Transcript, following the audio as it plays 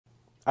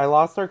I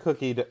lost our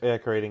cookie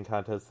decorating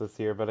contest this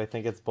year, but I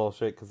think it's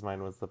bullshit because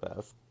mine was the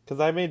best. Because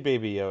I made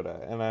Baby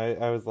Yoda, and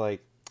I was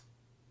like,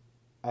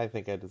 I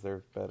think I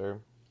deserve better.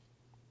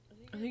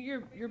 I think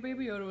your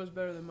Baby Yoda was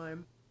better than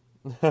mine.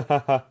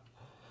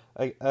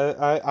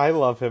 I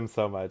love him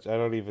so much. I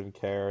don't even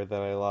care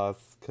that I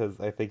lost because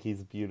I think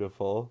he's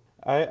beautiful.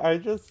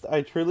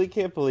 I truly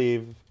can't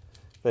believe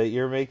that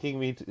you're making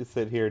me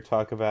sit here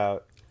talk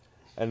about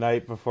A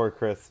Night Before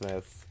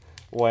Christmas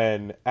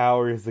when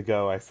hours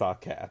ago I saw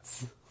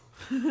Cats.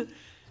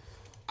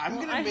 I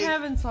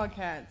haven't saw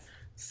Cats.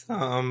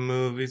 Some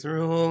movies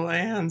rule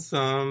and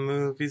some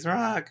movies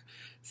rock.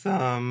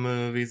 Some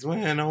movies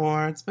win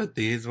awards, but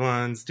these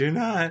ones do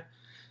not.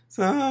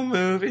 Some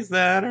movies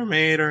that are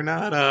made are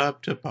not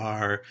up to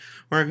par.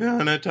 We're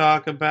gonna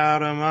talk about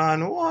them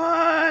on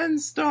One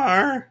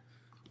Star.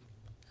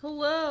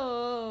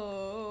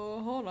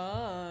 Hello, hold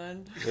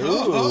on.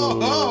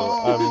 Ooh,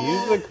 a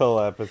musical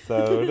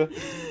episode.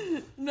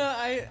 No,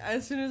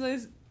 as soon as I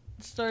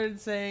started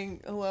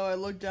saying hello, I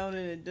looked down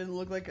and it didn't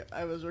look like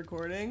I was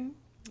recording.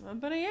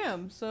 But I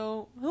am,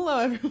 so hello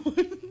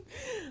everyone.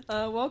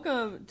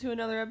 Welcome to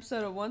another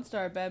episode of One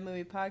Star Bad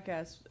Movie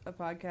Podcast, a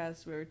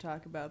podcast where we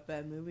talk about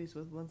bad movies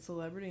with one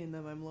celebrity in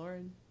them. I'm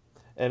Lauren.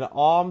 And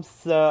I'm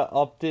Sir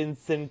Upton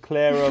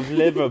Sinclair of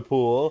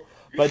Liverpool,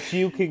 but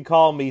you can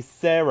call me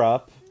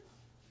Syrup.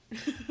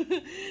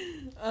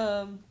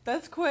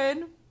 That's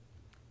Quinn,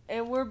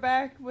 and we're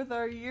back with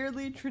our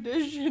yearly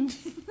tradition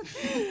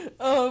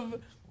of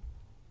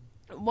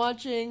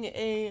watching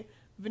a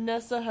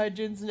Vanessa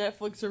Hudgens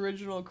Netflix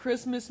original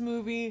Christmas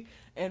movie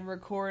and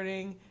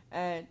recording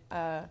at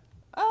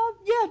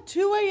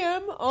 2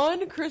 a.m.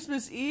 on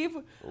Christmas Eve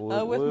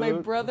with my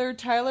brother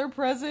Tyler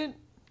present.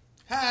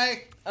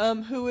 Hi!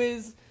 Who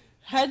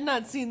had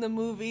not seen the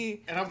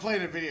movie And I'm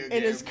playing a video game.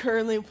 and is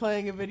currently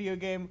playing a video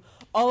game.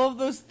 All of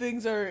those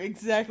things are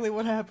exactly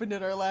what happened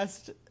in our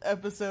last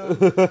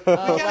episode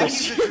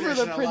last keep year the for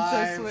the tradition Princess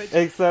alive. Switch.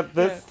 Except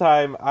this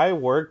time, I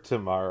work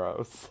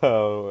tomorrow,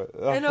 so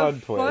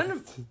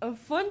A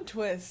fun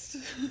twist.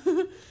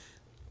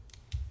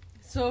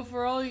 So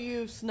for all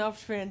you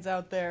Snuffed fans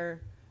out there,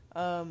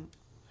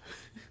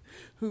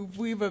 who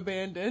we've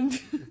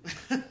abandoned.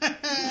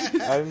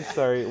 I'm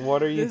sorry,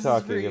 what are you This is for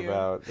talking you.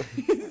 about?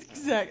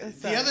 Exactly.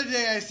 The other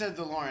day I said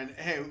to Lauren,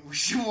 hey, we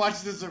should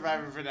watch the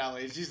Survivor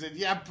finale. She said,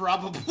 yeah,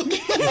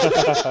 probably.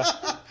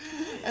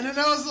 And then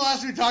that was the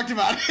last we talked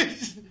about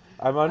it.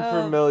 I'm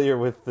unfamiliar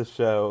with the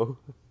show.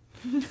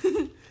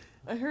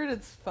 I heard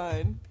it's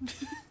fine.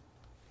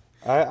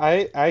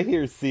 I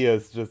hear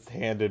Sia's just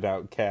handed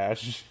out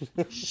cash.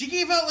 She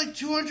gave out like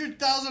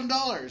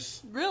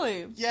 $200,000.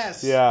 Really?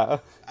 Yes. Yeah.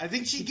 I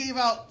think she gave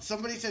out,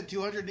 somebody said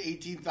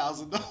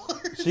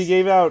 $218,000. She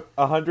gave out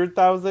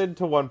 100,000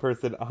 to one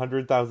person,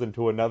 100,000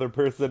 to another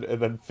person,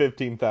 and then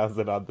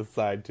 15,000 on the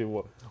side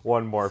to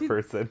one more See,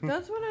 person.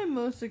 That's what I'm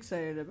most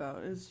excited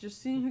about, is just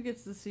seeing who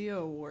gets the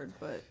CEO award,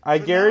 but... I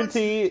But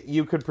guarantee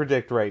you could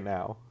predict right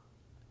now.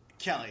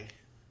 Kelly.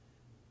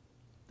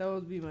 That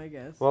would be my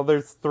guess. Well,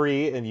 there's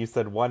three, and you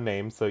said one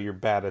name, so you're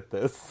bad at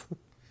this.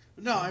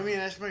 No, I mean,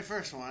 that's my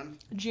first one.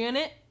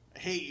 Janet? I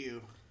hate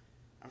you.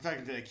 I'm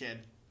talking to a kid.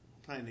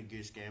 I'm playing the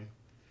goose game.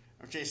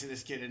 I'm chasing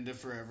this kid into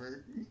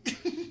forever.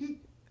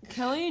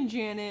 Kelly and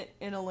Janet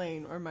and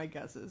Elaine are my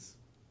guesses.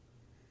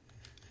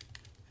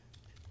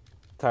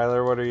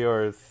 Tyler, what are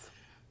yours?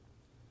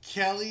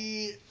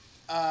 Kelly,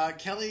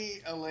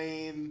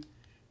 Elaine,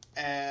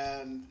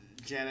 and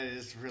Janet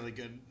is really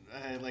good.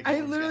 I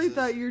those literally guesses.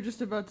 thought you were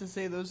just about to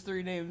say those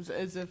three names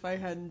as if I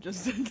hadn't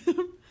just said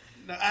them.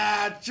 No,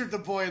 Trip the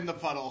Boy in the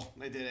Puddle.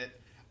 They did it.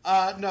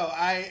 No,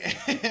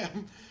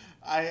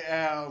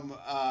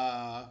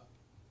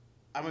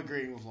 I'm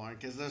agreeing with Lauren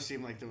because those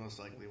seem like the most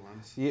likely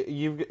ones.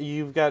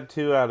 You've got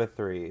 2 out of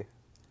 3.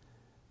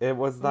 It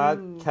was not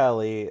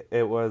Kelly,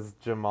 it was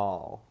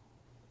Jamal.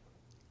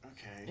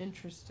 Okay.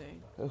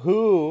 Interesting.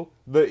 Who,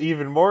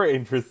 even more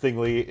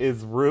interestingly,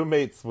 is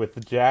roommates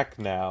with Jack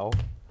now.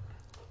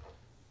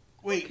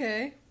 Wait,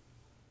 Okay.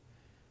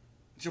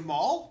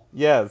 Jamal?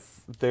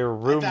 Yes, they're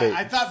roommates.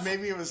 I thought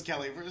maybe it was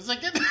Kelly for a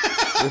second.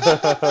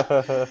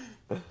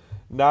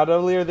 Not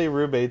only are they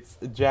roommates,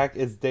 Jack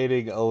is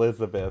dating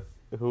Elizabeth,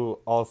 who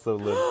also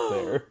lives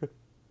there.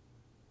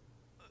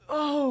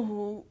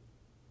 Oh.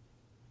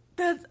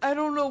 I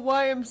don't know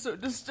why I'm so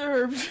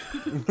disturbed.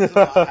 There's a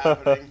lot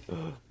happening.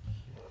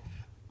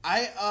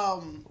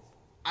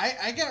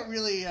 I got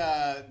really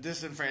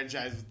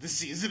disenfranchised with the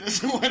season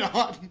as it went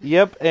on.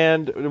 Yep,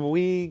 and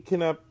we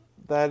can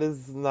that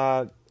is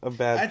not a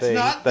bad That's thing.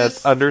 not That's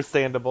this-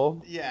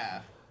 understandable.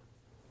 Yeah.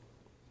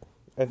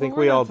 I think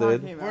Well, we we're all not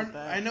did. talking about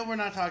that. I know we're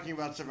not talking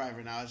about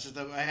Survivor now. It's just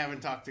that I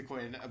haven't talked to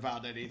Quinn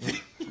about anything.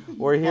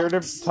 We're here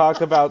to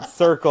talk about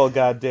Circle,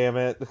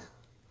 goddammit.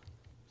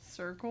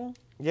 Circle?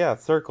 Yeah,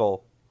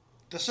 Circle.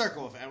 The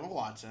Circle of Emma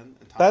Watson.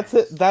 And Tom That's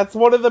Hanks. it. That's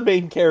one of the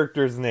main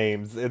characters'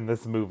 names in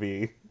this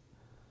movie.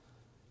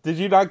 Did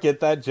you not get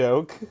that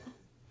joke?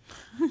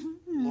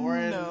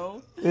 Lauren.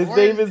 No. His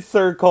Lauren- name is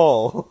Sir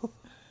Cole.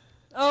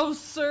 Oh,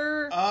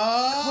 Sir Oh,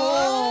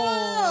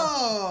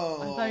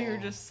 Cole. I thought you were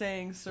just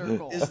saying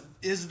circle.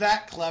 Is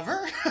that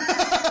clever?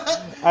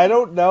 I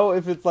don't know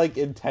if it's like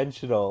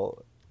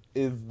intentional.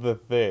 Is the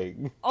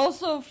thing.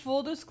 Also,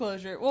 full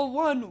disclosure. Well,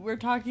 one, we're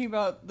talking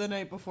about the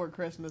night before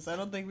Christmas. I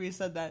don't think we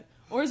said that.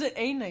 Or is it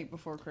a night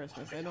before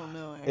Christmas? I don't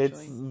know, actually.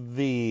 It's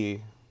the.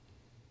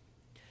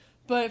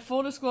 But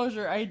full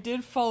disclosure, I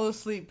did fall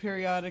asleep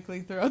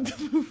periodically throughout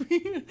the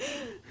movie.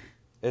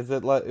 Is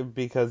it like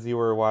because you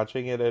were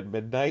watching it at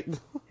midnight?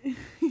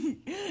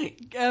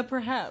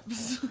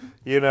 Perhaps.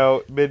 You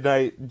know,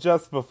 midnight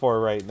just before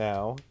right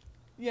now.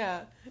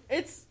 Yeah.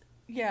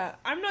 Yeah,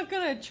 I'm not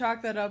gonna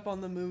chalk that up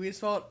on the movie's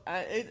fault.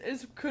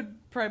 It could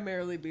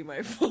primarily be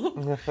my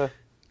fault.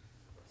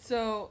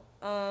 So,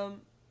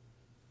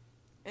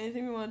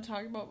 anything we want to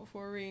talk about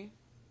before we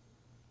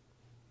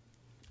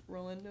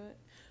roll into it?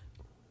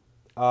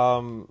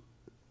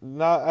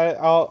 Not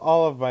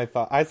all of my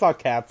thoughts. I saw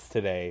Cats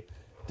today.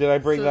 Did I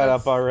bring So that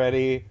that's- up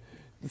already?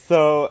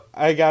 So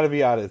I gotta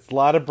be honest. A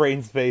lot of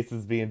brain space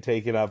is being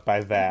taken up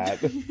by that.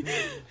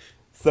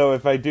 So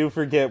if I do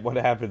forget what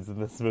happens in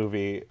this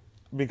movie,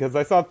 because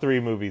I saw 3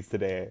 movies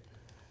today.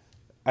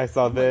 I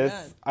saw this,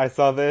 God. I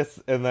saw this,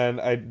 and then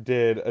I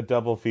did a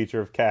double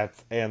feature of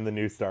Cats and the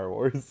new Star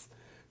Wars.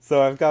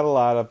 So I've got a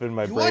lot up in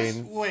my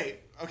brain. Wait,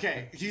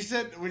 okay.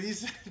 When you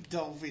said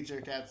double feature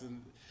Cats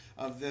and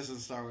of this and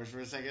Star Wars for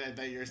a second, I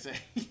thought you were saying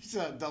you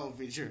saw a double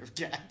feature of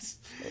Cats.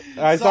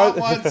 I saw saw it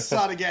once,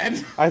 saw it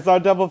again. I saw a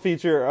double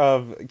feature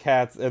of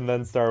Cats and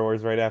then Star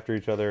Wars right after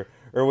each other,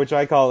 or which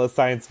I call a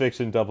science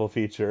fiction double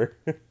feature.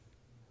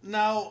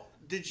 Now,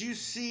 did you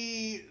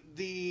see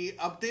the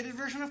updated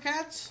version of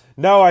Cats?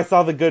 No, I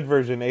saw the good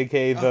version,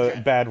 aka the Okay.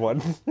 bad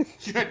one.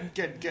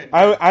 Good.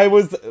 I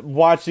was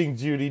watching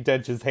Judi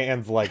Dench's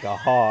hands like a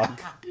hawk.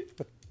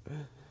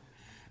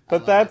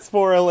 But that's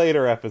for a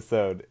later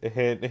episode.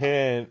 Hint,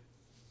 hint.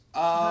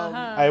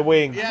 I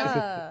winked.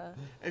 Yeah.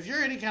 If you're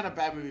any kind of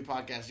bad movie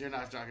podcast, you're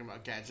not talking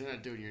about Cats. You're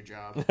not doing your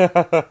job.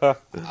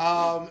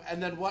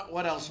 And then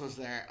what else was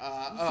there?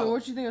 So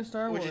what you think of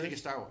Star Wars? What do you think of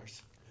Star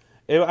Wars?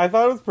 I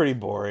thought it was pretty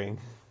boring.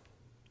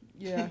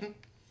 Yeah.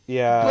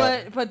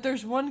 Yeah. But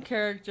there's one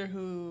character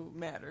who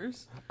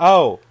matters.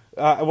 Oh,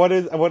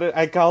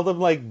 I called him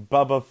like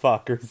Bubba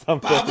Fuck or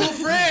something. Babu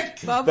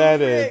Frick! Babu That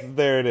Frick. is,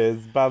 there it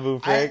is, Babu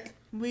Frick.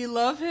 We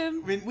love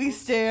him. When- We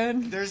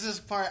stand. There's this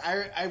part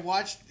I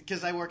watched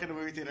because I work in a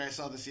movie theater. I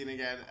saw the scene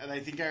again, and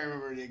I think I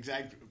remember the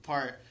exact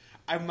part.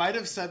 I might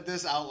have said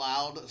this out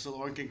loud, so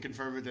Lauren can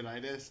confirm or deny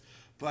this.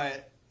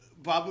 But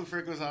Babu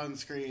Frick was on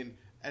screen,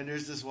 and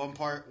there's this one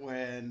part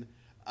when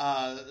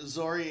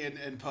Zori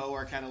and Poe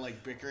are kind of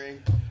like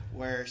bickering,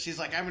 where she's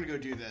like, "I'm gonna go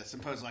do this,"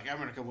 and Poe's like, "I'm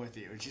gonna come with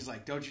you," and she's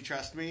like, "Don't you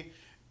trust me?"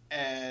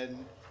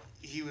 And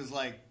he was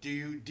like, "Do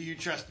you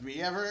trust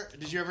me ever?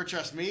 Did you ever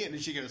trust me?" And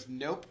then she goes,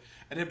 "Nope."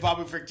 And then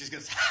Babu Frick just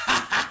goes,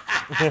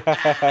 and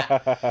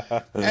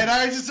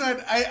I just went,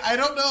 I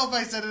don't know if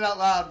I said it out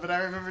loud, but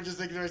I remember just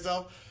thinking to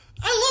myself,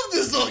 I love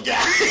this little guy.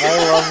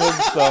 I love him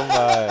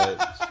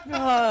so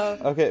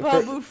much. Okay,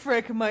 Babu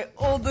Frick, my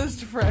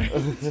oldest friend.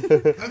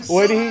 I'm so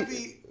When he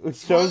happy.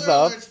 shows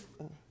Spoiler up- alerts.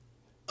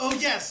 Oh,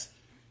 yes.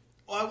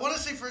 Well, I want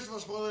to say, first of all,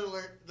 spoiler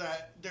alert,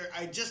 that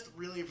I just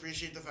really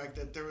appreciate the fact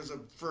that there was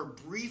for a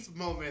brief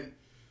moment,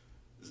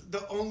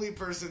 the only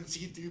person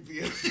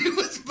C-3PO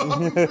was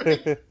Babu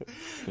Frick.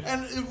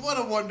 And what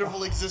a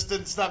wonderful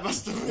existence that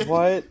must have been.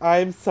 What?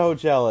 I'm so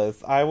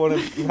jealous. I want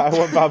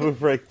Babu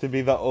Frick to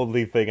be the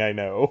only thing I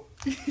know.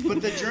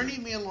 But the journey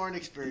me and Lauren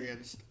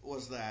experienced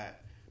was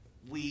that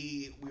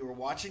we were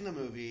watching the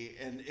movie,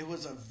 and it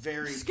was a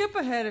very Skip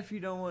ahead if you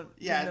don't want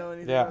to know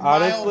anything. Yeah,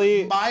 about it.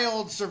 honestly-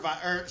 mild Star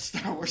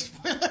Wars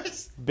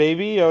spoilers.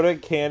 Baby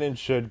Yoda can and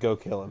should go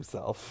kill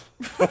himself.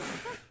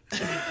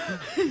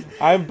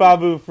 I'm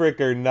Babu Frick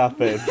or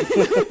nothing.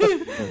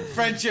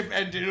 Friendship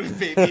ended with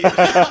Baby.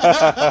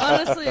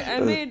 Honestly,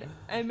 I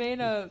made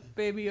a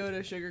Baby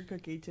Yoda sugar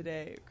cookie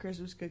today,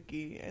 Christmas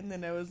cookie, and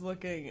then I was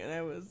looking and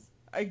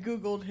I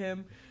googled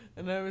him,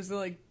 and I was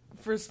like,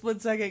 for a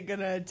split second,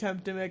 gonna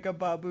attempt to make a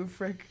Babu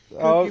Frick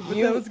cookie, but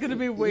that was gonna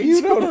be way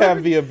You too don't hard.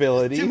 have the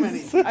abilities. Too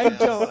many. I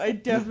don't. I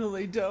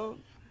definitely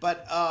don't.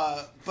 But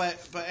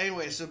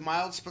anyway, so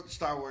mild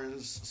Star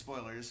Wars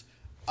spoilers.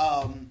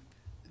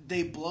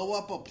 They blow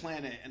up a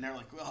planet, and they're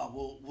like,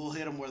 "Oh, we'll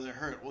hit them where they're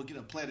hurt. We'll get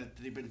a planet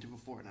that they've been to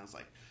before." And I was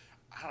like,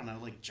 "I don't know,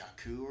 like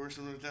Jakku or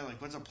something like that.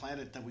 Like, what's a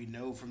planet that we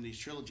know from these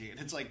trilogy?" And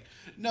it's like,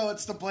 "No,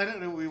 it's the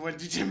planet that we went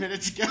to 10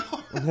 minutes ago.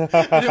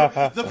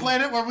 The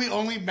planet where we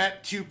only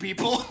met 2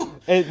 people.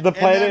 The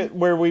planet then-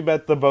 where we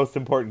met the most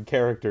important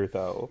character,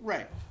 though.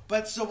 Right.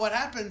 But so what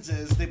happens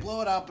is they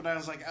blow it up, and I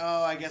was like,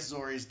 oh, I guess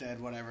Zori's dead,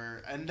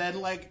 whatever. And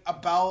then, like,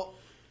 about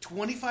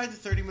 25 to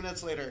 30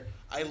 minutes later,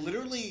 I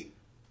literally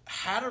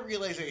had a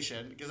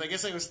realization, because I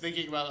guess I was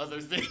thinking about other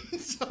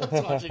things while I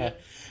was watching it,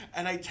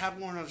 and I tapped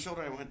Lauren on the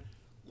shoulder, and I went,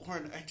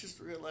 Lauren, I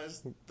just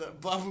realized that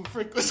Babu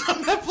Frick was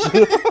on that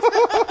planet.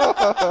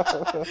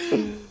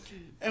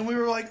 And we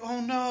were like,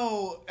 oh,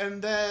 no.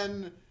 And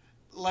then,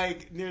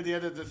 like, near the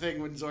end of the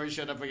thing, when Zori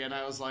showed up again,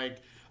 I was like,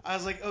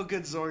 oh,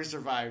 good, Zori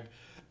survived.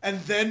 And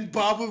then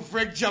Babu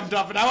Frick jumped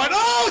up, and I went,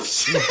 "Oh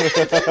shit!"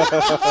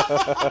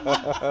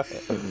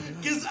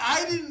 Because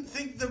I didn't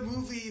think the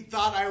movie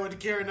thought I would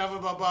care enough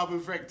about Babu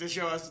Frick to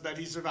show us that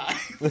he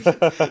survived.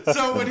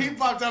 So when he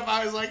popped up,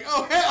 I was like,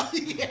 "Oh hell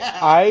yeah!"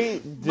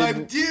 My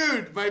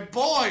dude, my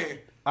boy.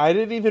 I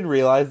didn't even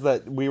realize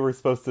that we were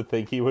supposed to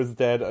think he was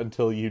dead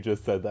until you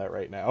just said that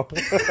right now.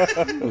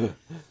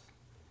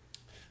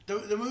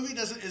 The movie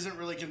isn't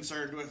really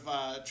concerned with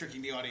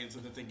tricking the audience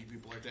into thinking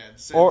people are dead.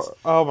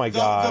 Oh my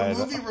god!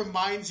 The movie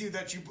reminds you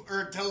that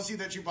tells you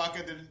that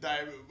Chewbacca didn't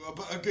die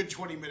a good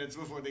 20 minutes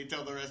before they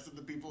tell the rest of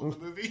the people in the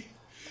movie.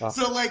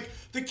 So like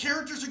the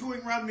characters are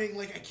going around being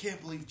like, "I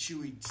can't believe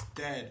Chewie's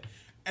dead,"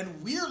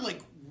 and we're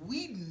like,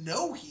 we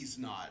know he's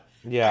not.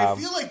 Yeah. I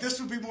feel like this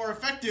would be more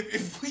effective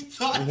if we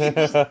thought he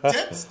was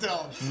dead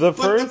still. The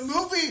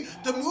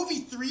movie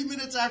 3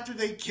 minutes after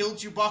they killed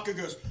Chewbacca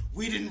goes,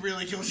 "We didn't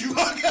really kill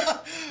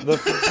Chewbacca." The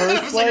first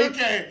I was like,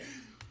 okay.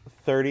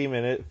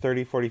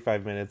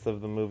 45 minutes of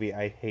the movie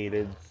I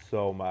hated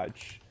so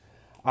much.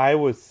 I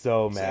was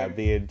so mad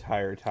the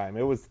entire time.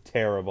 It was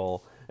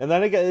terrible. And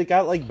then it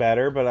got like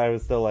better, but I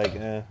was still like,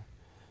 eh.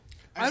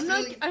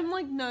 I'm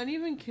like not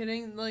even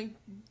kidding. Like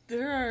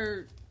there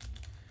are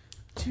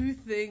two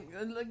things,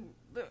 like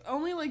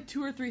only like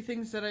 2 or 3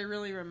 things that I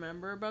really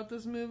remember about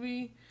this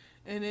movie,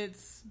 and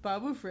it's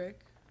Babu Frick.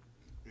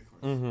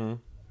 Mm-hmm.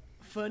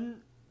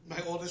 Fun.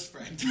 My oldest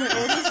friend.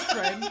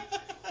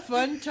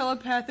 Fun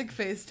telepathic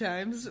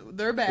FaceTimes.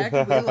 They're back. We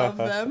love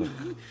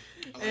them.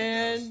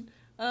 And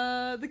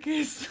the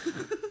kiss.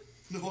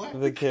 What?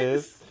 The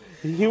kiss.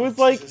 He was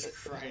like, Jesus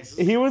Christ.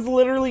 he was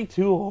literally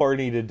too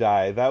horny to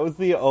die. That was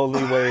the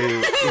only way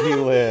he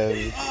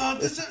lived.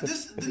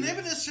 The name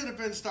of this should have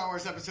been Star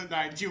Wars Episode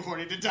 9, Too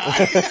Horny to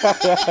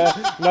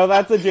Die. No,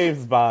 that's a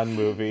James Bond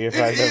movie, if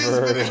I've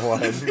ever heard of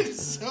one.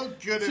 It's so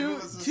good.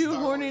 Too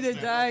horny to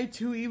die,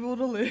 too evil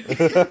to live.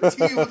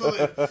 Too evil to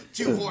live,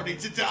 too horny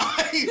to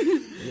die.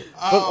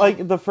 But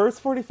like the first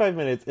 45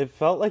 minutes, it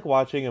felt like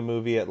watching a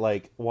movie at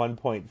like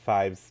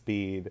 1.5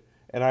 speed,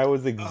 and I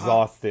was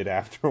exhausted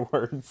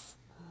afterwards.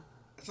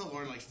 That's how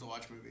Lauren likes to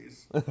watch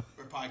movies or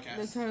podcasts.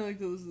 That's how I like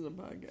to listen to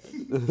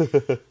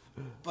podcasts.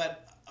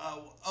 But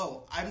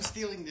I'm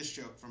stealing this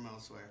joke from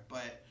elsewhere.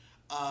 But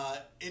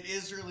it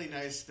is really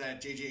nice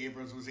that J.J.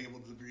 Abrams was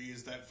able to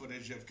reuse that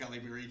footage of Kelly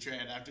Marie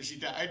Tran after she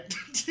died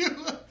to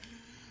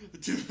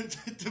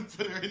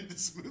put her in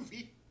this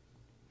movie.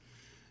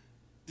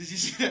 Did you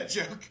see that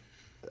joke?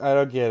 I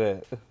don't get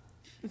it.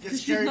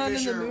 Yes, Carrie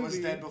Fisher was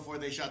dead before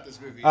they shot this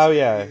movie. Oh, so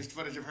yeah. They used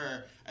footage of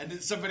her. And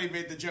then somebody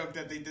made the joke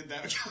that they did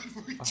that with Kelly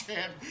Marie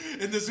Tran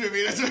in this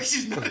movie. That's why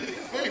she's not in it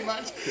very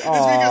much. It's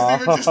because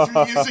they were just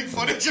reusing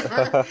footage of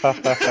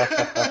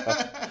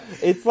her.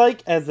 It's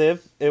like as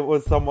if it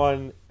was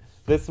someone...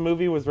 This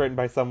movie was written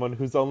by someone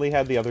who's only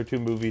had the other 2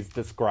 movies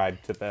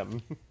described to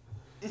them.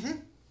 Mm-hmm.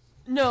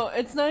 No,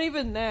 it's not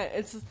even that.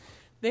 It's...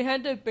 They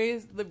had to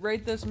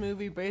write this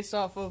movie based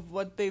off of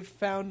what they've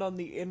found on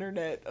the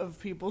internet of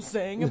people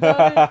saying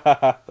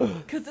about it.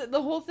 Because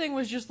the whole thing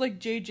was just like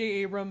J.J.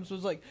 Abrams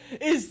was like,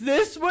 "Is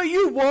this what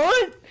you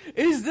want?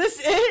 Is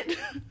this it?"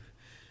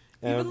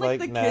 And even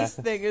like the kiss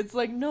thing, it's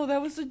like, no,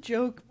 that was a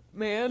joke,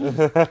 man.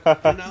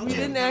 We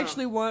didn't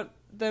actually want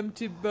them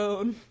to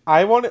bone.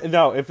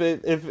 If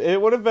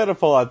it would have been a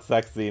full-on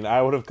sex scene,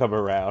 I would have come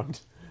around.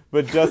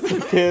 But just a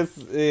kiss,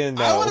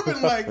 no. I would have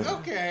been like,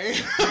 okay.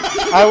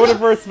 I would have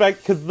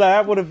respected, because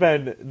that would have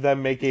been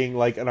them making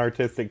like an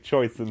artistic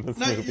choice in this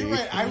movie. You're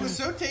right. I was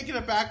so taken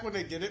aback when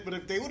they did it, but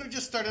if they would have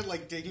just started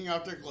like digging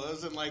out their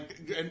clothes and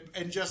like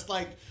and just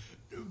like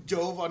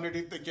dove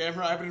underneath the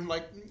camera, I would have been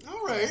like,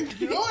 all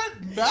right, you know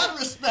what? Mad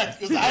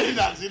respect, because I did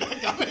not see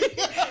that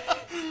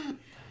coming.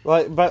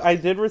 But I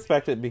did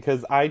respect it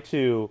because I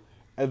too,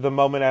 the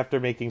moment after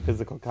making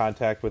physical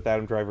contact with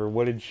Adam Driver,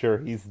 would ensure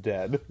he's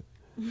dead.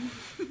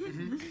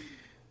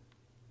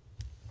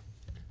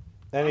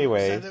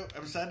 Anyway,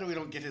 I'm sad that we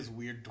don't get his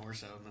weird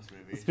torso in this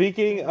movie.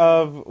 Speaking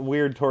of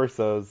weird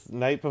torsos,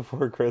 Night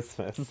Before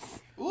Christmas.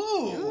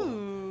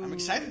 Ooh. I'm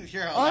excited to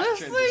hear how that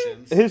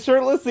transitions. His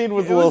shirtless scene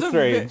was a little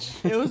strange.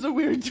 It was a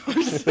weird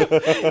torso.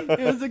 It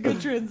was a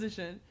good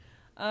transition.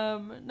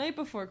 Night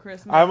Before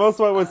Christmas. I almost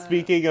went with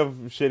speaking of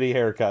shitty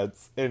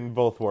haircuts, and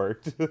both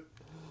worked.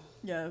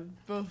 Yeah,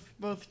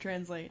 both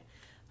translate.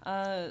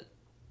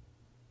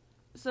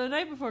 So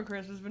Night Before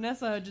Christmas,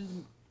 Vanessa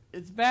Hudgens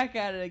is back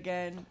at it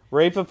again.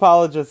 Rape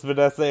apologist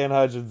Vanessa Ann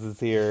Hudgens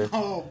is here.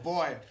 Oh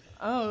boy.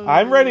 Oh.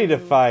 I'm ready to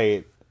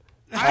fight.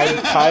 I'm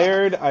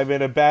tired, I'm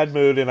in a bad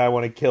mood, and I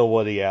want to kill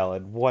Woody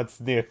Allen. What's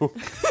new?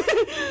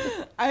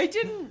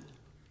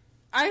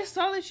 I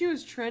saw that she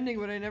was trending,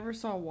 but I never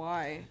saw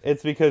why.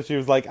 It's because she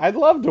was like, I'd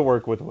love to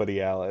work with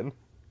Woody Allen.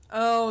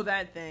 Oh,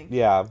 that thing.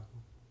 Yeah.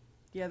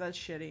 Yeah, that's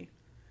shitty.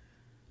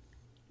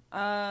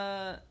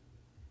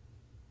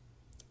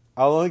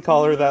 I'll only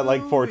call her that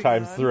like 4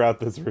 times throughout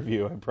this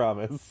review, I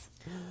promise.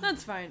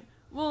 That's fine.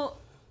 Well,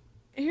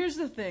 here's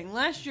the thing.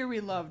 Last year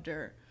we loved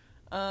her.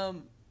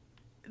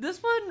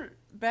 This one,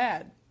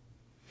 bad.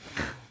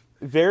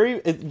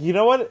 You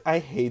know what? I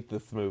hate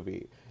this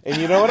movie. And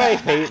you know what I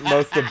hate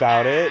most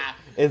about it?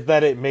 Is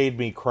that it made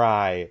me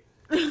cry.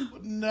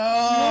 No.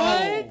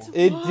 What?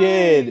 It Why?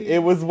 did.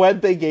 It was when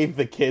they gave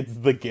the kids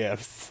the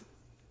gifts.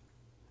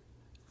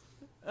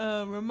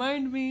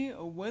 Remind me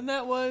of when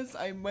that was.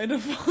 I might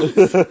have fallen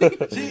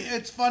asleep. See,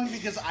 it's fun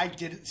because I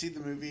didn't see the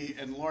movie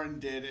and Lauren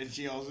did, and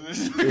she also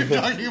knows what you're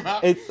talking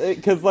about. It's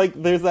because like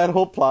there's that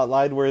whole plot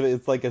line where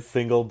it's like a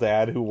single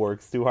dad who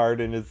works too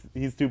hard and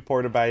he's too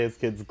poor to buy his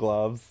kids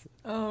gloves.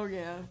 Oh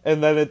yeah.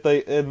 And then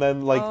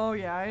like Oh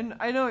yeah.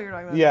 I know what you're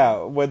talking about.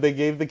 yeah, when they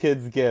gave the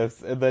kids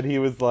gifts, and then he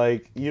was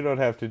like, "You don't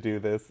have to do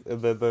this,"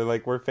 and then they're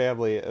like, "We're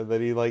family," and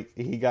then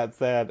he got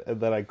sad,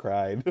 and then I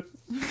cried.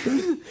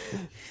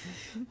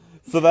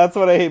 So that's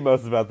what I hate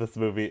most about this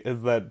movie,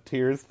 is that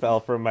tears fell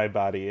from my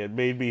body. It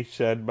made me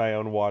shed my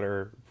own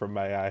water from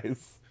my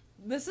eyes.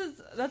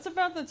 That's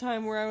about the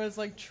time where I was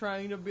like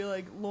trying to be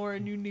like,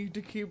 Lauren, you need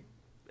to keep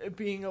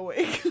being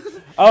awake.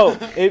 Oh,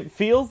 it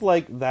feels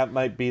like that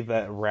might be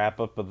the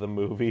wrap up of the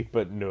movie,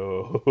 but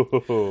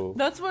no.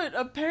 That's what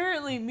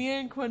apparently me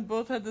and Quinn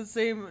both had the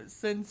same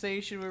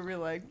sensation where we're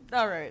like,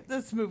 all right,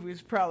 this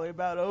movie's probably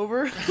about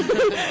over.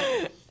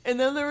 And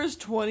then there was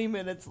 20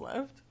 minutes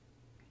left.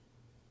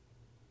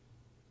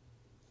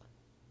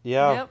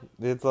 Yeah,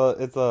 it's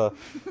a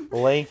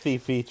lengthy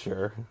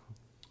feature.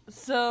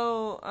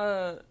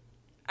 So,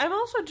 I'm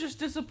also just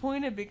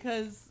disappointed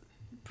because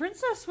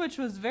Princess Switch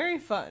was very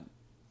fun.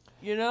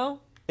 You know?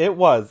 It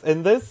was,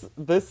 and this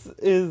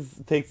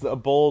takes a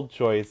bold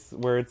choice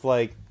where it's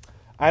like,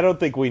 I don't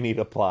think we need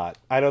a plot.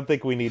 I don't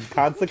think we need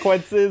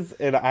consequences,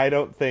 and I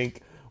don't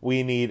think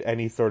we need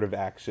any sort of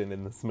action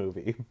in this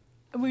movie.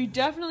 We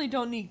definitely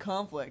don't need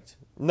conflict.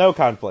 No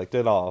conflict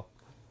at all.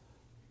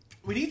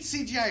 We need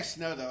CGI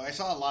snow, though. I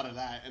saw a lot of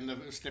that in the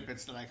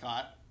snippets that I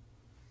caught.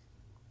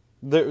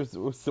 Where's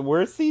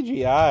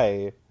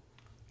CGI?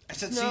 I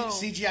said No.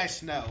 CGI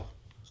snow.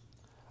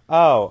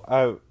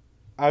 Oh,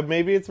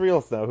 maybe it's real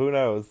snow. Who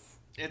knows?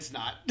 It's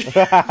not.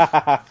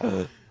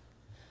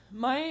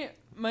 My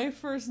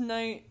first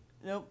night.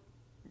 Nope.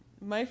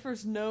 My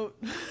first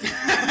note.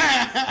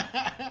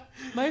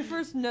 My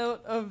first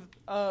note of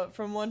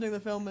from wanting the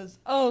film is,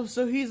 oh,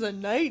 so he's a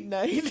night.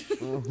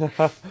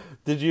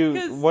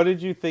 What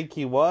did you think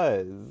he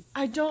was?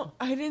 I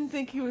didn't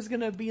think he was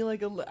gonna be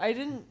like I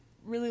didn't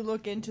really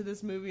look into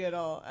this movie at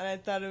all, and I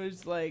thought it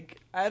was like,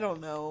 I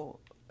don't know,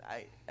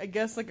 I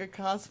guess like a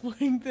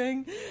cosplaying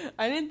thing.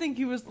 I didn't think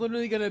he was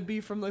literally gonna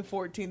be from the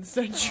 14th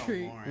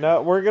century. Oh, Lauren.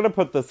 No, we're gonna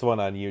put this one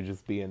on you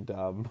just being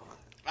dumb.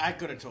 I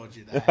could have told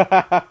you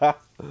that.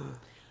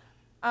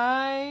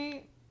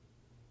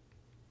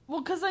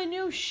 Because I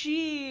knew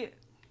she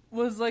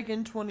was like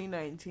in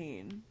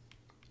 2019.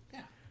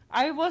 Yeah.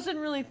 I wasn't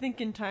really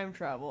thinking time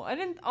travel. I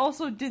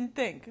didn't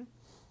think.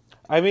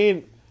 I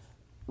mean,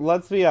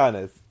 let's be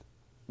honest.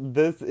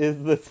 This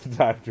is the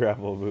time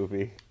travel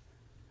movie.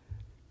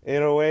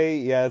 In a way,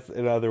 yes.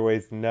 In other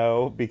ways,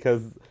 no.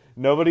 Because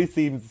nobody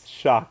seems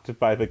shocked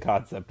by the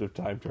concept of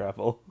time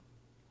travel.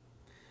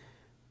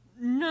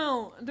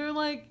 No, they're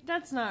like,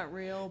 that's not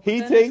real. He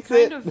then takes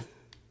it.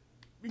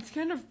 It's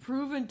kind of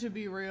proven to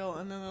be real,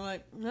 and then they're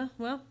like, nah,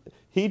 well,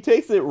 He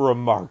takes it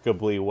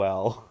remarkably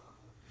well.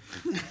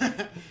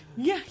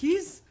 yeah,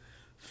 he's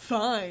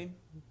fine.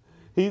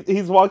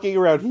 He's walking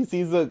around. He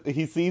sees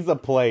a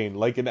plane,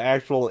 like an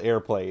actual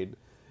airplane,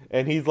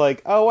 and he's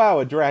like, "Oh wow,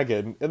 a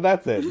dragon," and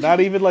that's it. Not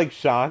even like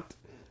shocked.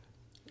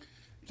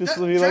 Just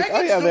to be like,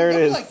 "Oh yeah, there it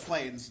is." Like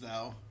planes,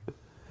 though.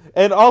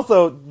 And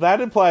also,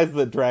 that implies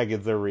that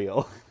dragons are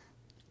real.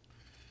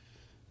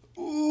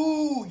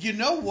 Ooh, you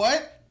know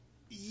what?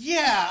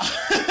 Yeah.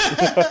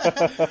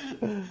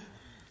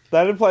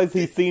 That implies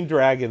he's seen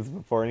dragons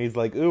before, and he's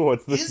like, "Ooh,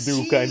 what's this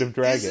new kind of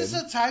dragon?" Is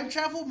this a time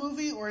travel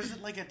movie, or is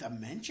it like a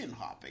dimension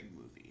hopping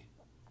movie?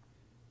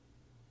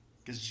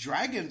 Because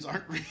dragons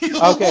aren't real.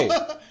 Okay,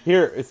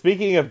 here,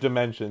 speaking of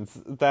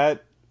dimensions,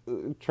 that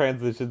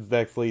transitions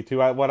nextly to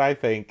what I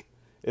think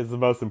is the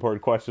most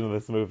important question of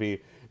this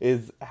movie,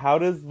 is how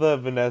does the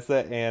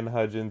Vanessa Ann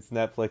Hudgens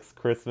Netflix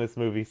Christmas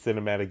movie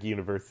cinematic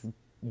universe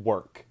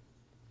work?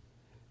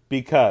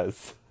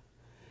 Because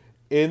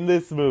in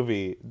this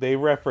movie, they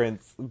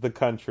reference the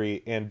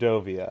country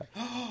Andovia,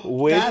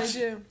 That's They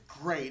do.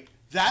 great.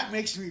 That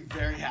makes me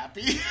very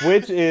happy.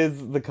 which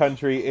is the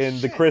country in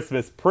The Shit.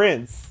 Christmas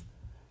Prince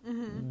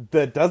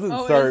that doesn't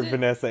Oh, star is it?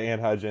 Vanessa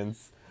Ann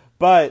Hudgens.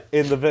 But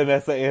in the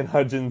Vanessa Ann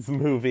Hudgens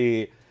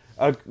movie,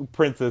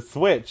 Princess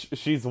Switch,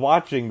 she's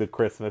watching The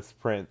Christmas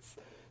Prince.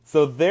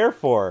 So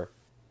therefore,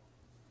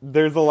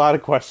 there's a lot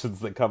of questions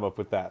that come up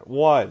with that.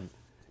 One,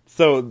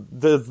 so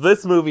does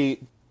this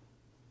movie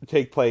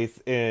take place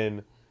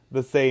in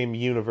the same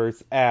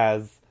universe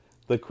as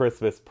The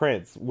Christmas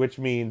Prince, which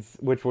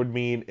would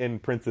mean in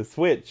Princess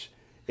Switch,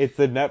 it's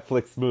a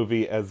Netflix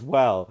movie as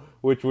well,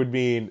 which would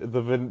mean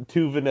the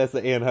two Vanessa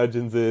Ann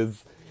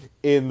Hudgenses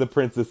in The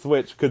Princess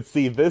Switch could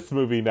see this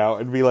movie now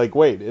and be like,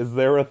 wait, is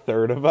there a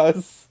third of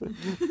us?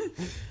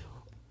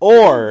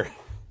 Or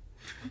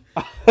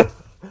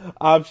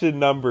option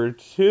number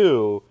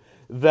 2,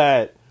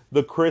 that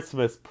The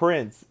Christmas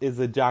Prince is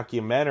a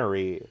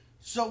documentary.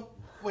 So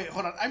Wait,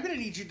 hold on. I'm going to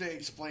need you to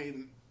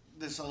explain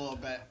this a little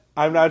bit.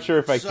 I'm not sure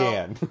if I So-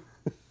 can.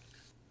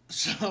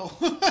 So,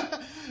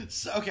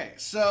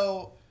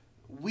 so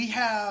we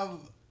have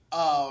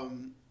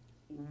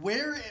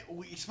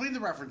explain the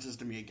references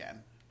to me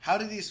again. How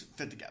do these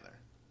fit together?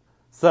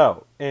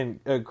 So, in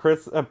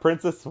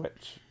Princess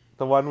Switch,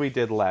 the one we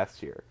did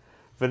last year,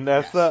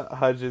 Vanessa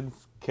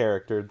Hudgens'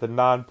 character, the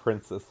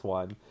non-princess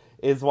one,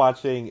 is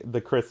watching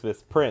The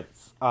Christmas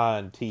Prince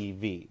on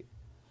TV.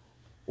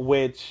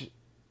 Which,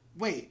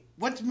 Wait,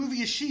 what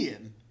movie is she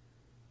in?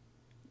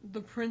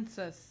 The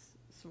Princess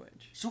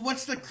Switch. So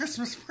what's the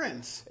Christmas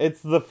Prince?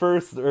 it's the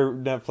first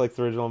Netflix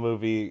original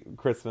movie,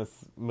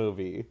 Christmas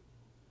movie.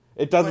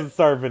 It doesn't What?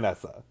 star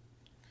Vanessa.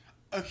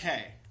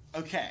 Okay.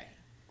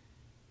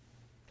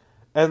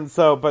 And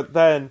so, but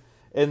then,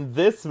 in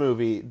this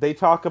movie, they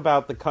talk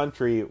about the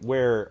country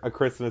where A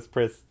Christmas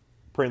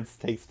Prince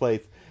takes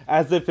place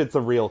as if it's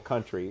a real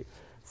country.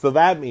 So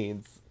that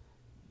means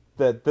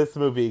that this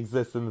movie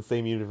exists in the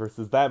same universe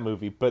as that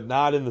movie, but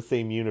not in the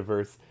same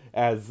universe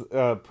as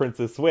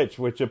Princess Switch,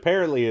 which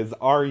apparently is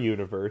our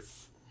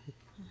universe.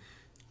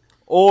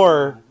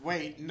 Or,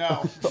 Wait,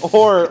 no.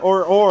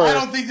 or. I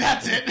don't think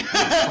that's it.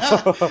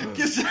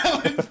 Because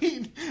that would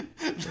mean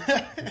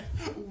that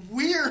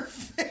we're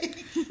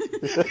fake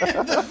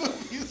and the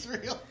movie's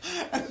real.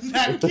 And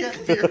that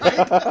can't be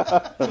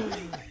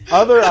right.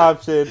 Other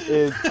option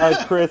is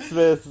A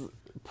Christmas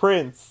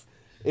Prince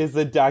is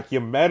a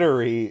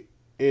documentary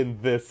in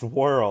this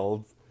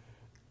world,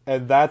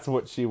 and that's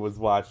what she was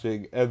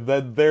watching, and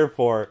then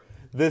therefore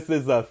this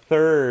is a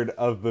third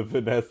of the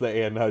Vanessa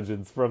Ann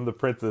Hudgens from the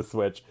Princess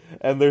Switch,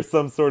 and there's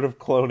some sort of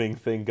cloning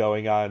thing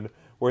going on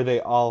where they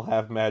all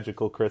have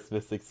magical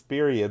Christmas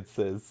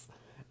experiences,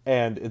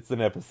 and it's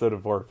an episode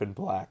of Orphan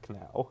Black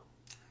now.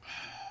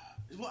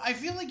 Well, I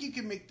feel like you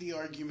can make the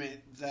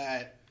argument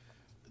that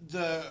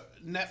the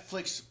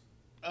Netflix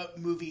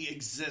movie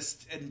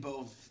exists in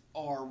both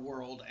our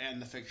world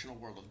and the fictional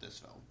world of this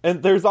film.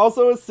 And there's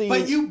also a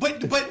scene...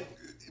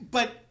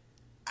 But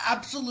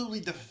absolutely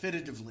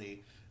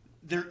definitively,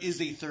 there is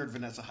a third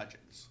Vanessa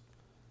Hudgens.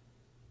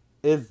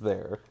 Is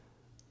there?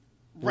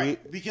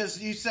 Right,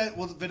 because you said,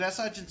 well,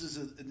 Vanessa Hudgens is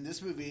in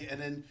this movie,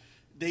 and then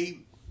they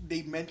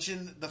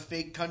mention the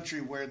fake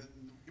country where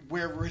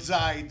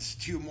resides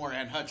two more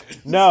Ann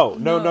Hudgens. No.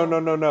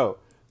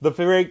 The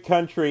fake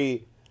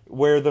country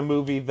where the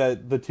movie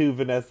that the two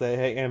Vanessa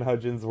Ann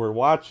Hudgens were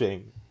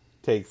watching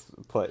takes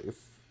place.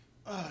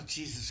 Oh,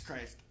 Jesus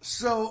Christ.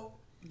 So,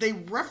 they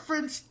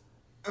referenced...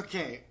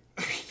 Okay.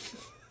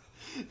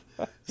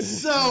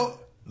 So...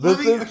 This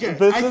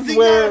is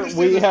where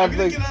we have I'm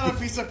going to get out a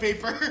piece of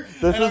paper,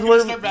 and I'm going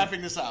to start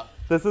wrapping this up.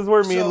 This is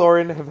where me and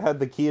Lauren have had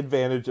the key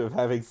advantage of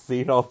having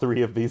seen all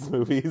three of these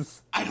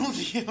movies. I don't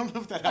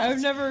know if that helps. I've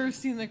never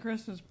seen The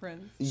Christmas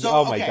Prince. So,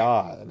 oh my okay.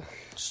 god.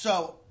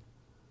 So,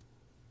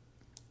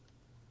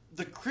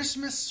 the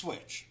Christmas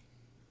Switch.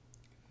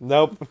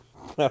 Nope.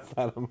 That's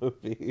not a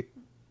movie.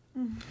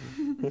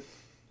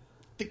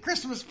 The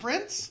Christmas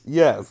Prince?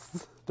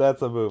 Yes,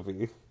 that's a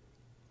movie.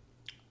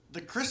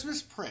 The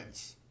Christmas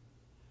Prince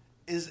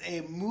is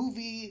a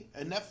movie,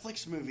 a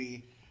Netflix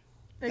movie,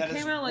 It that came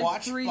is out like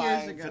watched 3 by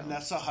years ago.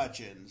 Vanessa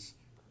Hudgens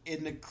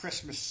in the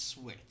Christmas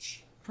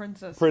Switch.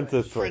 Princess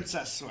Princess Switch. Switch.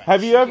 Princess Switch.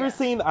 Have you ever Yeah.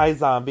 seen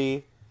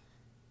iZombie?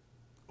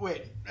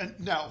 Wait,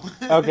 no.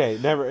 Okay,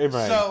 never mind.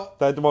 So-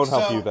 that won't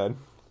help so- you then.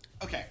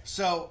 Okay,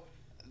 so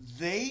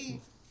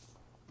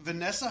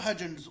Vanessa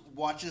Hudgens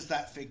watches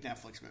that fake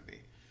Netflix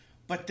movie.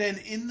 But then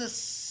in the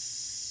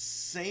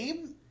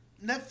same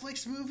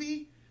Netflix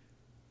movie,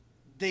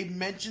 they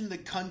mention the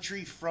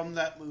country from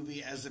that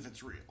movie as if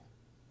it's real.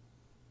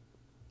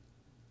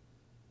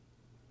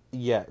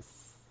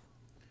 Yes.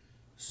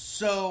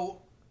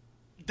 So,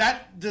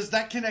 does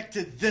that connect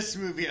to this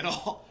movie at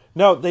all?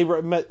 No,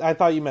 I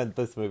thought you meant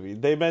this movie.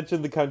 They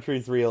mentioned the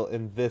country's real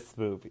in this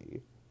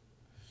movie.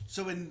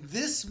 So in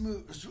this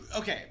movie,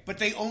 okay, but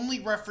they only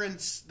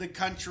reference the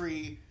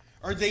country,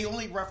 or they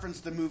only reference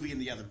the movie in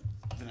the other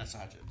Vanessa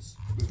Hudgens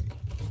movie.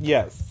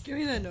 Yes. Give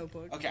me that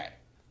notebook. Okay,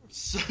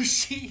 so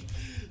she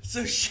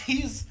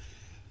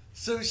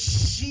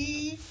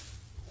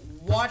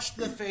watched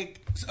the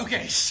fake.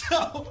 Okay,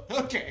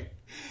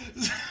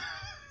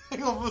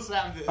 I almost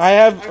have this. I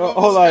have. almost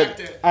Hold on. cracked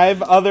it. I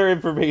have other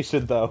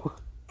information though.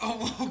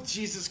 Oh,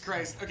 Jesus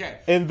Christ. Okay.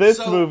 In this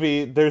So-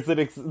 movie,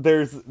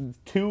 there's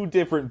two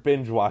different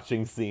binge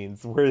watching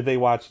scenes where they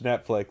watch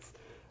Netflix.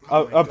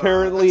 Oh my God,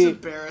 Apparently, that's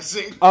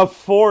embarrassing. a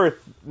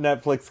fourth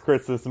Netflix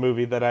Christmas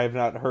movie that I have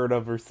not heard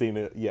of or seen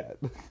it yet.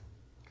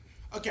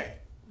 Okay,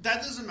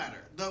 that doesn't matter.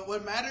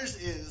 What matters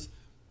is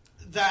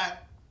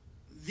that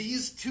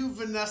these two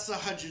Vanessa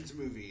Hudgens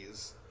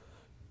movies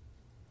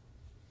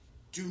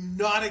do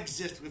not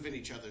exist within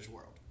each other's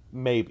world.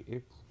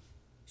 Maybe.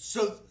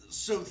 So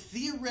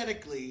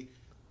theoretically,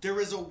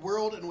 there is a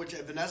world in which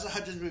a Vanessa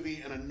Hudgens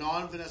movie and a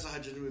non-Vanessa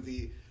Hudgens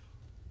movie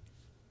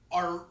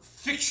are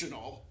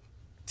fictional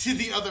to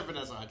the other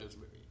Vanessa Hudgens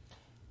movie.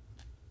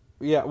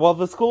 Yeah, well,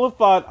 the school of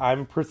thought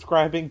I'm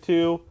prescribing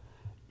to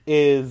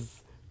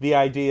is the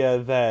idea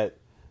that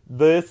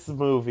this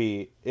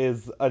movie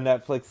is a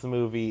Netflix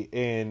movie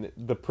in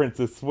the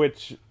Princess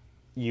Switch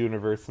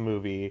universe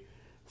movie.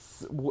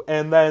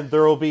 And then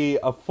there will be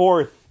a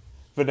fourth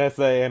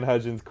Vanessa Ann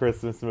Hudgens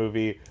Christmas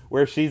movie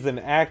where she's an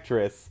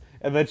actress,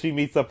 and then she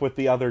meets up with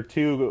the other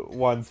two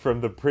ones from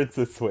the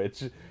Princess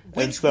Switch.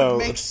 Which would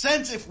make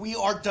sense if we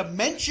are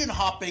dimension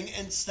hopping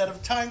instead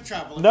of time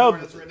traveling. No.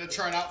 It's written a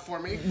chart out for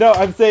me. No,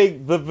 I'm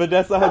saying the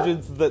Vanessa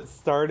Hudgens that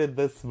started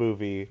this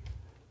movie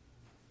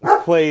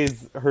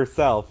plays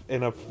herself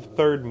in a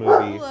third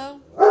movie.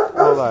 Hello.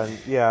 Hold on.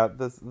 Yeah,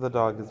 the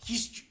dog is...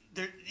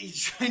 He's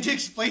trying to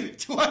explain it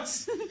to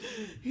us.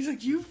 He's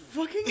like, you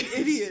fucking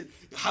idiots.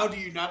 How do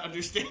you not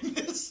understand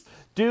this?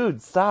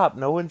 Dude, stop.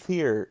 No one's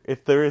here.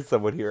 If there is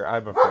someone here,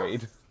 I'm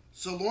afraid.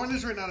 So Lauren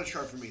has written out a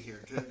chart for me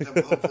here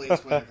to hopefully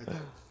explain everything.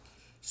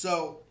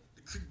 So,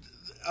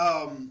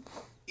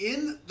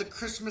 in the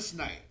Christmas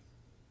night,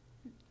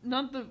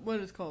 Not the what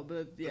it's called,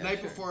 but yeah, the night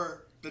sure.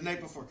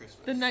 before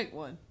Christmas, The night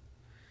one.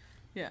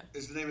 Yeah.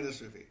 is the name of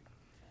this movie.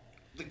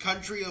 The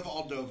country of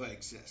Moldova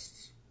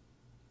exists,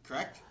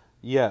 correct?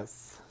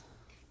 Yes.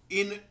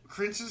 In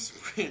Princess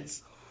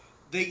Prince,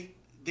 they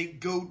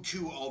go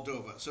to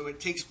Moldova, so it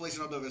takes place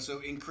in Moldova. So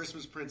in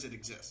Christmas Prince, it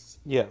exists.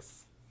 Yes.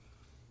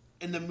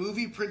 In the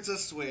movie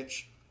Princess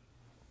Switch,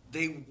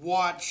 they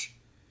watch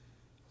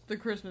The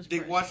Christmas they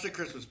Prince. watch the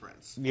Christmas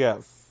Prince.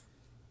 Yes.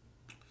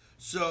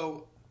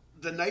 So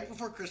the night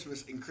before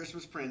Christmas in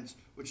Christmas Prince,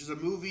 which is a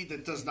movie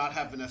that does not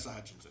have Vanessa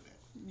Hudgens in it,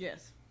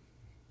 Yes.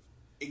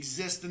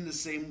 exist in the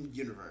same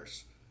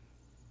universe,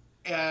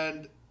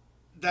 and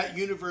that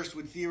universe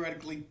would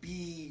theoretically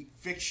be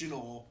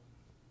fictional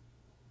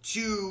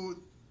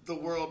to the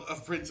world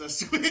of Princess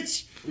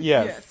Switch.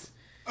 Yes.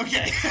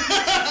 Okay.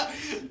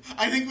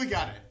 I think we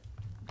got it.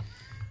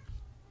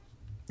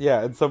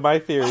 Yeah, and so my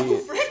theory, Oh,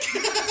 frick.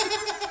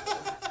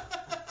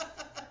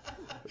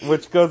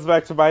 which goes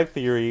back to my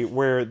theory,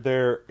 where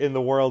they're in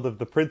the world of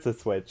the Princess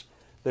Switch,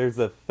 there's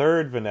a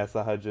third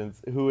Vanessa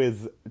Hudgens who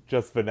is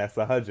just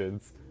Vanessa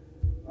Hudgens,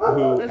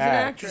 who As an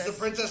acts, actress. Is the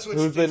Princess Switch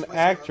who's takes an place in-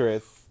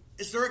 actress.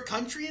 Is there a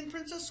country in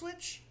Princess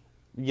Switch?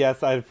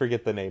 Yes, I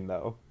forget the name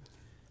though.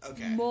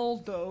 Okay.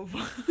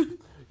 Moldova.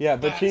 Yeah,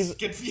 but That's she's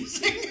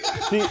confusing.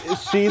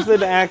 she's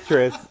an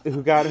actress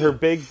who got her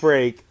big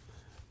break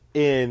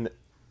in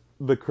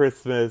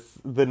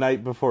the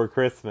night before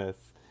Christmas,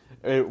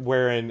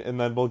 wherein, and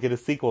then we'll get a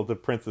sequel to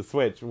Princess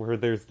Switch, where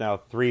there's now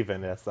 3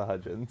 Vanessa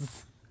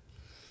Hudgens.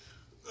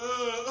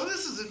 Oh,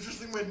 this is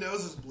interesting. My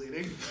nose is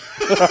bleeding.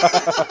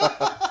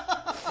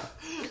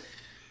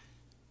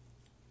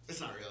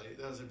 It's not really.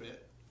 That was a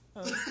bit.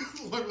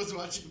 Lauren was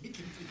watching me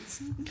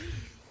confused.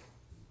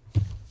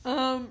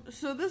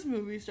 So this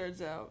movie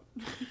starts out.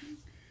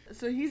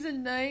 So he's a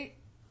knight,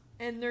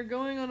 and they're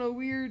going on a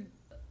weird.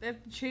 They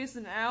have to chase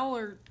an owl,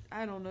 or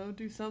I don't know,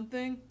 do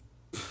something.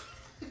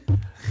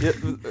 Yeah,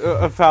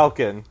 a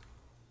falcon.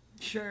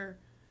 Sure.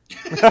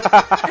 and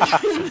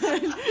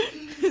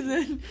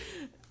then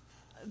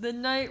the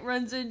knight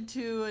runs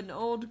into an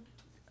old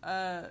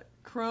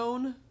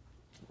crone,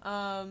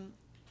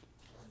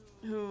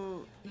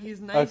 who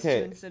he's nice Okay.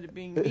 to instead of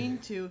being mean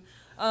to.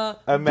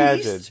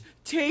 Imagine. Beast,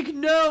 take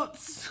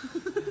notes.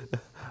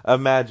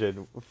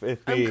 Imagine if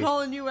I'm me.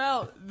 calling you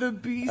out, the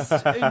Beast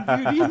and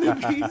Beauty and the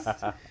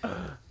Beast.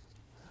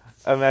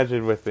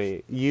 Imagine with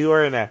me. You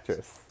are an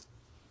actress.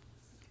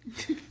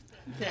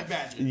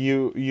 Imagine.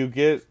 You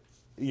get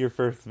your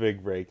first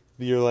big break.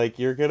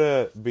 You're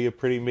gonna be a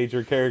pretty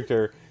major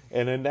character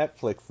in a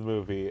Netflix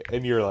movie,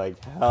 and you're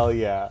like, hell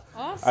yeah!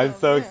 Awesome, I'm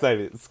so yeah.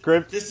 excited.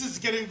 Script This is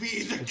going to be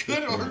either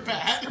good or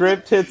bad.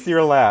 script hits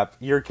your lap.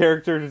 Your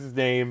character's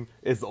name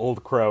is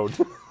Old Crone.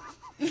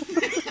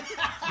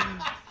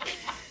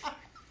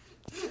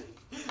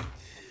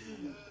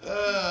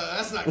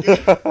 That's not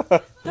good.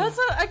 That's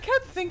what I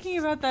kept thinking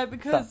about that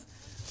because,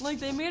 like,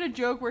 they made a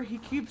joke where he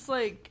keeps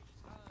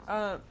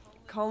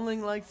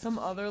calling like some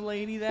other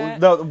lady that.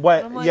 No, And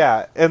what? I'm like,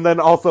 Yeah, and then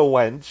also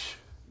Wench.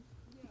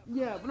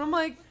 Yeah, but I'm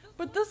like,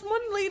 but this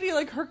one lady,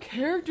 like, her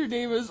character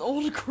name is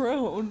Old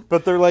Crone.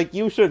 But they're like,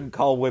 you shouldn't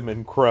call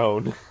women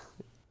crone.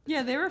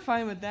 Yeah, they were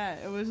fine with that.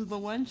 It was the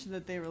wench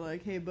that they were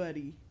like, hey,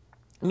 buddy.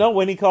 No,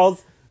 when he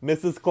calls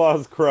Mrs.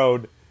 Claus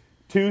crone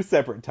 2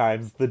 separate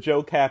times, the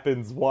joke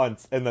happens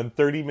once, and then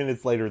 30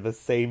 minutes later, the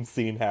same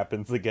scene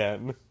happens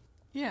again.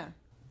 Yeah.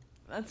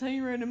 That's how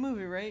you write a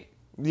movie, right?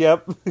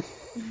 Yep.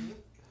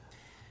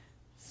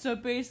 So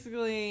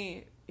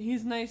basically,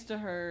 he's nice to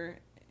her,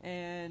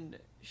 and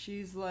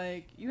she's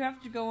like, you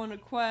have to go on a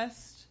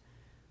quest,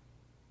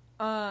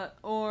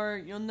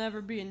 or you'll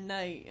never be a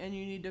knight, and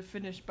you need to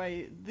finish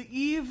by the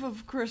eve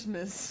of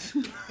Christmas.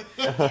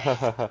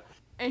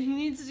 And he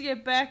needs to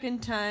get back in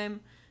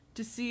time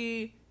to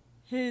see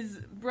his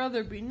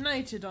brother be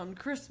knighted on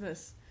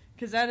Christmas,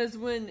 because that is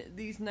when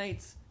these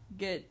knights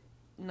get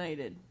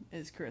knighted,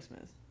 is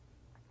Christmas.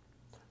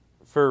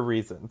 For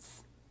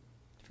reasons.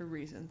 For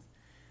reasons.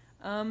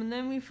 And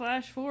then we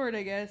flash forward,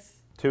 I guess,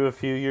 To a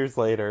few years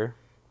later.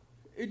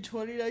 in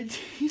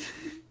 2019.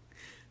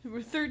 We're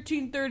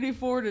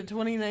 1334 to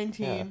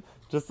 2019. Yeah.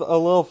 Just a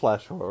little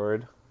flash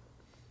forward.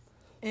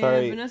 And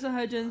Sorry. Vanessa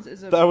Hudgens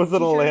is a That was an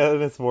teacher.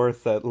 Alanis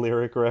Morissette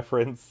lyric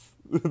reference.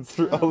 It's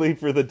only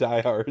for the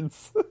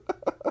diehards.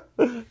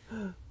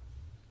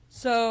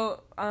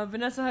 So,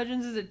 Vanessa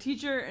Hudgens is a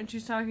teacher, and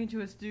she's talking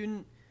to a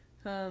student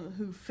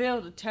who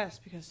failed a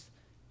test because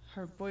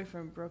her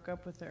boyfriend broke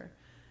up with her.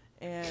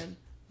 And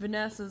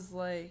Vanessa's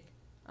like,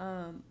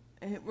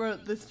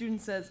 the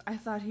student says, "I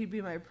thought he'd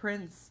be my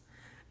prince."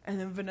 And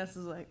then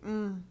Vanessa's like,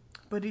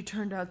 but he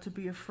turned out to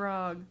be a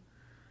frog.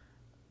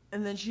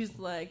 And then she's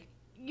like,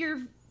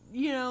 "You're,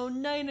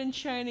 knight in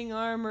shining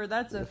armor,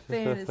 that's a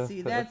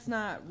fantasy. That's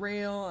not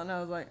real." And I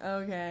was like,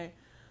 okay.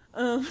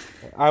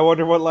 I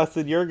wonder what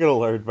lesson you're going to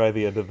learn by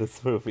the end of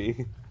this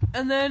movie.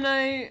 And then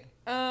I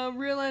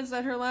realized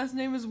that her last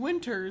name is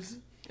Winters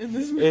in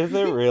this movie. Is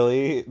it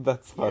really?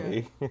 That's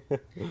funny. So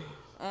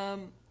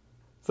and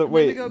then we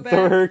wait, go so back-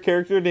 her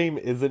character name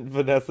isn't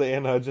Vanessa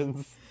Ann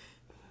Hudgens?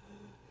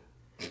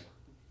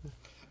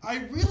 I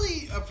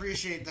really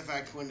appreciate the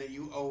fact, Quinn, that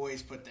you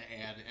always put the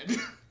 "and"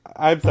 in.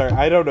 I'm sorry,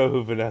 I don't know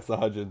who Vanessa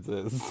Hudgens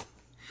is.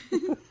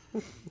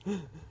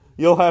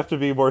 You'll have to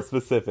be more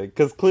specific,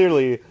 because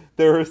clearly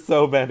there are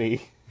so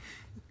many.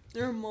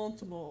 There are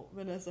multiple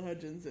Vanessa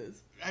Hudgenses.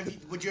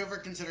 Would you ever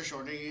consider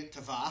shortening it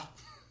to "Va"?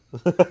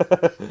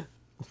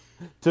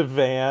 To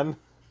Van?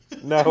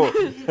 No.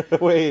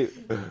 Wait.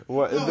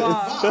 What? No,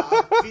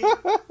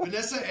 Va.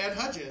 Vanessa Ann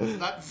Hudgens,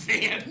 not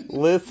Van.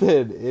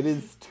 Listen, it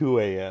is 2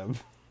 a.m.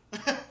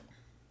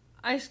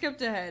 I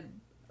skipped ahead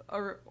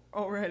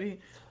already,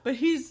 but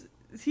he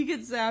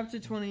gets zapped to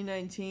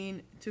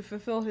 2019 to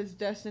fulfill his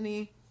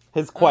destiny,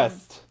 His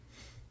quest.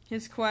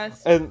 his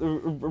quest.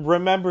 And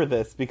remember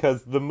this,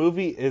 because the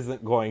movie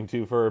isn't going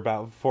to for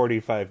about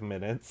 45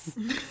 minutes.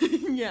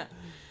 Yeah.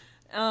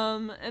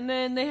 And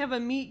then they have a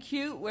meet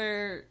cute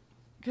where,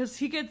 because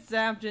he gets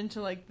zapped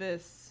into like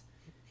this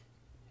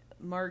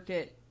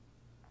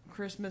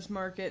Christmas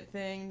market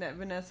thing that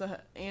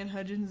Vanessa Ann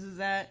Hudgens is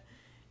at,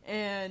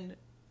 and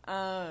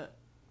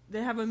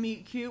they have a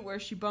meet cute where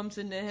she bumps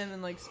into him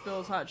and like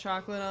spills hot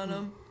chocolate on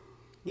him,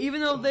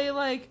 even though they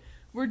like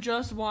were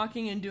just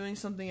walking and doing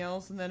something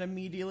else, and then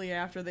immediately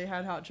after they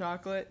had hot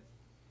chocolate.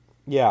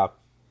 Yeah.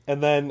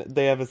 And then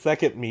they have a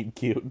second meet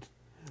cute.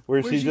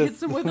 Where she just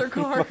hits him with her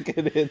car.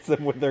 fucking hits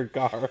him with her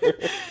car.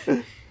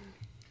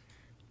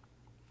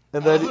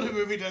 And When then, a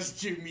movie does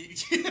two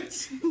meet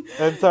cutes.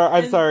 I'm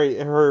sorry,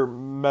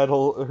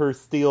 her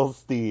steel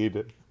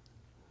steed.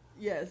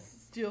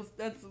 Yes,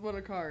 that's what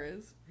a car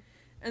is.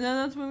 And then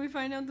that's when we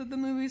find out that the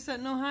movie's set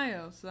in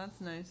Ohio, so that's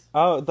nice.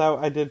 Oh,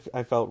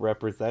 I felt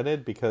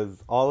represented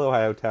because all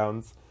Ohio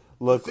towns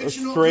look the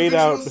straight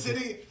out.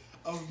 city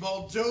of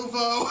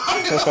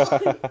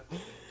Moldova.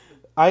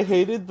 I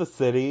hated the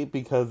city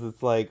because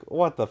it's like,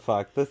 what the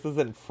fuck? This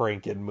isn't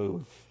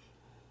Frankenmuth.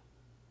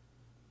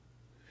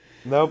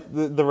 Nope,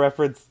 the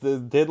reference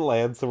didn't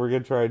land, so we're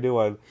gonna try a new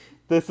one.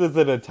 This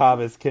isn't a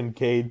Thomas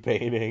Kincaid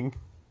painting.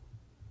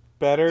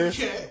 Better?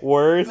 Okay.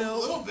 Worse? A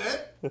little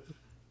bit.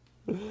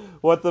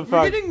 What the We're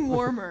fuck? getting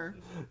warmer.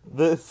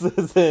 This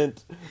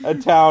isn't a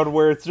town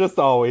where it's just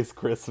always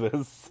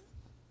Christmas.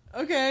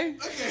 Okay.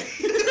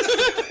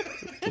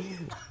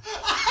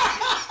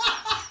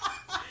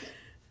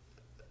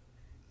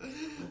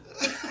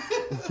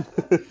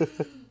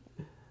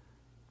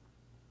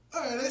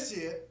 Alright, I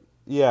see it.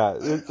 Yeah,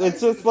 I've it's seen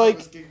just the like,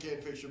 Thomas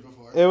Kincaid picture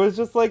before. it was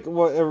just like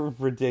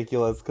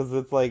ridiculous because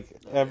it's like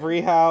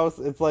every house,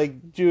 it's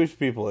like Jewish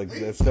people I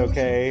think exist, somebody-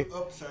 okay?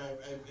 Oh, sorry,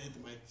 I hit the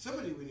mic.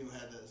 Somebody we knew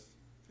had this.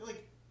 I feel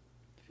like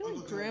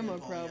Uncle Joe Grandma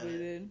and Paul had probably it.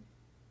 did.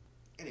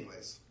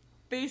 Anyways.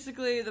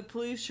 Basically, the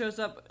police shows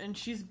up and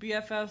she's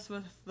BFFs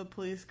with the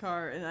police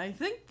car, and I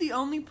think the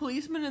only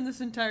policeman in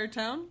this entire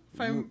town. If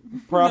I'm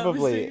not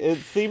Probably. mistaken. It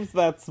seems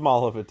that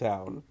small of a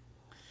town.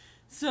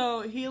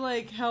 So he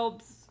like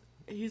helps.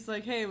 He's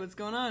like, "Hey, what's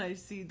going on? I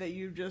see that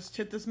you just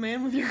hit this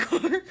man with your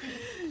car,"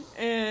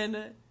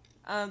 and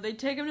they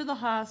take him to the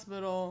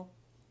hospital,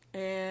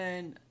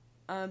 and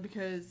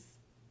because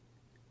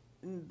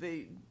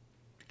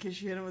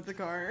she hit him with the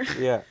car.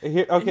 Yeah.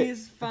 Here, And okay.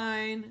 he's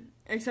fine,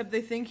 except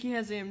they think he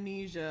has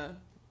amnesia.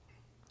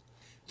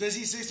 Does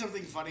he say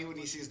something funny when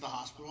he sees the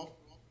hospital?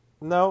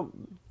 No,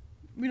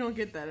 We don't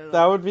get that at all.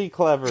 that would be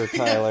clever,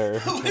 Tyler.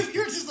 What if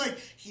you're just like,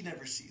 he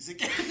never sees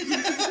again?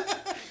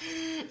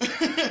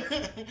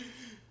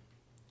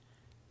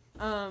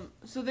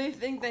 So they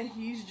think that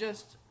he's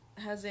just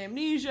has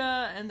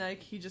amnesia and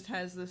like he just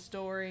has this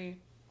story.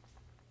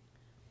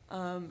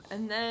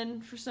 And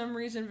then for some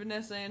reason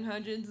Vanessa Ann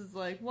Hudgens is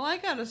like, "Well, I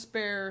got a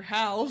spare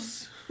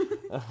house."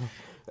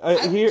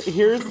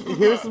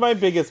 Here's my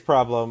biggest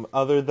problem,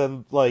 other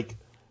than like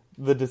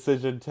the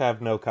decision to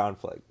have no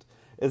conflict,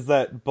 is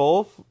that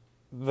both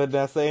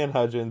Vanessa Ann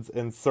Hudgens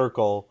and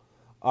Circle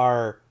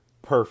are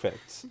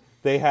perfect.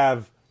 They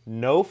have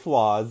no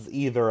flaws,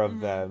 either of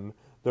them.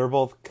 They're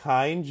both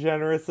kind,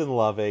 generous, and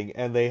loving,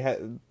 and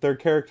their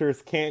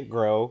characters can't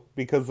grow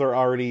because they're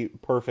already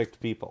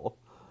perfect people,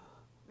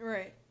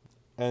 Right.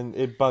 and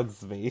it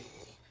bugs me.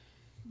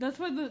 That's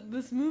why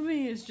this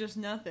movie is just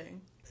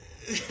nothing.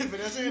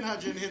 Vanessa Van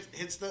Hudgens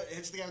hits the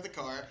guy with the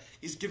car.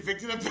 He's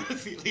convicted of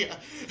pedophilia.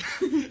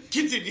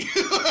 Continue.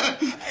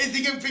 I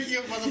think I'm picking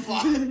up on the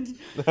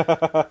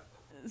plot.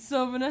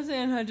 So Vanessa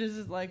Ann Hudgens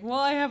is like, well,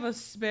 I have a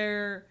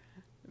spare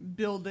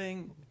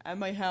building at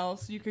my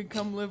house. You can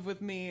come live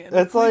with me. And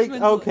It's like,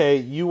 policeman's okay,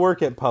 you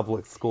work at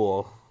public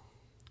school.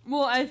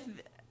 well,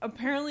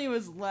 apparently it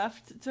was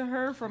left to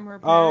her from her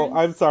Oh, parents.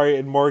 I'm sorry,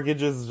 and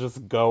mortgages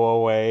just go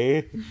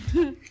away.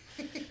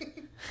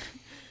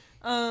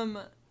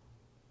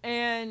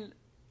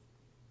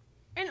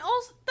 And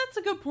also that's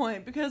a good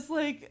point because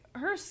like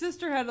her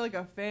sister had like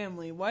a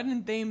family. Why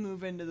didn't they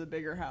move into the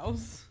bigger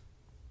house?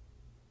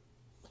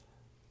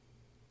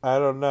 I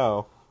don't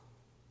know.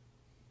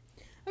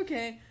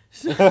 Okay.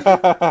 So, I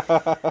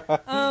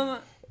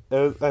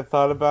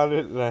thought about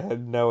it and I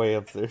had no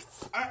answers.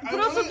 but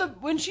also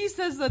when she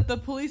says that the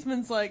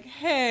policeman's like,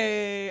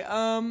 "Hey,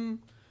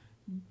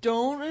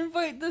 don't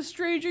invite the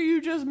stranger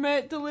you just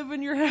met to live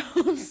in your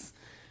house."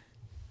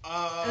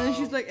 And then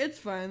she's like, "It's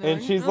fine." They're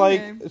And she's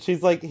 "Okay."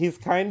 like, he's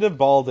kind of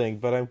balding,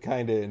 but I'm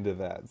kind of into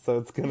that, so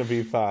it's gonna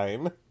be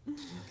fine.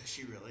 Is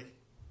she really?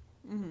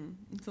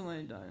 It's a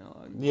line of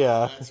dialogue.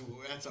 Yeah,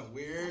 That's a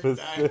weird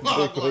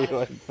specifically dialogue.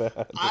 like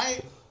that.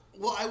 I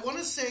want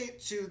to say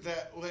too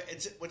that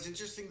what's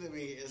interesting to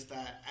me is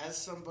that as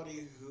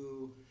somebody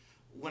who,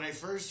 when I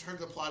first heard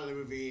the plot of the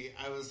movie,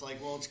 I was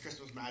like, well, it's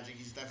Christmas magic.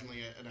 He's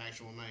definitely an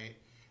actual knight,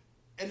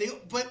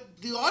 but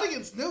the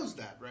audience knows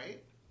that, right?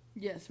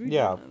 Yes, we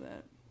Yeah. do know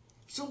that.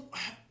 So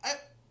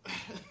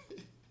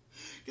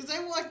because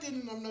I walked in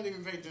and I'm not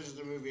even paying attention to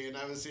the movie, and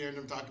I was hearing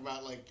him talk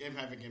about like him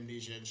having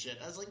amnesia and shit.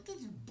 I was like, this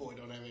boy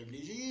don't have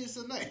amnesia. He is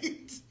a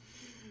knight.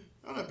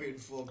 I'm not being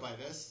fooled by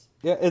this.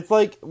 Yeah, it's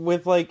like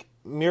with like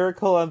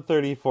Miracle on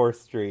 34th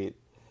Street.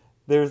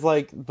 There's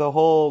like the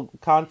whole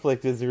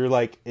conflict is you're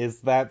like,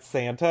 is that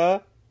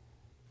Santa?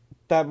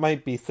 That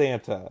might be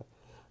Santa.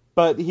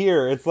 But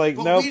here it's like,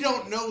 But no. we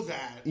don't know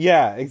that.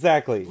 Yeah,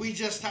 exactly. We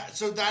just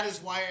so that is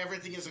why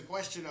everything is a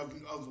question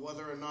of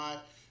whether or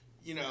not,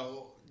 you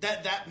know,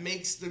 that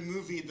makes the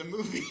movie the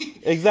movie.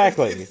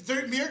 Exactly.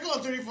 Miracle on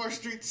 34th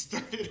Street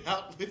started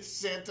out with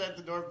Santa at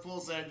the North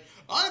Pole saying,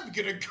 "I'm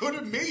gonna go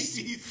to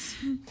Macy's."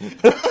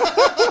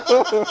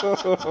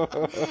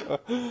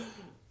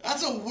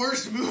 That's a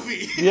worse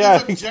movie.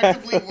 Yeah, It's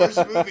objectively worse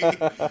movie.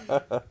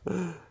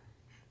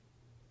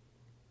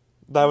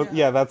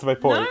 That's my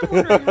point. Now I'm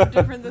wondering how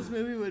different this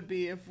movie would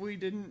be if we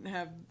didn't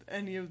have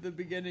any of the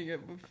beginning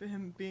of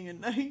him being a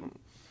knight.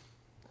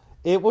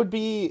 It would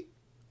be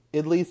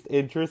at least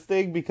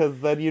interesting because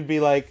then you'd be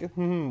like,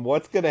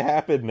 what's gonna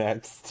happen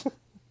next?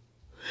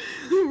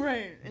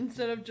 Right.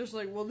 Instead of just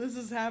like, well, this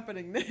is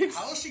happening next.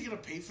 How is she gonna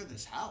pay for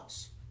this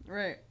house?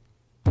 Right.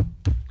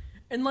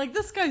 And like,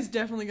 this guy's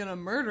definitely gonna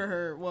murder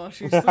her while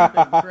she's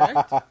sleeping,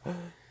 correct?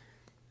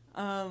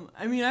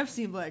 I mean, I've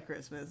seen Black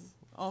Christmas.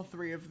 All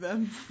three of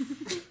them.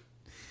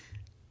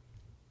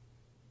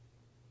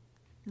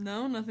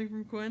 No? Nothing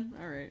from Quinn?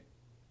 Alright.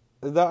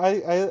 No,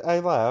 I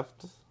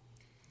left.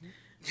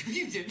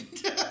 You didn't.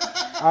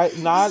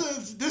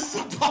 This is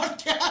a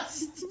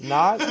podcast.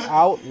 Not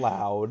out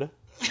loud.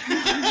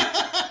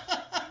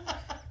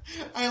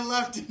 I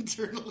left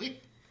internally.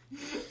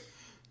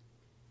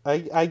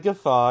 I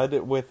guffawed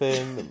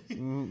within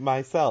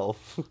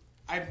myself.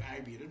 I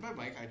muted my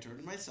mic. I turned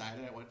to my side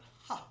and I went,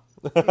 "Ha."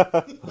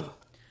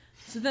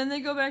 So then they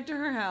go back to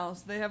her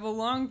house. They have a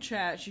long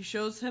chat. She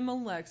shows him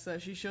Alexa.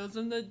 She shows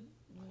him the,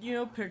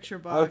 picture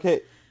box.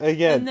 Okay,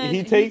 again, And then he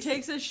he takes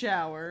takes a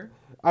shower.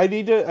 but I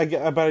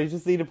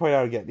just need to point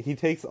out again, he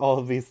takes all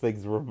of these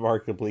things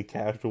remarkably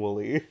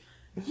casually.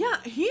 Yeah,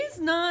 he's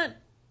not...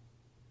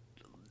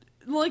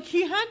 Like,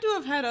 he had to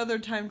have had other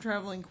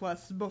time-traveling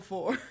quests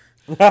before.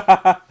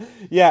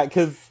 Yeah,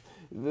 because...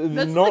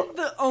 That's like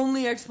the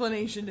only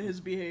explanation to his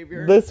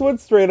behavior. This would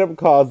straight up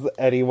cause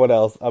anyone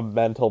else a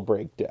mental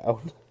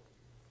breakdown.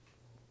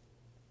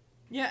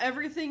 Yeah,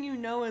 everything you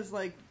know is,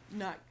 like,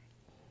 not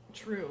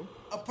true.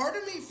 A part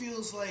of me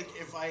feels like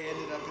if I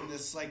ended up in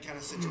this like kind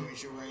of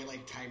situation where I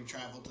like time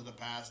travel to the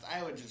past,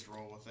 I would just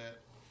roll with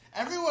it.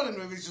 Everyone in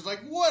movies is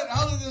like, "What?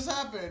 How did this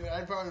happen?"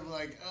 I'd probably be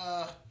like,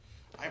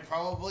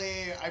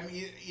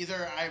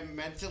 either I'm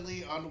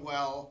mentally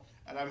unwell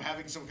and I'm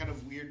having some kind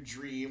of weird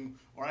dream,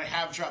 or I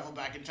have traveled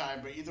back in time.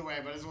 But either way,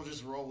 I might as well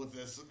just roll with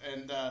this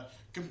and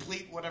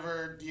complete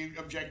whatever the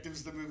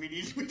objectives the movie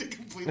needs me to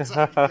complete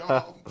so I can go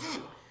home.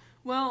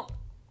 Well,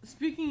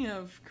 speaking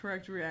of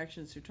correct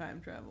reactions to time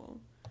travel...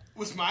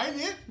 Was mine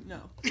it?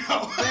 No.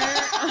 No.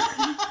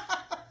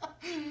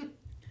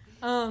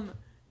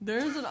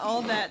 There's an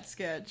All That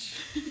sketch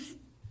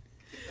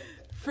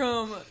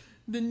from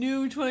the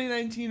new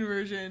 2019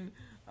 version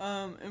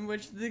in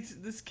which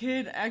this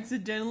kid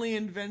accidentally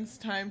invents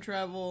time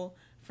travel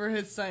for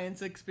his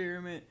science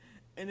experiment,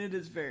 and it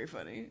is very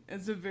funny.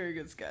 It's a very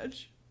good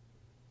sketch.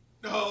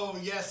 Oh,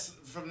 yes,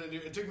 from the new...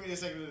 It took me a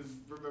second to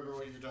remember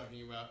what you were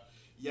talking about.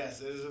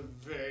 Yes, it is a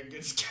very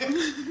good sketch.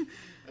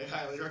 I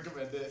highly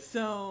recommend it.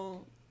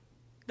 So,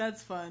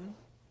 that's fun.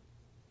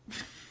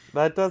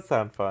 That does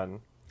sound fun.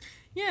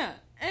 Yeah,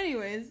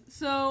 anyways,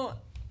 so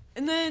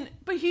And then,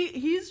 but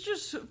he's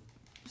just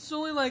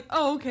solely like,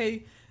 oh,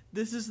 okay,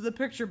 this is the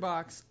picture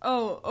box.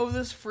 Oh,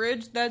 this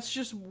fridge, that's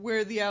just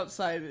where the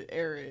outside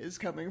air is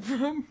coming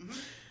from. Mm-hmm.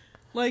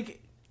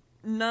 Like,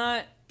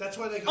 not... That's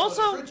why they call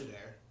Also, it a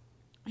Frigidaire.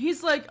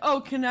 He's like,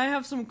 oh, can I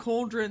have some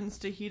cauldrons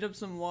to heat up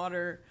some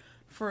water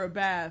for a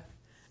bath?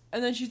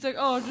 And then she's like,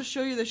 oh, I'll just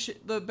show you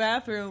the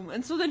bathroom.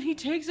 And so then he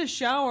takes a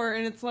shower,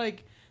 and it's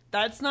like,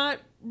 that's not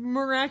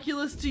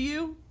miraculous to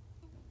you?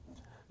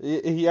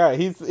 Yeah,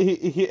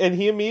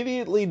 he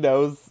immediately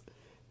knows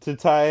to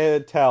tie a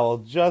towel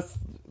just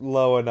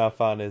low enough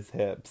on his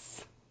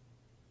hips.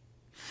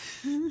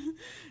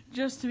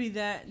 Just to be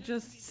that,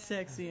 just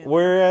sexy.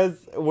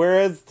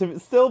 Whereas to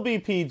still be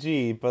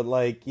PG, but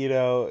like, you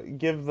know,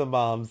 give the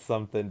moms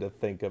something to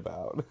think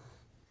about.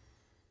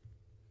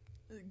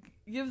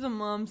 Give the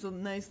moms a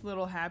nice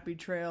little happy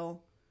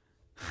trail.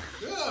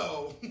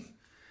 No!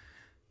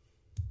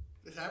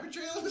 Is Happy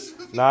Trail in this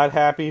movie? Not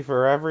happy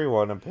for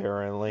everyone,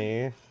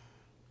 apparently.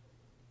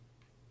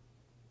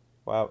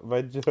 Wow,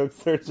 my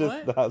jokes are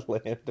just not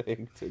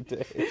landing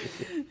today.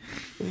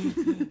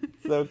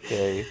 It's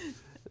okay.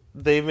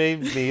 They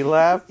made me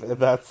laugh, and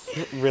that's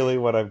really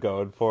what I'm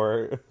going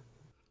for.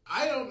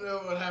 I don't know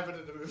what happened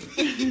in the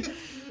movie.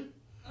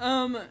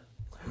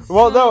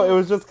 Well, no, it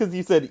was just because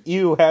you said,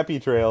 ew, happy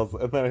trails,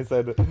 and then I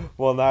said,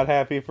 well, not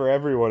happy for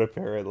everyone,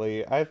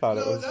 apparently. I thought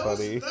it was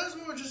funny. That was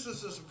more just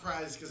as a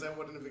surprise, because I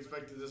wouldn't have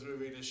expected this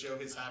movie to show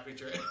his happy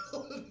trail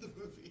in the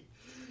movie.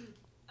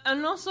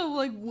 And also,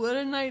 like, would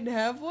a knight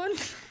have one?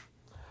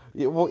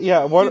 Yeah, well,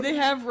 yeah. Do they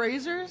have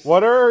razors?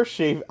 What are our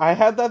shave? I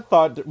had that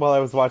thought while I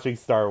was watching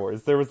Star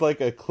Wars. There was like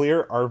a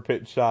clear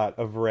armpit shot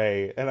of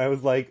Rey, and I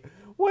was like,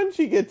 when'd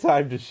she get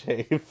time to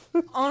shave?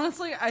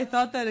 Honestly, I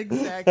thought that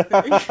exact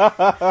thing.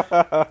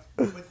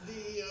 With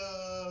the,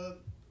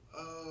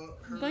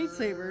 her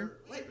lightsaber.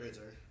 Light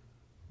razor.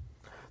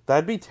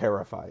 That'd be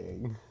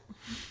terrifying.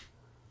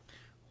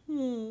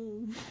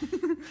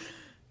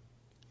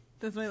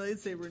 That's my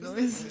lightsaber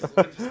noise.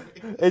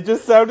 It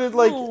just sounded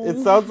like,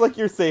 it sounds like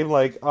you're saying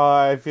like, oh,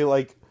 I feel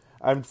like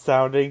I'm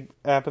sounding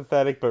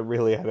apathetic, but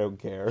really I don't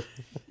care.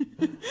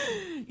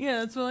 Yeah,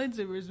 that's what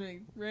lightsabers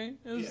make, right?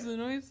 That's the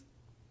noise.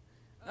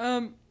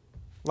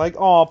 Like,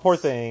 aw, poor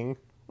thing.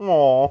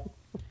 Aw.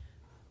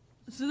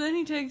 So then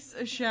he takes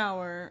a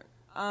shower,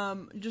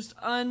 just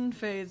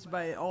unfazed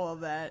by all of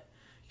that.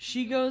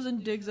 She goes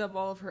and digs up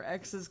all of her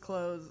ex's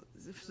clothes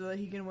so that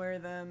he can wear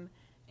them,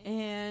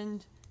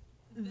 and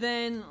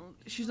then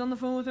she's on the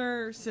phone with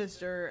her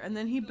sister, and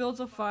then he builds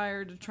a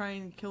fire to try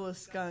and kill a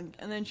skunk,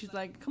 and then she's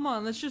like, come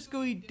on, let's just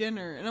go eat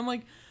dinner. And I'm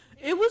like,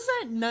 it was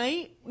at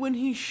night when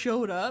he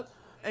showed up,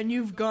 and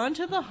you've gone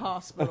to the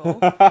hospital,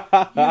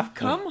 you've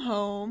come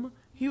home,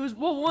 he was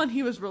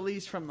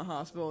released from the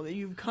hospital,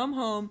 you've come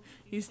home,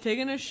 he's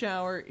taken a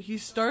shower, he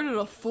started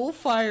a full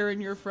fire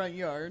in your front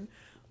yard.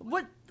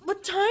 What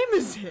time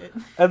is it?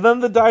 And then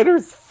the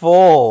diner's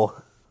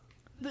full.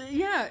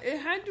 Yeah, it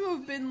had to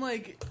have been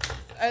like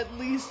at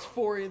least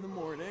 4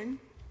 a.m.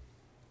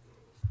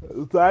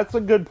 That's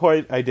a good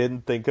point I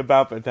didn't think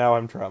about, but now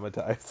I'm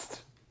traumatized.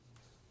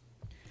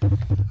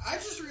 I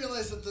just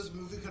realized that this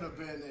movie could have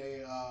been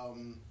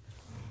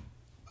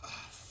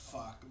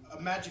a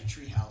Magic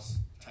Tree House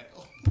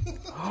title.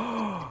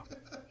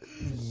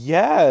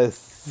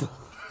 Yes.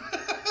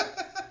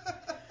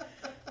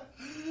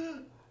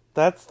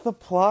 That's the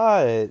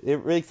plot.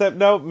 Except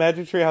no,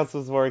 Magic Tree House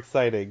was more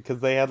exciting because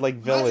they had like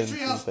villains. Magic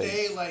Tree House, and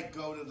things. they like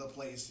go to the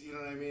place. You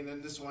know what I mean?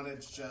 And this one,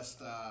 it's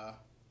just.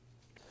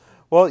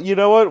 Well, you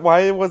know what?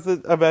 Why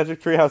wasn't a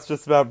Magic Tree House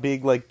just about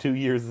being like 2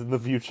 years in the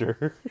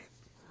future?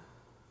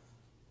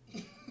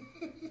 Can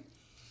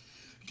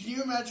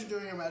you imagine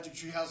doing a Magic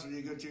Tree House when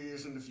you go 2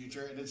 years in the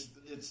future and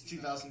it's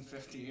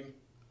 2015?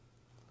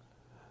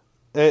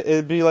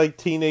 It'd be like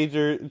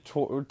teenagers in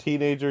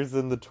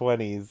the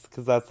 20s,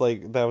 because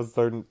that was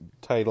their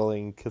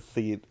titling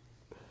conceit.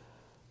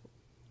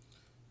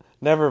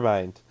 Never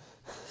mind.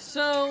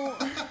 So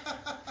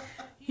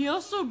he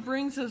also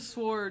brings his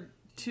sword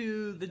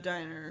to the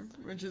diner,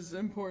 which is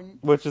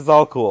important. Which is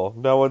all cool.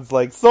 No one's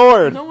like,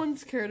 sword! No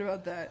one's cared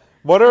about that.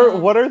 What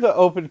are the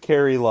open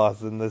carry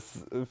laws in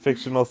this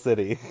fictional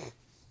city?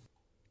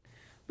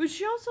 But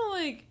she also,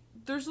 like,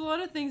 there's a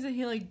lot of things that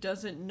he, like,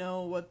 doesn't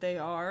know what they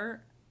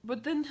are.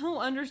 But then he'll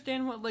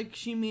understand what, like,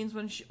 she means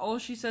when all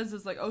she says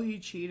is, like, oh, he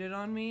cheated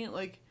on me.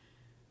 Like,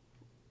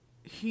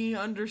 he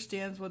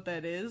understands what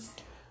that is.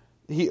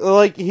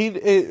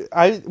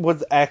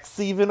 Was X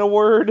even a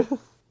word?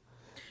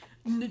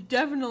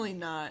 Definitely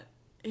not.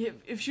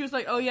 If she was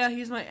like, oh, yeah,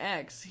 he's my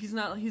ex. He's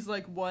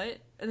like, what?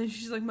 And then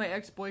she's like, my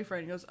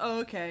ex-boyfriend. He goes,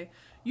 oh, okay.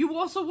 You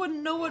also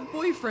wouldn't know what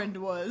boyfriend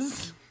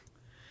was.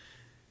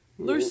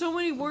 There's so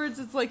many words,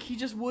 it's like he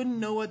just wouldn't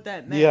know what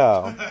that meant.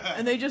 Yeah.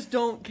 And they just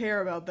don't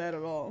care about that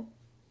at all.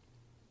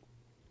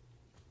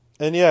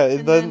 And yeah,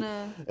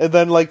 and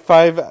then like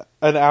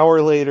an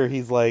hour later,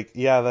 he's like,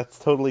 yeah, that's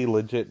totally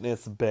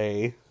legitness,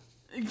 bae.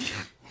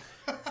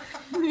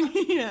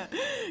 Yeah,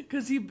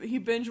 because he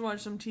binge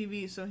watched some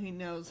TV, so he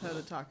knows how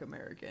to talk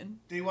American.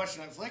 Did you watch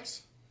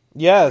Netflix?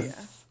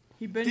 Yes.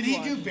 He binge Did he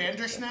watched. do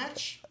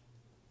Bandersnatch?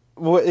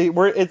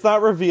 It's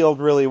not revealed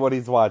really what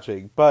he's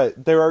watching,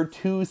 but there are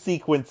 2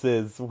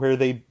 sequences where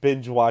they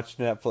binge watch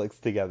Netflix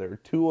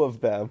together. 2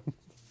 of them.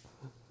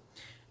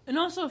 And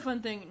also a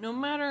fun thing, no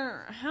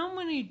matter how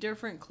many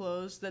different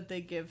clothes that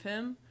they give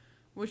him,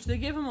 which they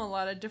give him a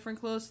lot of different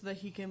clothes so that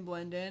he can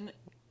blend in,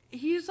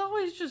 he's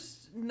always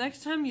just,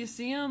 next time you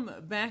see him,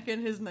 back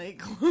in his night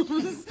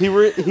clothes. He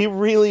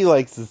really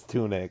likes his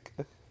tunic.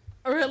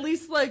 Or at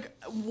least, like,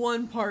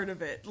 one part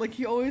of it. Like,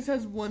 he always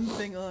has one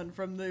thing on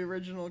from the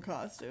original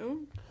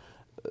costume.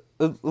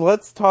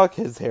 Let's talk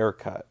his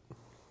haircut.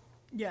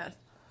 Yes.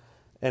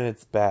 And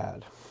it's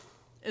bad.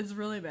 It's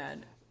really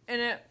bad.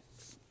 And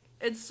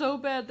it's so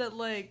bad that,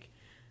 like,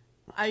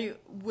 I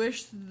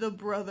wish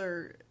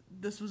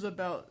this was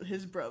about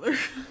his brother.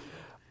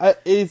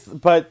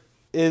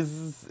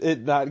 Is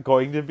it not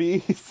going to be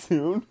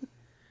soon?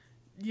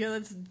 Yeah,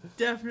 that's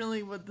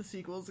definitely what the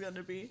sequel's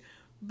gonna be.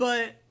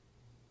 But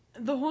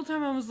the whole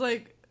time I was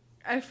like,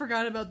 I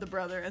forgot about the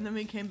brother, and then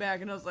we came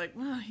back and I was like,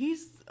 wow,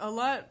 he's a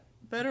lot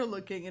better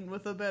looking and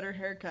with a better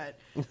haircut.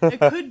 It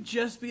could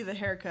just be the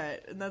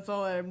haircut, and that's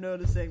all I'm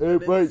noticing.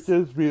 It might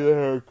just be the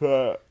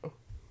haircut.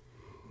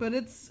 But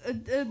it's a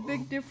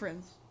big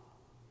difference.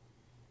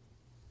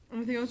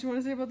 Anything else you want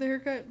to say about the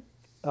haircut?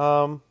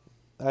 I'm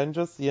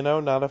just,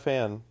 not a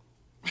fan.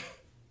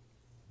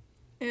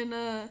 And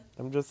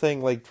I'm just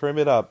saying, like, trim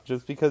it up.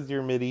 Just because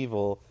you're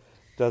medieval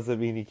doesn't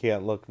mean you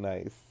can't look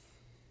nice.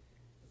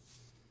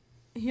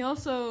 he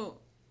also,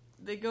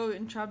 they go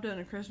and chop down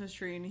a Christmas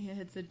tree, and he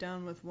hits it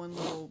down with one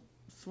little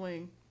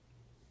swing.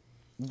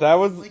 That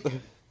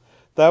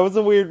was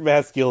a weird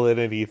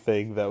masculinity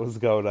thing that was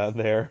going on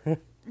there.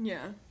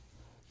 Yeah.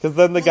 Because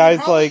then the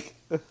guy's like...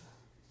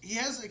 He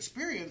has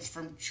experience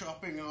from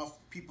chopping off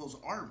people's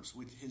arms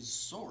with his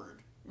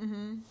sword.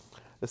 Mm-hmm.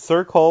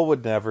 Sir Cole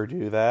would never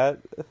do that.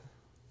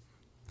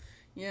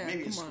 Yeah,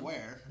 Maybe a come on.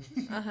 square.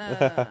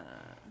 Uh-huh.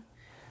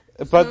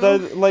 But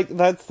then, like,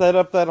 that set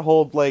up that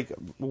whole, like,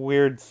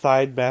 weird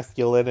side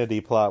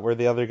masculinity plot where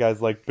the other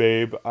guy's like,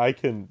 babe, I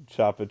can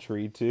chop a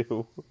tree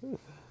too.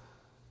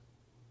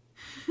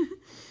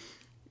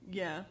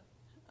 Yeah.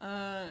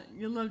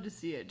 You'll love to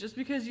see it. Just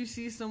because you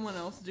see someone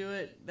else do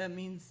it, that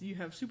means you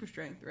have super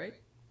strength, right?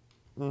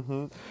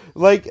 Mm-hmm.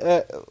 Like,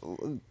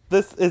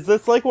 is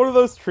this like one of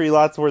those tree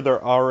lots where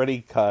they're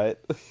already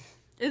cut?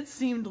 It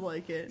seemed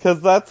like it.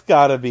 Because that's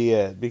gotta be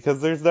it.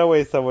 Because there's no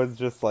way someone's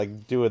just,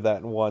 like, doing that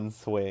in one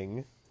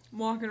swing.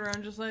 Walking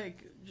around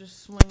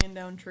just swinging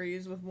down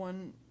trees with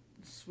one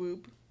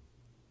swoop.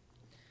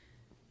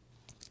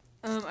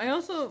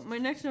 My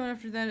next note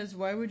after that is,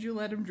 why would you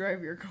let him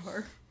drive your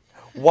car?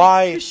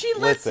 Why? 'Cause she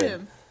lets Listen,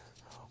 him.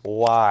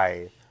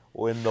 Why?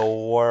 In the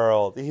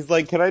world? He's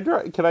like, can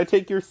I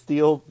take your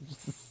steel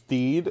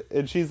steed?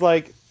 And she's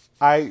like,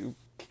 I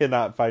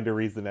cannot find a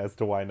reason as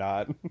to why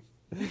not.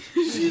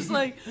 She's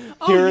like,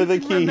 oh, Here are you the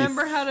can keys.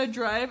 remember how to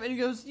drive? And he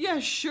goes, yeah,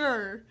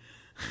 sure.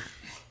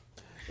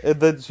 And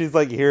then she's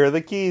like, here are the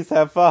keys,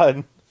 have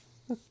fun.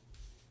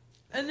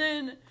 And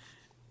then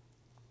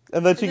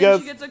She she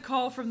gets a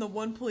call from the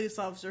one police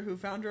officer who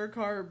found her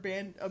car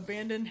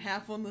abandoned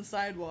half on the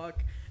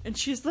sidewalk. And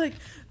she's like,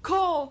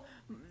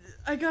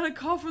 I got a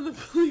call from the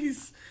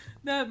police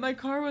that my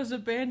car was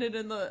abandoned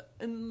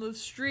in the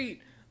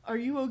street. Are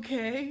you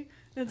okay?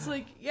 And it's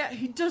like, yeah,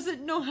 he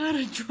doesn't know how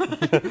to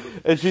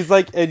drive. And she's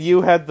like, and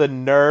you had the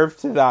nerve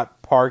to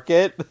not park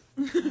it?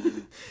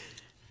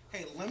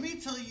 Hey, let me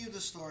tell you the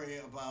story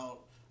about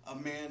a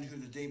man who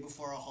the day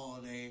before a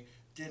holiday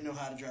didn't know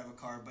how to drive a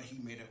car, but he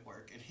made it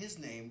work. And his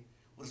name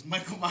was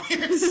Michael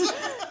Myers.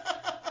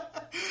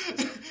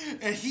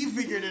 And he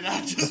figured it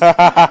out just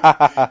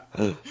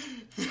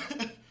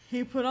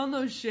He put on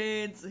those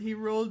shades. He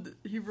rolled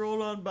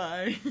on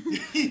by.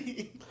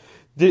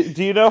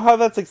 Do you know how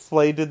that's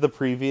explained in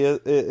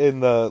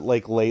the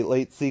like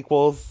late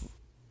sequels?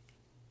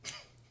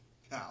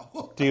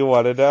 No. Do you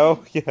want to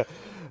know? Yeah.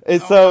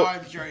 And Now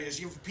I'm curious.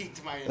 You've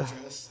piqued my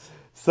interest.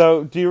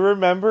 So do you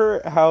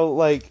remember how,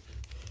 like,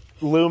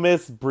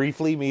 Loomis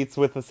briefly meets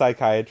with a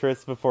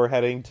psychiatrist before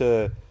heading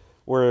to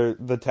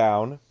the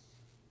town?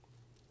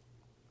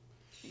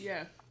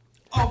 Yeah.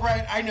 Oh,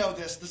 right. I know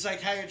this. The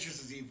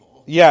psychiatrist is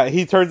evil. Yeah,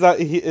 he turns out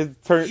He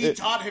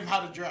taught him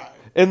how to drive.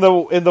 in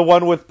the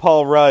one with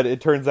Paul Rudd, it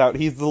turns out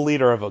he's the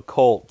leader of a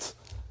cult.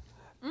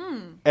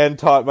 And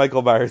taught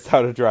Michael Myers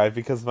how to drive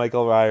because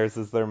Michael Myers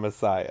is their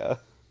messiah.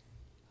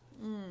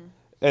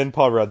 And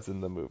Paul Rudd's in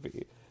the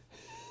movie.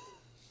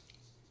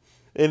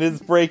 In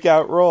his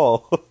breakout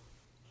role.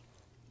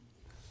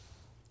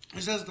 He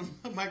says to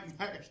Mike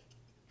Myers,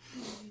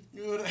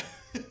 "You would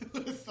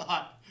have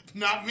thought,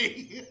 not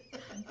me."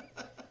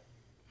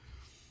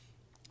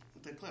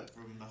 The clip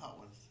from the Hot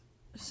Ones.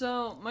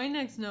 So my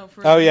next note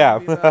for Oh, yeah.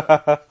 movie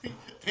about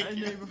Thank A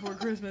you. Day Before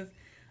Christmas.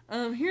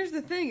 Here's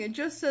the thing. It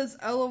just says,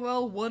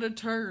 "LOL, what a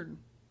turn."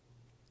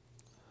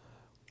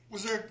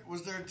 Was there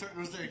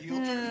a heel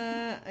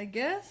turn? I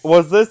guess.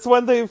 Was this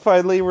when they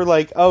finally were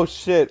like, oh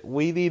shit,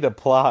 we need a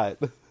plot?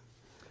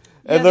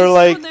 And this they're is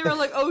like, when they were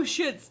like, "Oh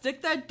shit,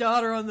 stick that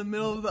daughter on the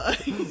middle of the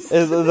ice."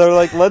 and they're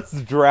like, let's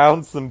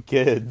drown some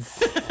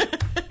kids.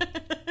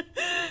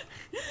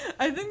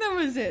 I think that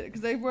was it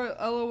because they were,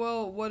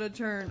 "LOL, what a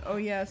turn." Oh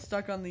yeah,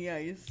 stuck on the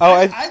ice. Oh,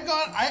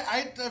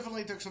 I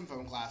definitely took some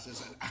film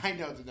classes, and I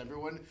know that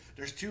everyone.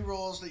 There's 2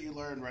 roles that you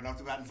learn right off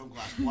the bat in film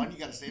class. 1, you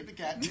got to save the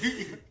cat.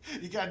 2,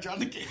 you got to drown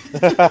the kid.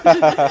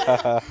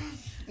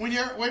 when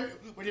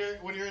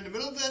you're in the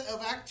middle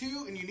of Act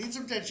 2 and you need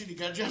some tension, you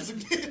got to drown some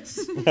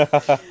kids.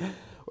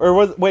 Or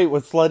was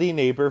Slutty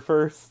Neighbor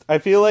first? I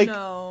feel like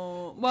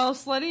No, well,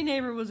 Slutty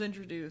Neighbor was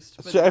introduced.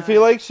 But I feel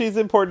like she's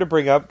important to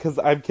bring up because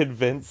I'm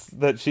convinced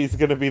that she's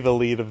going to be the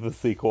lead of the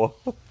sequel.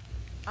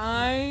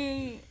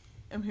 I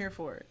am here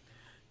for it.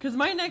 Because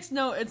my next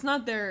note, it's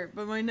not there,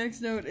 but my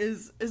next note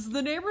is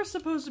the neighbor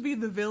supposed to be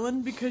the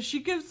villain? Because she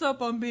gives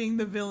up on being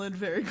the villain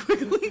very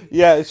quickly.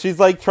 Yeah, she's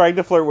like trying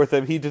to flirt with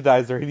him. He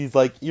denies her, and he's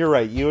like, "You're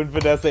right. You and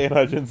Vanessa Ann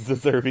Hudgens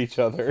deserve each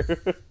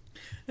other."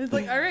 It's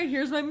like, all right,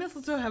 here's my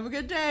mistletoe. Have a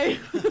good day.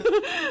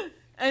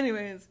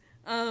 Anyways,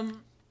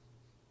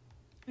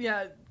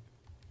 yeah,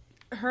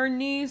 her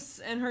niece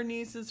and her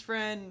niece's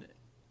friend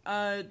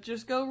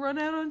just go run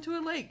out onto a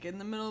lake in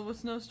the middle of a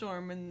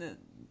snowstorm, and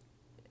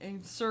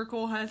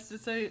Circle has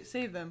to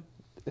save them.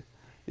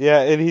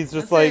 Yeah, and he's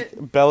just That's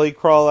like, belly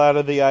crawl out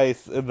of the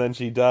ice, and then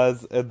she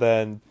does, and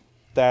then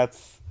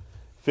that's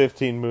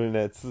 15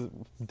 minutes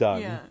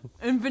done. Yeah,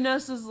 and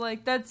Vanessa's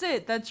like, "That's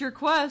it. That's your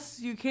quest.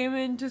 You came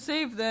in to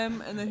save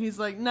them." And then he's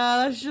like,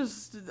 "Nah, that's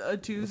just a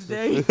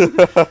Tuesday."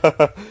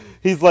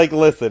 He's like,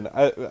 "Listen,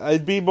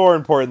 I'd be more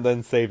important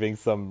than saving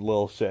some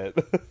little shit."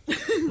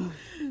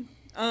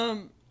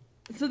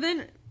 So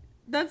then,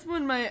 that's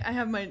when I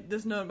have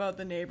this note about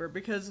the neighbor,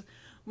 because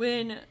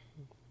when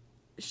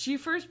she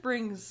first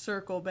brings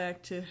Circle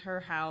back to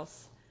her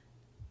house,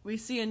 we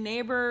see a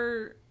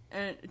neighbor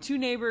and 2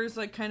 neighbors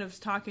like kind of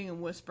talking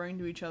and whispering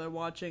to each other,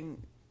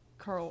 watching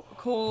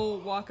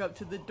Cole walk up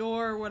to the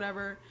door or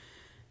whatever.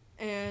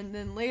 And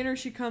then later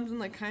she comes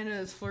and like kind of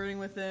is flirting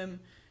with him,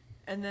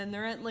 and then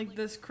they're at like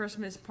this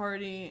Christmas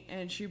party,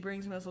 and she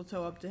brings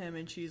mistletoe up to him,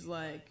 and she's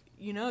like,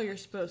 "You know you're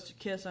supposed to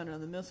kiss under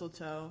the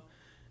mistletoe."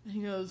 And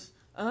he goes,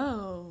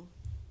 "Oh."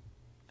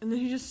 And then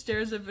he just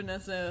stares at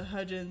Vanessa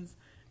Hudgens,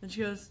 and she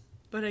goes,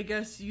 "But I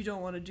guess you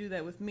don't want to do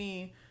that with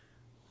me."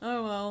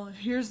 "Oh well,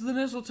 here's the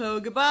mistletoe,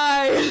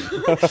 goodbye."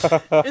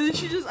 And then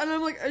and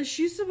I'm like, is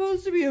she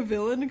supposed to be a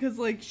villain? Because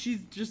like,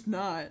 she's just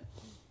not.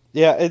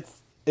 Yeah,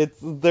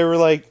 they were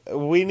like,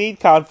 we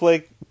need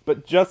conflict,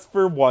 but just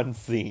for one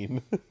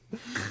scene.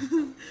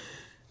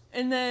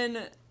 And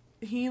then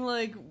he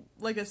like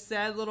a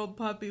sad little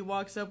puppy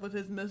walks up with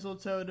his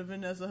mistletoe to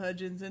Vanessa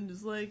Hudgens and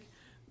is like,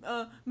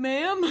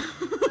 "Ma'am?"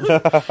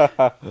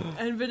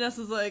 And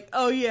Vanessa's like,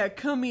 "Oh yeah,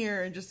 come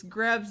here," and just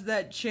grabs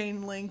that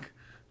chain link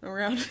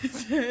around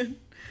his head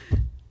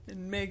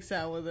and makes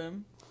out with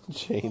him.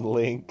 Chain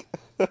link.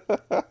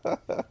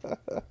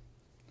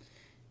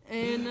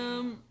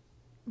 And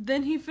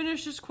then he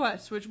finished his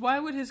quest, which why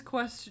would his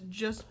quest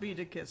just be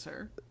to kiss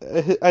her?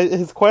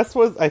 His quest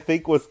was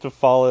to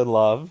fall in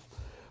love.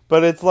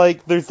 But it's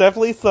like, there's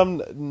definitely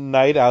some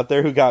knight out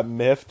there who got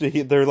miffed.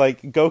 They're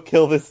like, "Go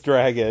kill this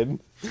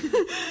dragon."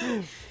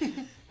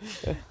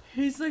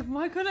 He's like,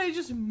 "Why couldn't I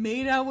just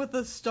made out with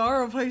the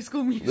star of High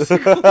School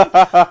Musical?"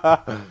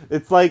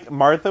 It's like,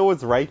 Martha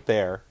was right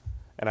there,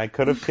 and I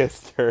could have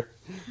kissed her,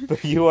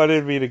 but you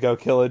wanted me to go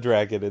kill a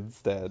dragon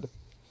instead.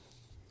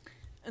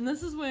 And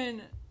this is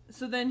when...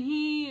 So then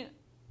he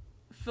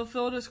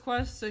fulfilled his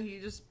quest, so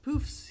he just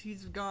poofs,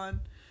 he's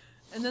gone.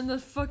 And then the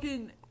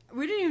fucking...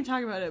 We didn't even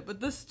talk about it,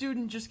 but this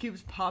student just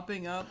keeps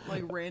popping up,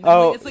 like, randomly.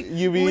 Oh, it's like,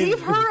 you mean... leave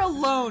her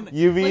alone.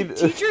 You mean... Like,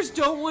 teachers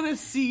don't want to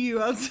see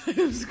you outside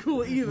of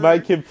school either. My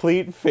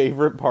complete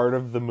favorite part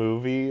of the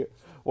movie,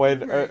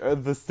 when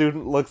the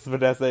student looks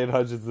Vanessa Ann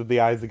Hudgens in the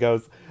eyes and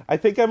goes, "I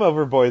think I'm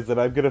over boys and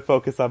I'm going to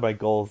focus on my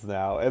goals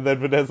now." And then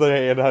Vanessa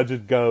Ann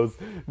Hudgens goes,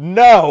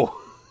 "No!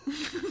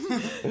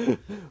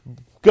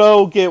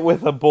 Go get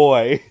with a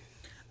boy."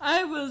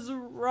 I was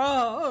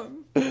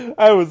wrong.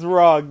 I was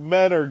wrong.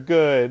 Men are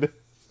good.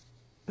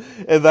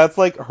 And that's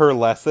like her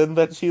lesson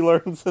that she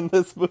learns in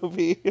this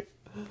movie.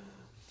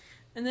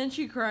 And then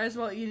she cries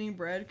while eating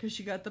bread because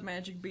she got the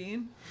magic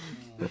bean.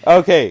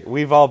 Okay,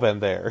 we've all been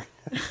there.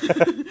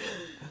 It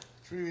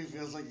really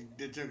feels like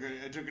it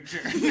took a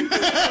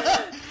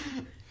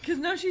turn. Because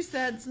now she's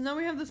sad, so now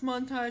we have this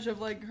montage of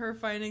like her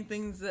finding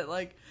things that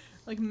like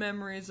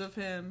memories of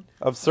him.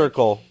 Of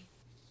Circle.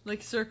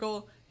 Like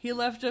Circle. He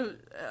left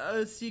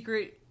a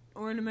secret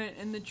ornament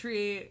in the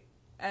tree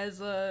as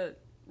a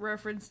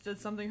reference to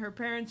something her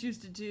parents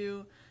used to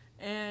do,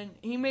 and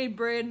he made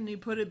bread and he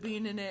put a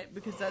bean in it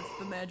because that's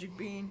the magic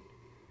bean.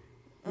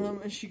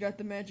 And she got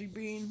the magic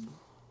bean.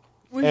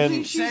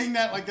 And saying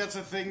that like that's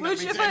a thing that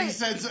Which, makes if any I-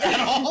 sense at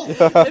all.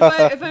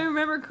 if I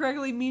remember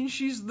correctly, means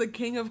she's the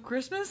king of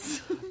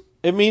Christmas.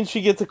 It means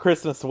she gets a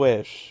Christmas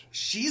wish.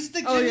 She's the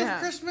king Oh, yeah.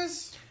 of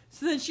Christmas?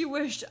 So then she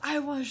wished, "I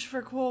wish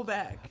for Cole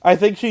back." I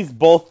think she's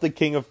both the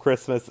king of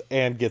Christmas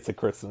and gets a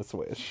Christmas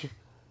wish.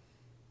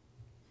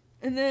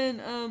 And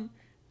then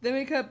Then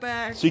we cut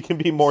back She can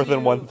be more than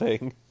to- one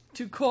thing.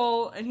 to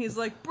Cole, and he's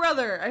like,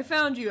 "Brother, I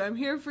found you. I'm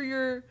here for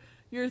your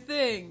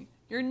thing.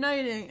 You're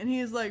knighting." And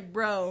he's like,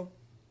 "Bro,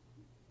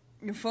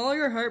 you follow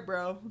your heart,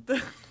 bro.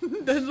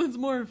 That's what's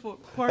more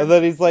important." And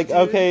then he's like, dude.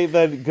 okay,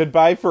 then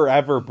goodbye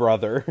forever,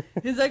 brother.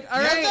 He's like, "All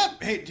Do you right, have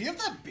that, hey, do you have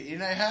that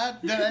bean I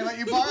had that I let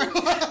you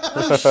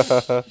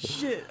borrow?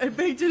 shit, I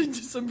baked it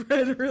into some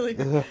bread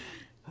earlier."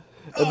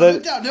 Oh,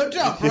 then- no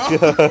doubt,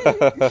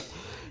 bro.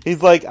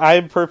 He's like,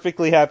 I'm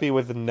perfectly happy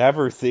with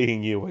never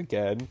seeing you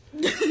again.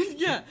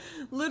 Yeah,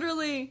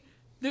 literally,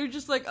 they're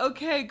just like,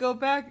 "Okay, go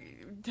back,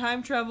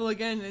 time travel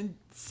again, and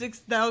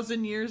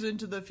 6,000 years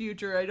into the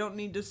future. I don't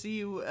need to see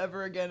you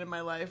ever again in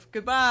my life.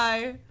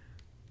 Goodbye."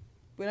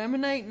 But I'm a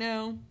knight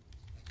now.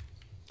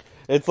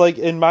 It's like,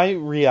 in my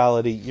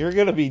reality, you're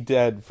gonna be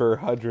dead for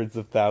hundreds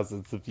of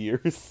thousands of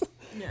years.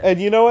 Yeah.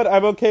 And you know what?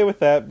 I'm okay with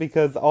that,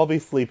 because I'll be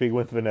sleeping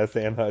with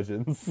Vanessa Ann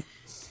Hudgens.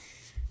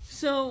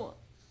 So,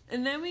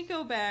 and then we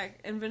go back,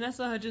 and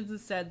Vanessa Hudgens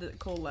is sad that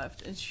Cole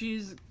left, and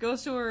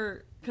goes to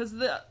her, because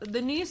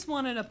the niece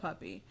wanted a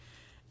puppy,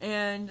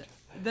 and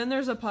then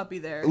there's a puppy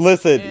there.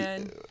 Listen,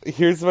 and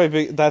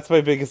that's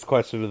my biggest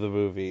question of the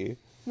movie.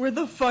 where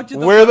the fuck did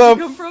the Where puppy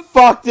the come from?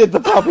 fuck did the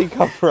puppy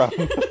come from?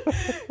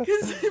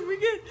 Because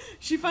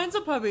she finds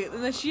a puppy,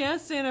 and then she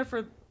asks Santa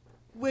for.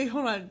 Wait,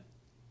 hold on.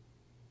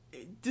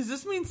 Does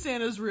this mean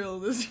Santa's real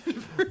in this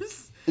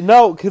universe?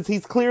 No, because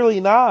he's clearly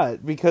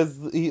not. Because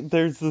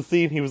there's the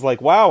scene he was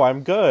like, wow,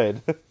 I'm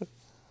good.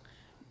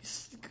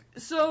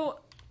 So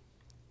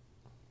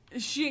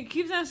she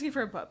keeps asking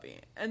for a puppy,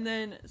 and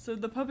then so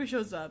the puppy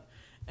shows up,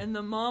 and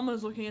the mom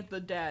is looking at the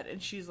dad,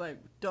 and she's like,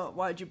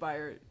 why'd you buy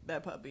her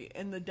that puppy?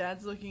 And the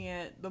dad's looking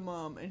at the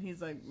mom, and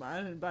he's like, I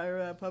didn't buy her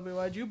that puppy,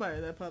 why'd you buy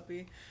her that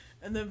puppy?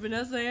 And then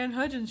Vanessa Ann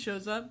Hudgens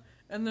shows up,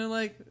 and they're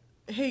like,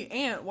 hey,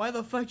 Aunt, why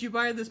the fuck did you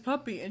buy her this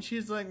puppy? And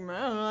she's like, I don't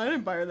know, I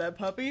didn't buy her that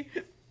puppy.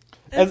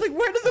 And it's like,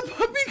 where did the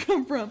puppy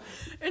come from?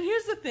 And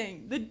here's the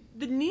thing,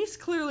 the niece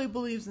clearly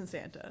believes in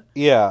Santa.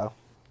 Yeah.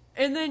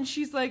 And then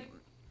she's like,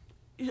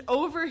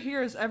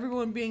 overhears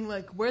everyone being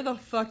like, where the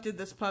fuck did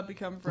this puppy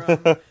come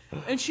from?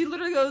 And she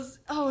literally goes,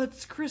 oh,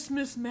 it's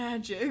Christmas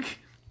magic.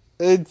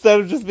 Instead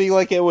of just being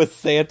like, it was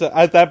Santa.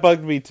 That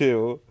bugged me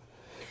too.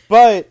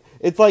 But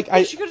it's like,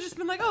 She could have just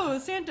been like, oh, it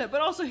was Santa.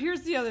 But also,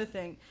 here's the other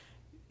thing.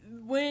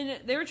 When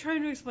they were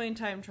trying to explain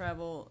time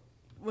travel,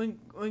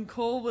 when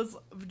Cole was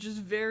just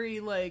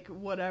very, like,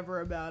 whatever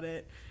about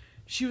it,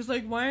 she was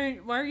like, why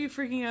are you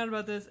freaking out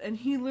about this? And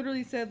he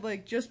literally said,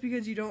 like, just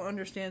because you don't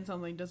understand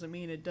something doesn't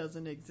mean it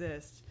doesn't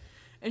exist.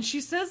 And she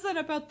says that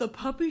about the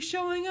puppy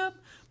showing up,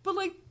 but,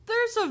 like,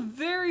 there's a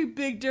very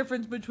big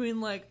difference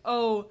between, like,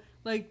 oh,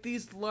 like,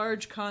 these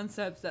large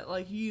concepts that,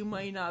 like, you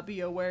might not be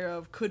aware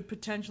of could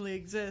potentially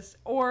exist,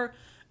 or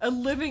a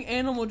living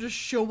animal just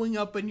showing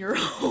up in your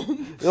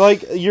home.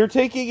 like, you're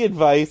taking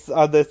advice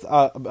on this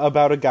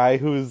about a guy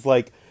who's,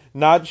 like,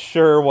 not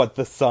sure what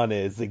the sun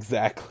is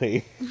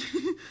exactly.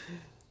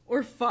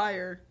 Or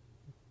fire.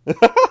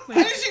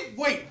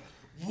 Wait,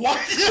 what?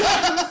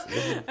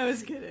 I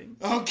was kidding.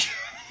 Okay.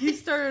 He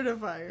started a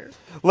fire.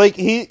 Like,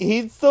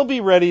 he'd still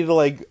be ready to,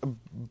 like,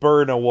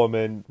 burn a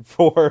woman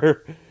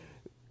for...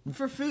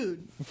 For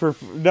food.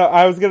 No,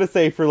 I was gonna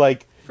say for,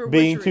 like, For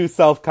being witchery. too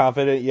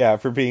self-confident, yeah,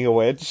 for being a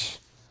witch.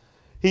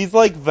 He's,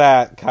 like,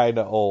 that kind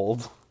of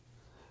old.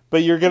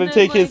 But you're gonna And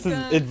then, take his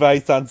like,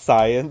 advice on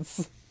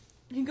science.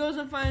 He goes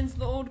and finds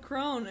the old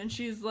crone, and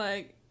she's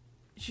like,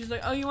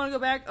 oh, you want to go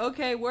back?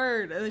 Okay,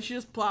 word. And then she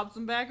just plops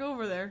him back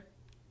over there.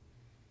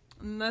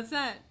 And that's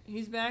that.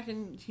 He's back,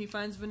 and he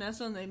finds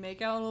Vanessa, and they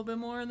make out a little bit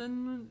more, and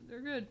then they're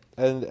good.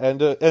 But then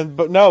the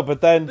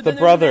But then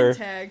brother, there's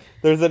an end tag.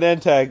 there's an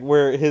end tag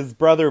where his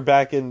brother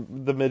back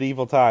in the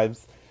medieval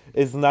times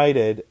is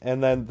knighted,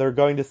 and then they're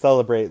going to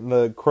celebrate, and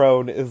the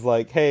crone is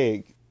like,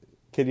 hey,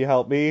 can you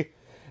help me?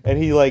 And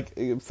he, like,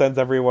 sends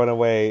everyone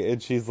away,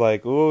 and she's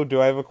like, ooh, do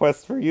I have a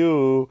quest for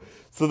you?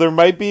 So there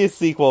might be a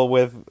sequel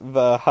with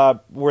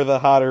where the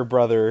hotter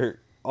brother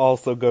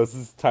also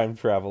goes time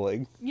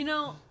traveling. You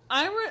know,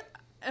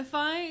 if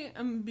I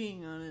am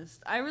being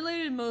honest, I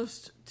related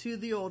most to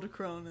the old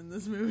crone in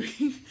this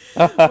movie.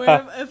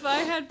 Where if I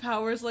had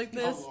powers like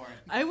this, Lord.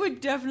 I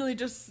would definitely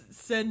just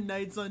send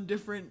knights on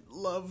different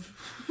love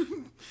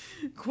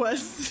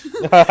quests.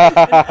 And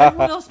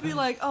everyone else be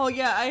like, oh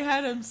yeah, I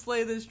had him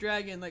slay this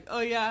dragon. Like, oh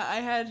yeah, I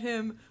had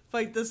him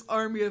fight this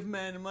army of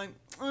men. I'm like,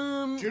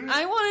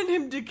 I wanted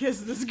him to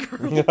kiss this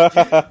girl.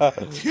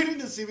 Tune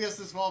into CBS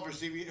This Fall for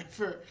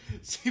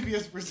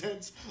CBS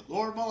Presents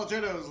Lord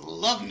Molitano's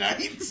Love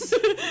Nights.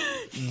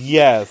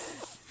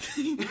 Yes.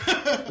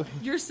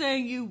 You're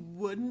saying you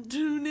wouldn't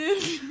tune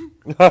in?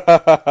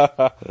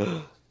 I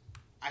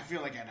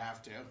feel like I'd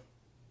have to.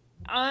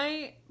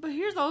 But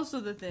here's also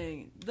the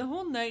thing. The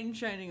whole knight in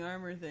shining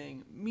armor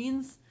thing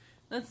means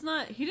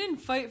he didn't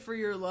fight for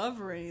your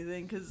love or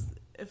anything, because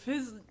if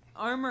his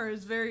armor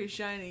is very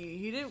shiny,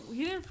 he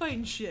didn't fight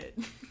in shit.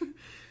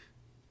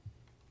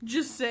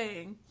 Just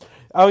saying.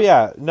 Oh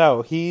yeah,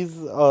 no, he's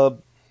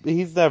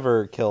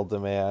never killed a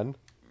man.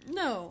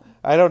 No.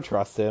 I don't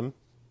trust him.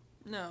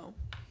 No.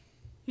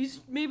 He's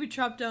maybe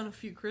chopped down a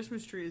few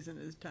Christmas trees in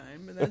his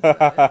time, but that's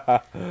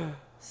about it.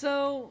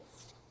 So,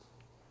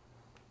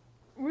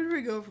 where do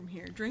we go from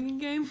here? Drinking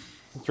game?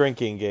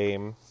 Drinking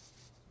game.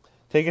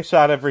 Take a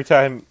shot every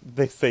time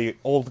they say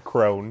old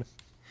crone.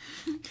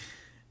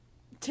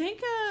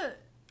 Take a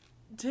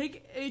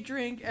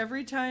drink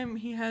every time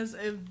he has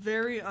a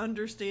very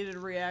understated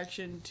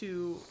reaction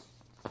to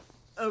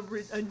a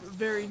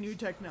very new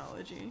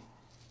technology.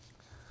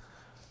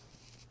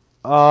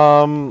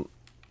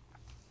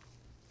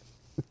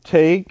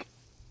 Take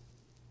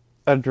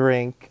a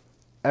drink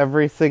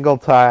every single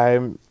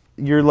time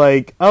you're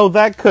like, oh,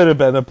 that could have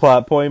been a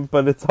plot point,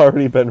 but it's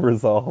already been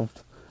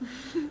resolved.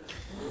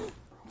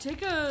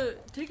 Take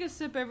a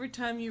sip every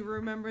time you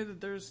remember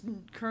that there's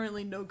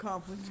currently no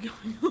conflict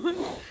going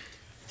on.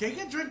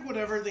 Take a drink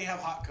whenever they have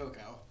hot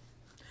cocoa.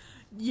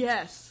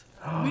 Yes.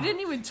 We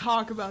didn't even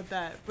talk about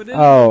that, but it's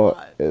a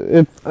lot.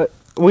 It's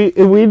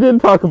we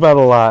did talk about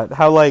a lot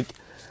how like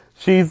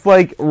she's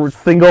like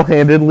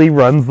single-handedly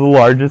runs the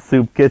largest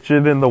soup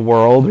kitchen in the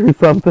world or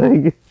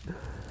something.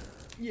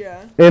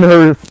 Yeah. In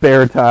her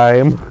spare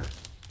time.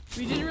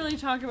 We didn't really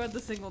talk about the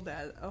single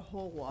dad a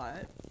whole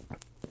lot.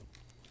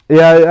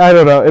 Yeah, I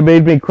don't know. It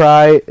made me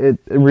cry. It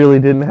really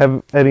didn't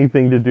have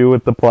anything to do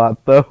with the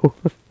plot, though.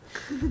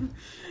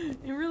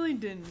 It really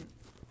didn't.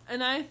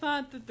 And I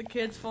thought that the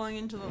kids falling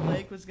into the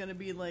lake was going to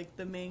be like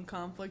the main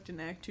conflict in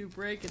Act 2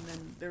 break, and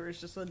then there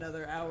was just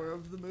another hour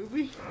of the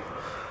movie.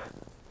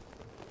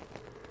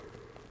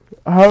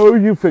 How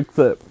would you fix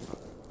it?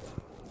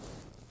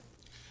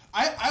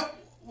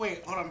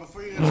 Wait, hold on.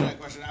 Before you answer that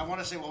question, I want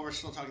to say while we're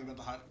still talking about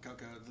the hot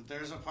cocoa, that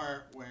there's a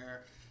part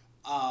where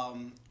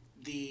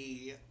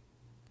the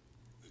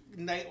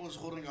knight was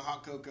holding a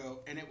hot cocoa,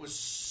 and it was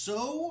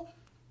so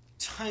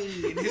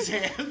tiny in his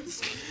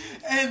hands,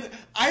 and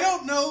I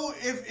don't know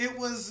if it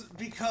was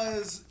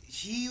because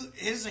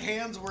his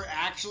hands were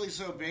actually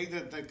so big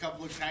that the cup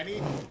looked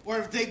tiny, or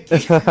if they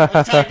gave him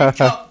a tiny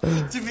cup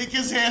to make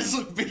his hands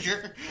look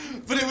bigger.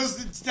 But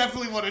it's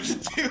definitely one of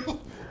the two.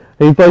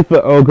 He's like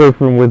the ogre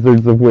from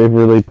Wizards of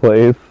Waverly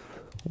Place.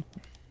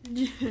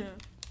 Yeah.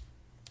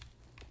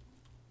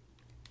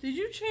 Did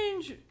you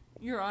change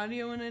your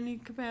audio in any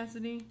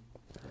capacity?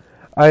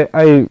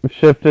 I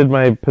shifted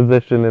my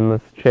position in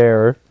this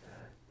chair.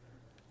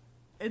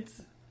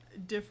 It's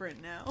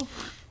different now.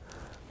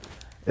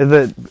 Is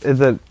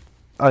it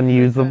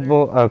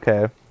unusable?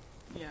 Okay.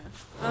 Yeah.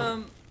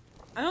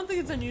 I don't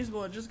think it's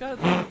unusable. It just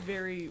got like,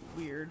 very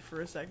weird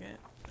for a second.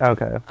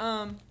 Okay.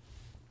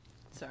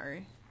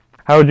 Sorry.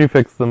 How would you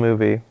fix the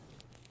movie?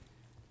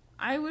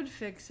 I would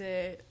fix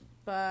it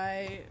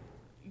by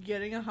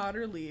getting a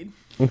hotter lead.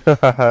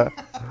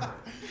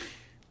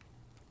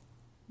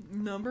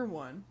 Number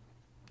one.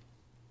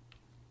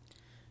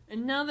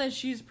 And now that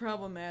she's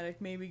problematic,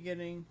 maybe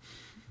getting...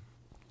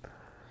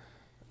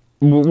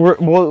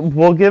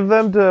 We'll give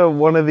them to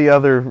one of the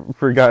other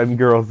forgotten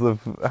girls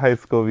of High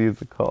School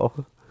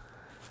Musical.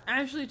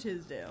 Ashley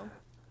Tisdale.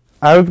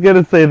 I was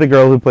gonna say the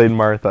girl who played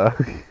Martha.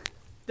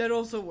 That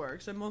also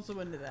works. I'm also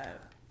into that.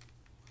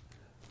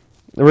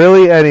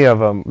 Really, any of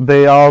them.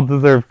 They all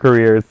deserve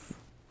careers.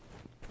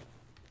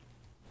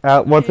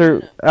 What's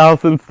her?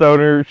 Allison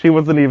Stoner. She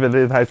wasn't even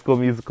in High School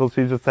Musical.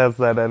 She just has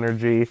that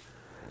energy.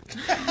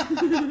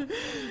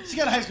 She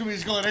got a High School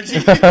Musical energy.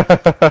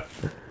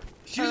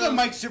 She was on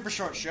Mike's Super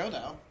Short Show,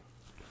 though.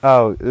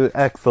 Oh,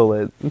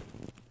 excellent.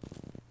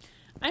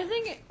 I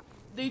think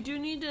they do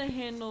need to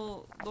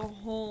handle the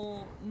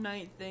whole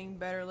night thing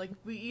better. Like,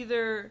 we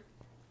either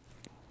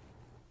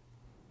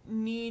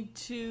need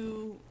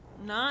to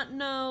not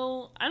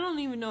know... I don't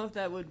even know if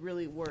that would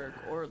really work.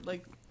 Or,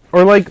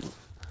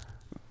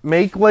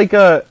 make, like,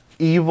 a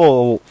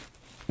evil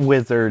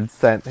wizard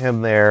sent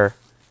him there.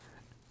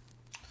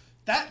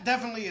 That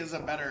definitely is a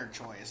better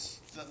choice.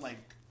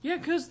 Yeah,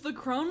 because the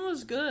crone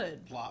was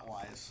good.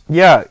 Plot-wise.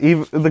 Yeah,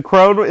 the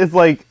crone is,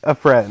 like, a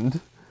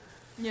friend.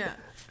 Yeah.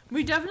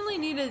 We definitely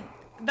needed...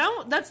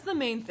 That's the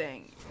main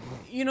thing.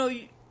 You know,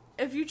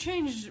 if you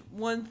changed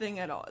one thing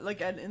at all,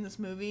 like in this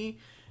movie,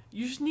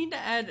 you just need to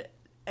add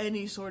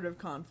any sort of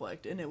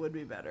conflict, and it would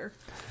be better.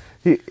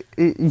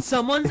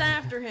 Someone's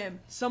after him.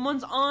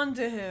 Someone's on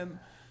to him.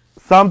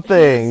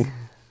 Something.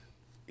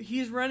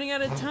 He's running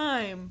out of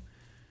time.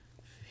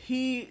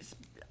 I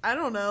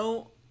don't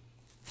know.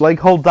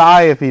 Like, he'll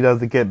die if he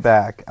doesn't get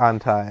back on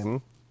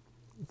time.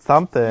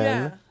 Something.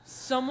 Yeah.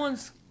 Someone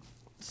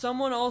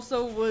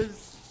also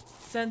was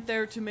sent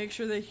there to make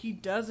sure that he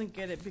doesn't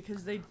get it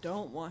because they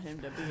don't want him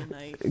to be a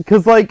knight.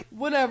 Because, like...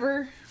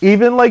 Whatever.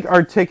 Even, like,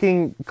 our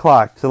ticking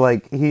clock to,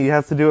 like, he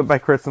has to do it by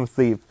Christmas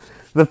Eve.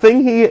 The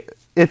thing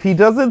if he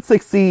doesn't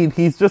succeed,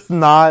 he's just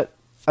not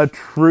a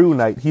true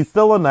knight. He's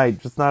still a knight,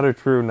 just not a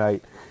true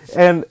knight.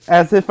 And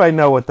as if I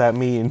know what that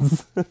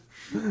means.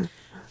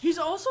 He's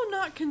also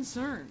not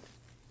concerned.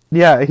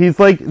 Yeah, he's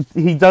like,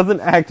 he doesn't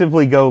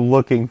actively go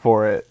looking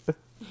for it.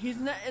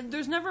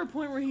 There's never a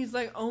point where he's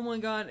like, oh my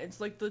god, it's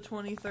like the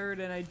 23rd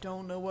and I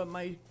don't know what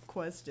my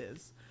quest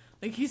is.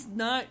 Like, he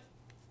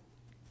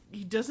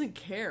doesn't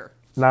care.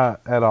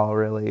 Not at all,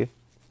 really.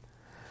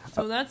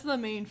 So that's the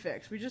main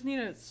fix. We just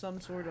need some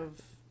sort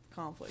of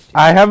conflict.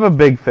 I have a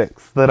big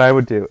fix that I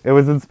would do. It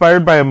was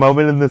inspired by a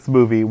moment in this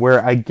movie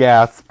where I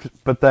gasped,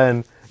 but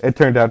then it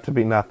turned out to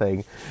be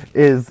nothing.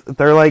 Is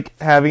they're like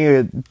having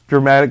a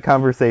dramatic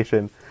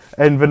conversation,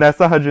 and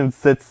Vanessa Hudgens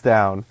sits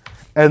down,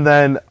 and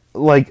then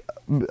like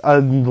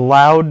a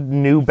loud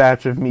new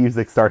batch of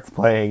music starts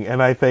playing,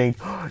 and I think,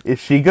 is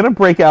she gonna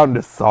break out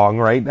into song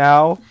right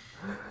now?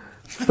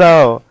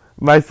 So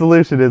my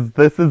solution is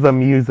this is a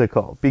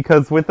musical,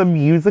 because with a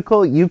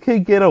musical you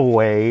could get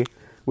away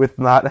with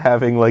not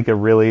having like a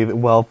really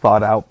well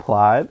thought out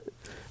plot.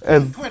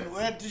 And Quinn,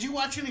 did you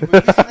watch any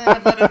movies that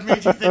have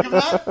made you think of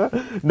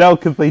that? no,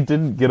 because they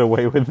didn't get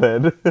away with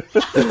it.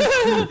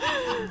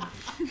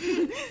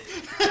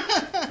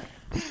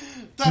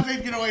 Thought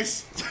they'd get away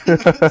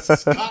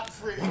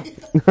scot-free.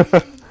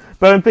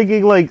 But I'm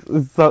thinking like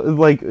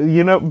but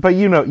you know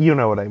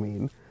what I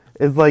mean.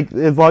 It's like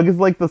as long as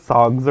like the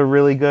songs are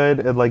really good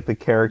and like the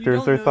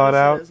characters are thought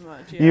out,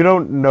 you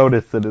don't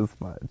notice it as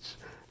much.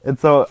 And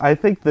so I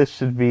think this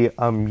should be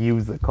a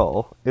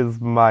musical. Is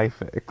my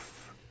fix.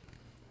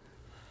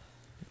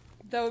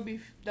 That would be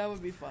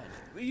fun.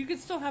 You could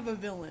still have a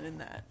villain in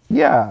that.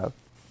 Yeah,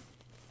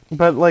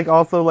 but like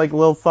also like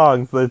little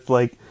songs that's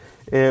like,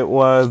 it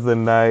was a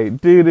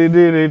night, do do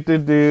do do do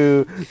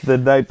do, the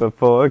night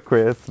before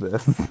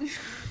Christmas.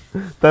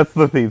 That's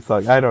the theme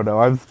song. I don't know.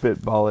 I'm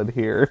spitballing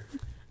here.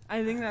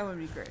 I think that would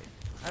be great.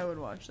 I would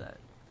watch that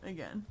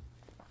again.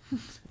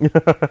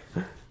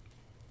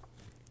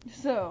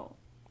 So,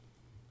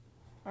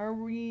 where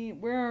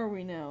are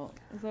we now?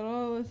 Is that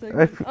all the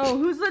segments? Oh,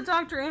 who's the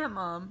Dr. Ant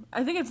Mom?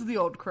 I think it's the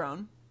old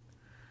crone.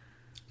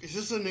 Is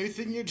this a new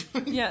thing you're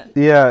doing? Yeah.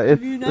 Yeah,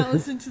 it's... Have you not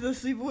listened to the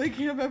Sleepaway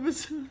Camp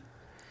episode?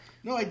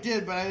 No, I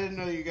did, but I didn't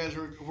know you guys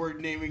were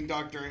naming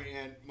Dr.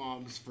 Ant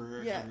Moms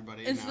for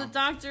everybody. It's the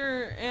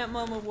Dr. Ant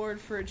Mom Award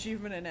for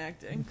Achievement in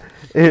Acting.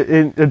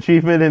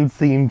 Achievement in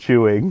scene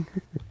chewing.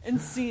 And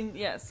scene,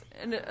 yes.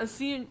 And a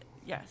scene,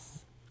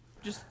 yes.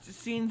 Just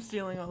scene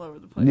stealing all over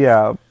the place.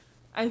 Yeah.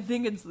 I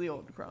think it's the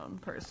old crone,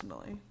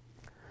 personally.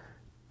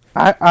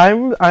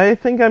 I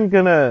think I'm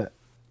gonna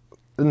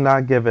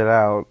not give it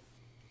out.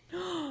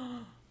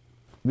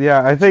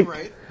 Yeah, I think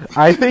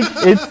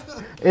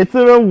it's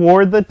an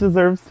award that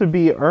deserves to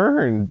be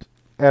earned,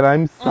 and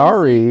I'm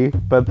sorry,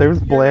 honestly, but there's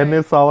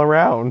blandness all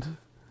around.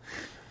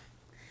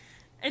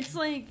 It's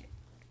like,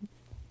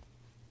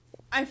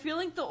 I feel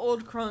like the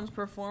old crone's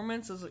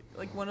performance is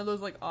like one of those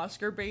like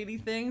Oscar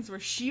baity things where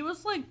she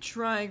was like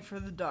trying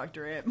for the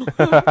Dr. Ant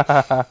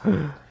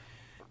Mom.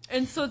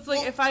 And so it's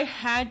like, if I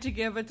had to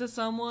give it to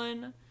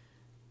someone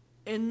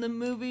in the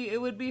movie, it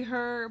would be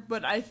her,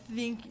 but I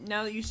think,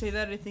 now that you say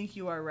that, I think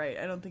you are right.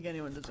 I don't think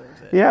anyone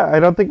deserves it. Yeah, I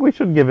don't think we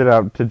should give it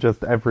out to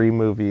just every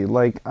movie.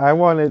 Like, I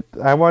want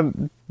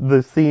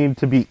the scene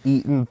to be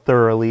eaten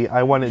thoroughly.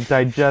 I want it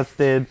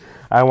digested.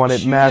 I want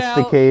it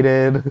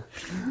masticated.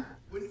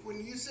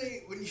 When you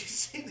say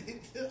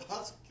that the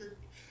Oscar,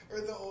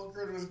 or the old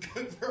crone was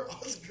good for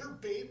Oscar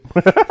bait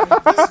in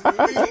this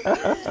movie,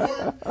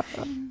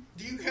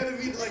 do you kind of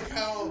mean like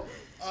how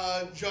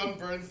John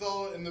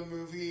Bernthal in the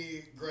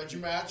movie Grudge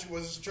Match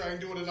was trying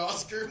to win an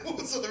Oscar,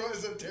 was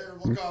otherwise a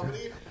terrible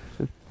comedy?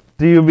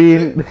 Do you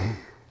mean? Has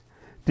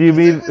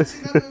anyone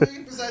seen that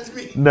movie besides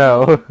me?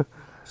 No.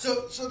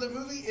 So the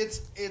movie,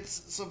 it's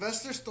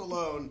Sylvester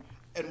Stallone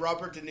and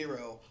Robert De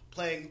Niro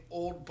playing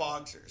old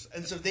boxers,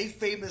 and so they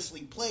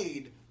famously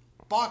played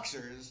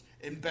boxers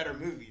in better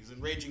movies,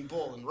 in Raging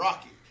Bull and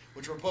Rocky,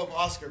 which were both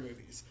Oscar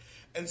movies.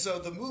 And so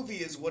the movie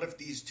is, what if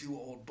these two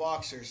old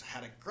boxers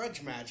had a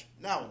grudge match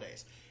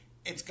nowadays?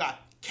 It's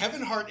got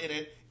Kevin Hart in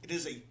it. It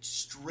is a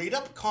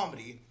straight-up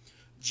comedy.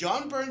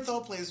 John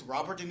Bernthal plays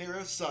Robert De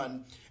Niro's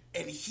son,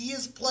 and he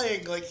is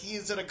playing like he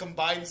is in a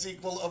combined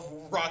sequel of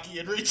Rocky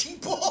and Raging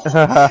Bull.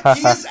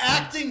 He is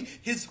acting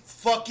his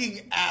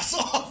fucking ass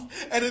off,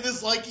 and it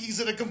is like he's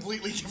in a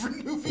completely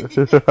different movie.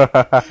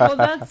 Well,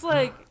 that's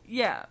like,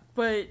 yeah,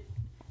 but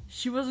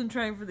she wasn't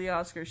trying for the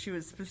Oscar. She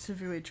was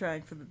specifically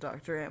trying for the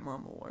Dr. Ant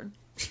Mom Award.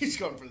 She's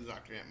going for the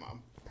Dr. Ant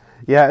Mom.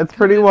 Yeah, it's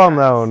pretty well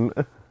known.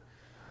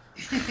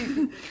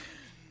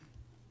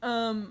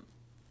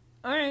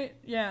 Alright,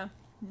 yeah.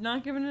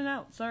 Not giving it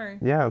out, sorry.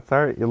 Yeah,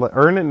 sorry. You'll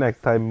earn it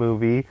next time,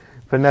 movie.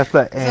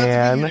 Vanessa Ann. Does that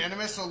have to be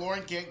unanimous, so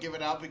Lauren can't give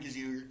it out because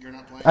you're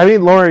not playing? I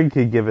mean, Lauren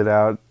could give it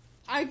out.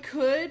 I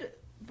could,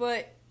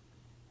 but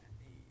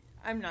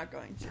I'm not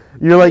going to.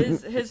 You're like...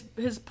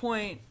 His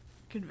point,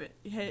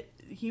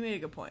 he made a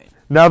good point.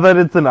 Now that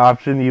it's an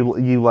option,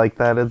 you like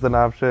that as an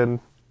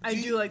option? I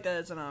do like that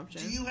as an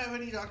option. Do you have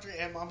any Dr.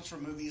 Ant Moms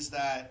from movies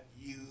that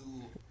you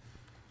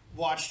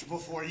watched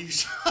before you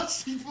saw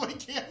Sleepaway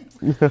Camp?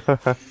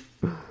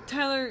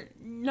 Tyler,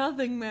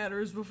 nothing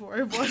matters before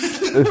I watch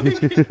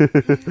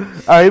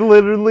it. I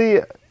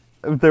literally...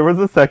 There was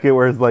a second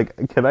where it's like,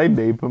 can I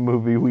name a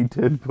movie we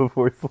did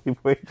before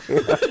Sleepaway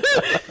Camp?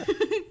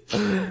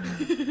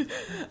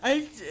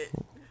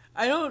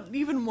 I don't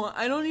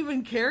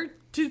even care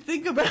to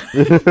think about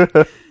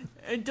it.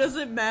 It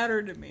doesn't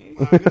matter to me.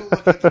 I'm going to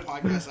look at the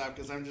podcast app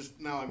because I'm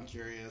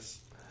curious.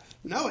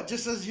 No, it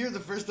just says here the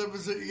first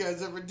episode you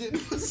guys ever did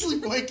was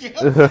Sleepaway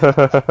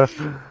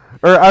Camp.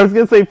 Or I was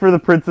gonna say for the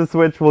Princess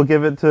Switch, we'll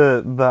give it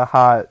to the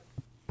hot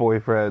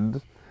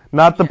boyfriend,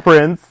 not the Yeah.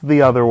 prince,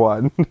 the other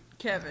one.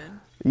 Kevin.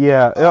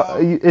 Yeah,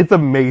 it's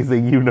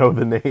amazing. You know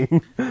the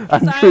name.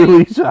 I'm I-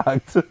 truly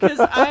shocked. Because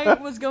I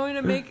was going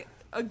to make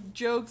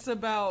jokes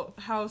about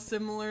how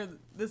similar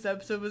this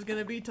episode was going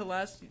to be to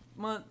last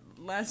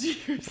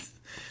year's.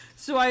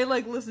 So I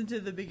listened to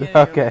the beginning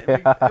Okay. of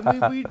it,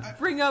 and we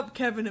bring up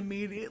Kevin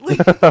immediately.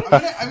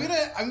 I'm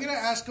gonna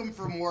ask him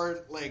for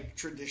more like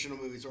traditional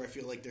movies where I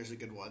feel like there's a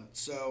good one.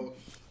 So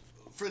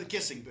for the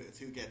kissing booth,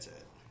 who gets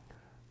it?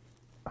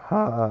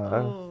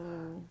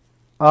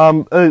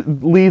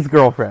 Lee's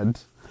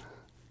girlfriend.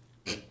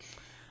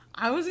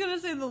 I was gonna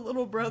say the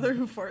little brother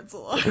who farts a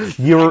lot.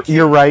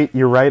 You're right.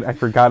 You're right. I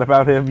forgot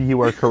about him.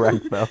 You are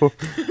correct though.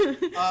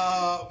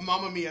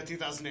 Mamma Mia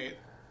 2008.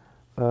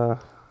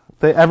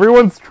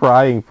 Everyone's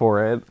trying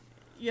for it.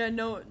 Yeah,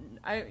 no,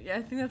 I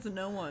think that's a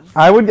no one.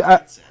 I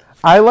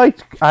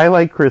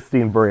like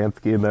Christine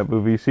Baranski in that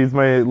movie. She's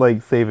my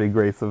saving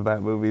grace of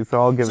that movie, so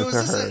I'll give it to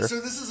her.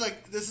 So this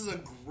is a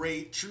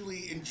great,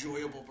 truly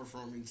enjoyable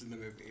performance in the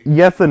movie.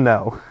 Yes and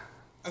no.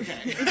 Okay.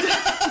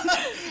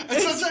 I'm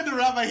still trying to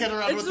wrap my head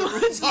around what the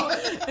rules are.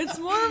 It's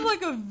more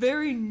of a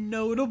very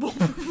notable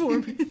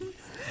performance.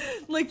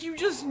 You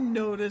just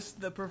noticed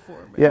the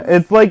performance. Yeah,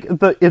 it's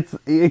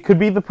it could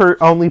be the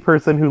only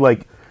person who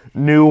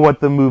knew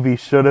what the movie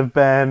should have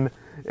been.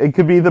 It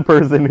could be the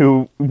person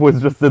who was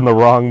just in the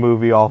wrong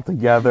movie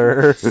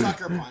altogether.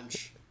 Sucker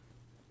Punch.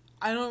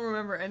 I don't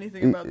remember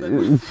anything about that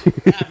movie.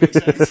 That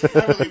makes sense.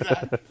 I believe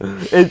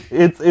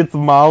that. It's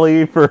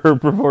Molly for her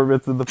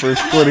performance in the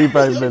first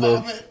 25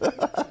 minutes.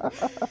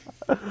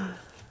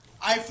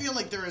 I feel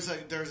like there's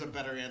a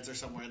better answer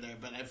somewhere there,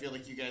 but I feel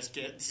like you guys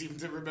can't seem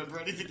to remember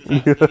anything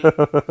that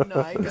happened.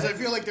 No, I Because I guess.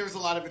 feel like there was a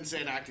lot of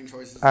insane acting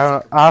choices. I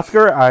don't know,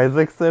 Oscar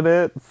Isaac's in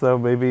it, so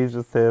maybe it's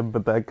just him,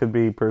 but that could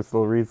be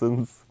personal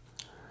reasons.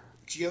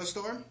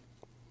 Geostorm?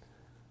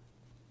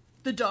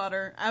 The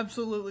daughter.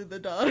 Absolutely the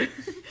daughter.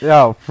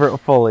 No,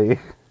 fully.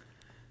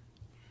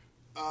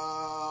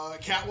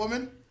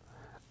 Catwoman?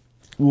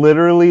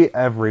 Literally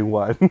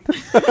everyone. Okay,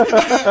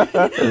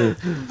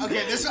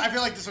 I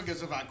feel like this one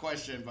gets without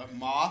question, but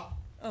Ma?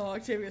 Oh,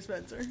 Octavia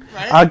Spencer.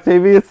 Right?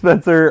 Octavia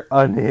Spencer,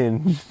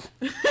 unhinged.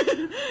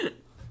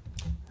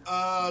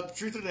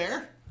 Truth or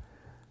Dare?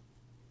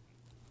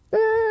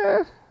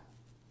 Eh.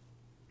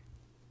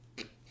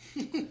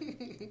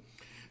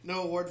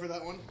 No award for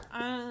that one?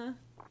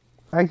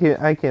 I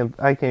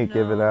can't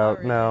give it No,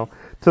 out. not No,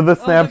 to the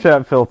the-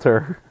 Snapchat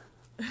filter.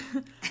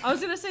 I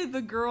was gonna say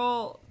the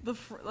girl,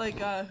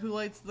 who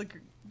lights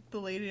the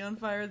lady on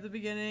fire at the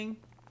beginning,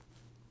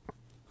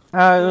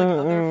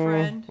 other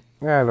friend.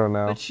 I don't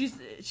know. But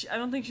I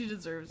don't think she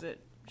deserves it.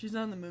 She's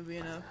not in the movie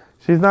enough.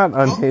 She's not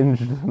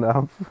unhinged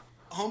enough.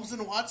 Holmes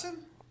and Watson?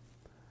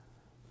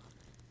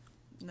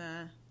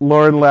 Nah.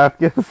 Lauren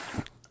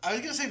Lapkus. I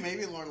was gonna say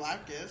maybe Lauren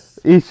Lapkus.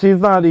 She's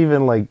not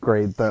even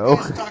great You though.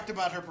 guys talked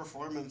about her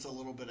performance a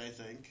little bit, I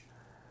think.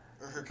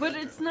 Or her But character,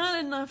 it's at not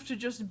least. enough to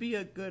just be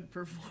a good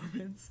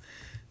performance.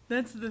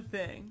 That's the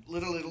thing.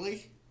 Little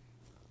Italy?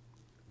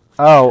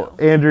 Oh,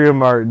 Andrea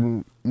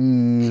Martin,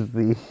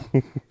 easy.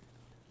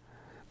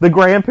 The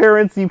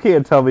grandparents, you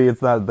can't tell me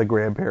it's not the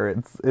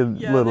grandparents in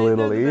Yeah, Little they're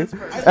the Italy. best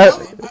part. I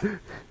love,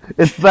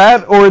 It's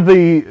that or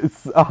the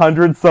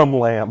 100 some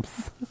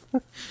lamps.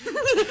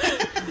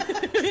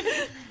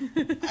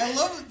 I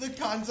love the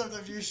concept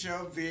of your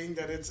show being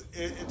that it's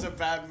a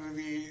bad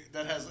movie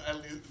that has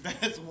at least that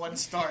has one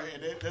star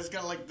in it. That's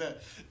kind of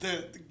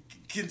the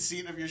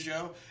conceit of your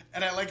show,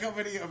 and I like how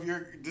many of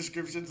your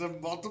descriptions of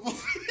multiple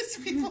famous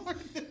people are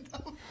in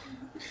them.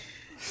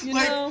 You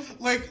know,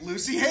 like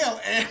Lucy Hale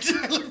and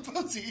Tyler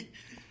Posey.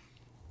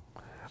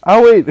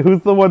 Oh wait,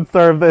 who's the one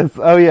star of this?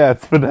 Oh yeah,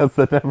 it's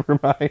Vanessa, never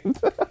mind.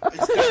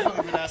 It's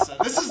definitely Vanessa.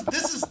 This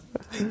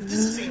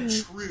is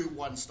a true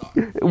one star.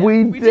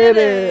 we we did did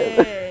it!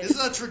 it.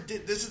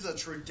 This is a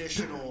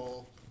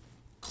traditional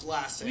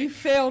classic. We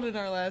failed in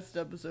our last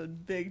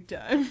episode big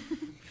time.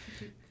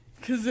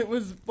 Because it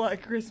was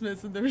Black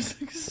Christmas and there was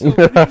so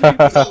many people.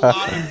 There's a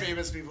lot of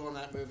famous people in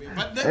that movie,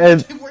 but they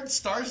weren't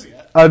stars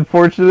yet.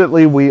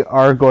 Unfortunately, we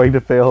are going to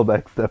fail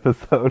next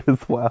episode as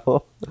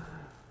well.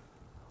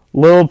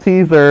 Little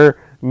teaser,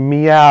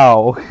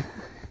 meow.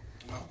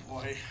 Oh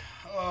boy.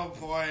 Oh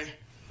boy.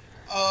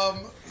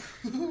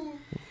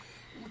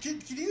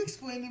 Can you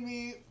explain to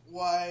me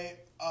why?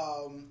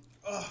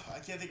 I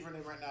can't think of her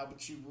name right now, but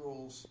she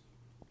rules.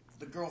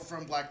 The girl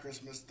from Black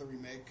Christmas, the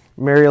remake.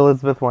 Mary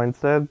Elizabeth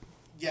Winstead.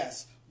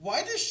 Yes.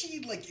 Why does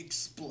she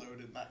explode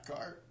in that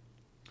car?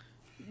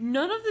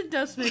 None of the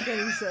deaths make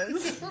any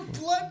sense. Her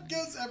blood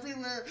goes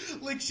everywhere,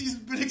 like she's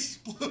been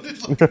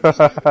exploded like a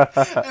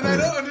balloon. And I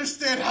don't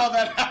understand how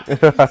that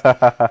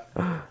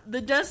happened. The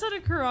deaths that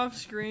occur off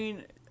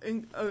screen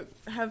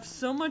have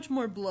so much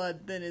more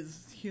blood than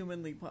is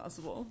humanly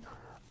possible.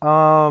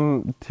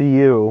 To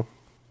you.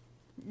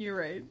 You're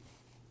right.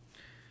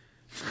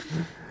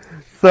 I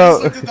just So,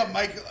 looked at the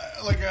mic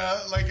like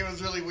it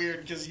was really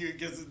weird because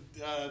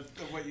of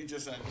what you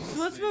just said. So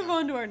let's move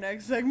on to our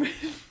next segment.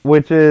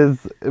 which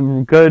is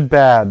good,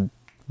 bad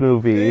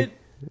movie Good.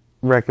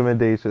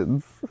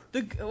 recommendations.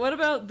 What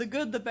about the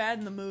good, the bad,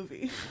 and the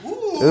movie?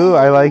 Ooh,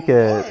 I like it.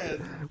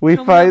 Lauren. We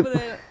Coming fight. up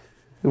with it.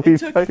 We It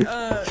took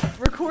fight.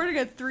 recording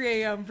at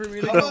 3 a.m. for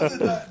me to How come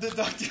about up with the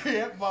Dr.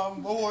 Ant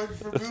Bomb Award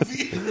for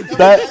movie?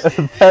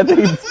 That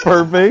name's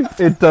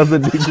perfect. It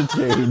doesn't need to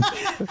change.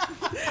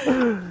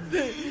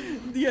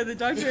 the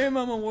Dr.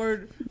 Amom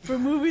Award for a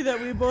movie that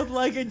we both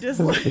like and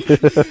dislike.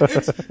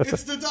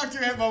 It's the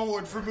Dr. Ant Bomb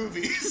Award for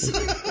movies.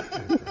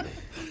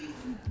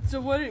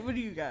 So what do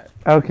you got?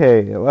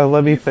 Okay, well,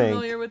 let me You think.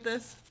 familiar with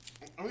this?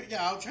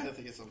 Yeah, I'll try to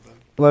think of something.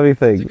 Let me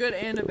It's a think. good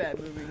and a bad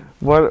movie.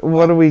 What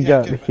do we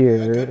got good,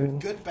 here? A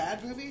good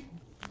bad movie?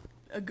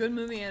 A good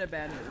movie and a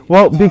bad movie.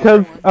 Well,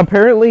 because Everyone.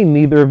 apparently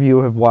neither of you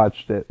have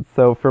watched it,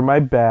 so for my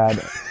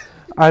bad,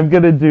 I'm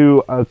gonna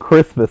do a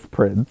Christmas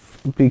Prince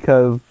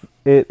because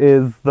it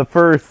is the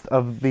first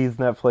of these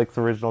Netflix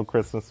original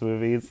Christmas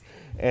movies,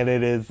 and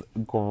it is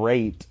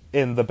great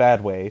in the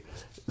bad way.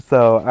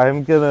 So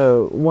I'm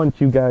gonna want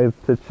you guys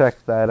to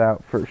check that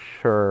out for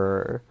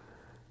sure.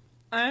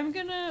 I'm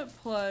gonna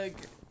plug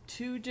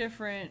 2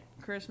 different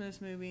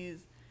Christmas movies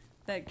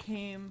that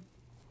came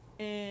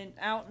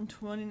out in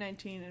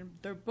 2019, and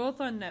they're both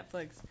on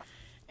Netflix.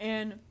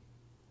 And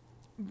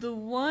the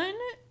one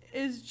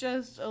is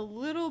just a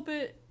little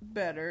bit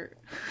better,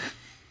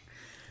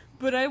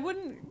 but I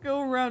wouldn't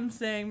go around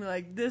saying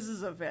like this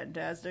is a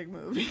fantastic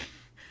movie.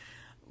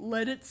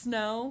 Let It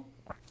Snow.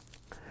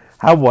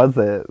 How was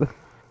it?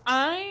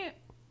 I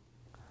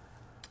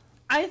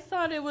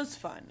thought it was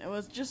fun. It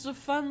was just a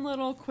fun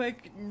little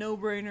quick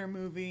no-brainer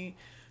movie.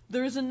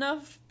 There's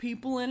enough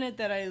people in it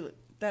that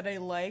I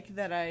like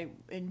that I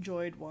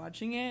enjoyed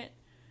watching it.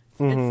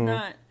 It's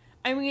not,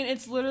 I mean,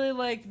 it's literally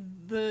like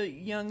the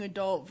young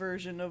adult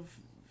version of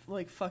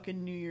like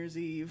fucking New Year's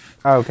Eve.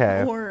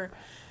 Okay. Or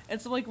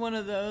it's like one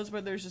of those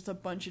where there's just a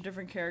bunch of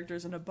different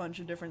characters and a bunch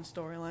of different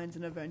storylines,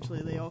 and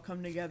eventually they all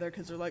come together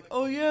because they're like,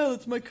 oh yeah,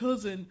 that's my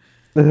cousin.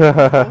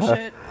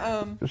 Bullshit.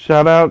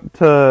 Shout out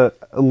to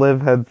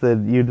Liv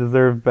Henson. You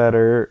deserve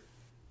better.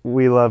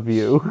 We love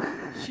you.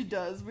 She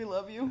does. We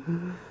love you.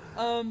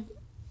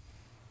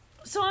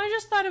 So I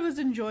just thought it was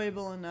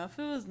enjoyable enough.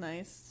 It was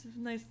nice.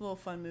 Nice little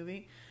fun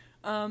movie.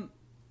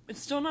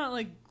 It's still not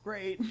like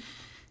great.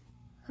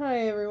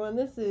 Hi everyone.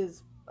 This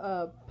is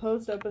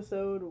post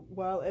episode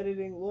while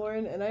editing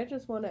Lauren, and I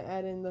just want to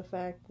add in the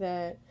fact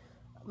that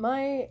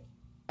my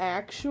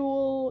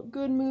actual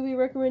good movie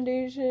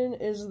recommendation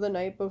is The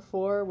Night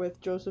Before with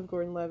Joseph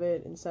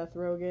Gordon-Levitt and Seth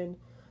Rogen.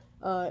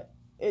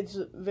 It's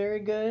very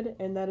good,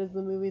 and that is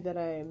the movie that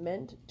I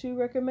meant to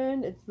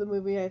recommend. It's the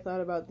movie I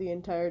thought about the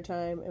entire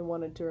time and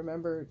wanted to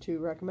remember to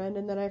recommend,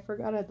 and then I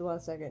forgot at the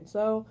last second.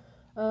 So,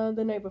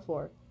 The Night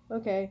Before.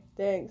 Okay,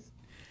 thanks.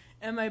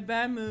 And my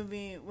bad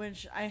movie,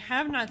 which I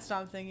have not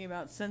stopped thinking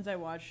about since I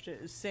watched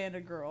it, is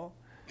Santa Girl.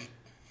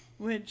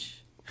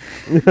 Which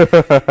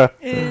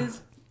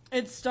is...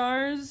 It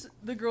stars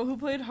the girl who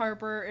played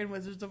Harper in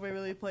Wizards of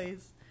Waverly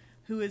Place,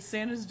 who is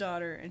Santa's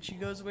daughter, and she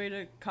goes away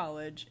to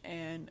college,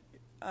 and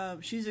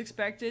she's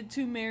expected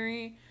to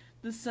marry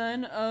the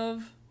son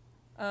of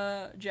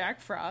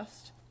Jack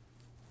Frost,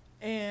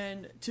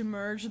 and to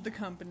merge the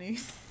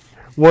companies.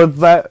 Was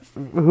that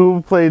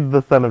who played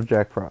the son of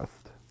Jack Frost?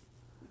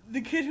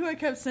 The kid who I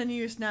kept sending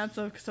you snaps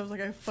of because I was like,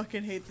 I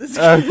fucking hate this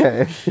kid.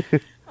 Okay.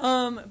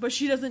 But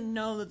she doesn't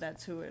know that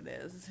that's who it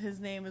is. His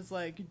name is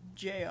like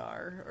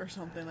JR or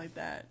something like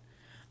that.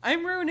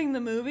 I'm ruining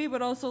the movie,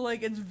 but also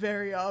like it's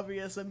very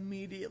obvious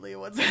immediately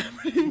what's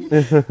happening.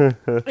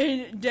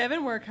 And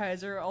Devin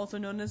Werkheiser, also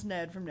known as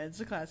Ned from Ned's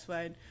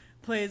Declassified,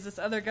 plays this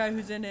other guy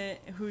who's in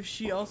it, who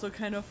she also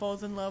kind of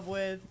falls in love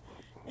with,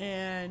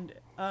 and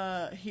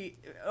he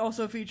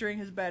also featuring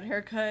his bad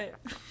haircut.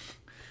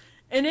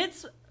 And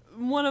it's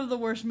one of the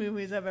worst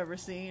movies I've ever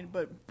seen,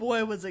 but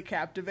boy was it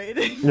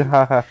captivating.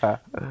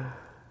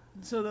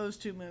 So those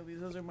 2 movies,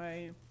 those are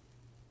my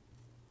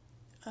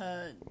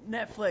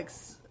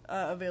Netflix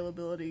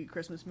availability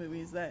Christmas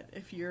movies that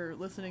if you're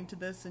listening to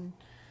this and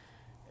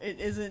it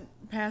isn't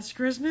past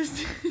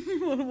Christmas,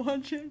 you want to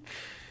watch it.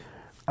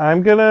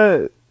 I'm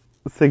gonna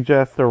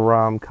suggest a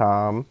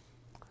rom-com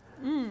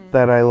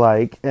that I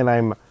like, and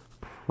I'm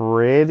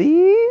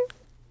pretty...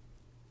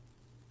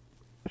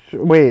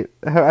 Wait,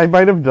 I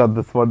might have done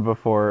this one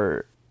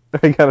before.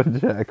 I gotta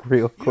check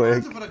real You don't quick.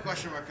 have to put a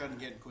question mark on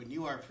again, Quinn.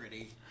 You are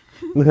pretty.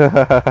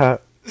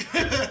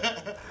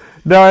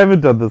 No, I haven't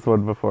done this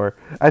one before.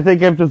 I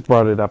think I've just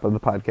brought it up on the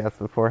podcast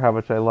before, how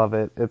much I love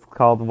it. It's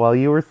called While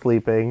You Were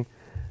Sleeping.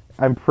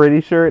 I'm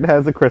pretty sure it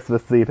has a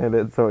Christmas scene in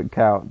it, so it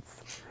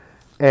counts.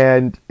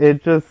 And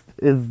it just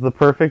is the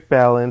perfect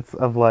balance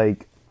of,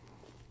 like,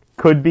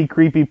 could be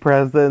creepy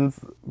premise,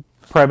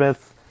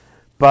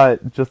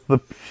 but just the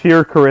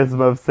sheer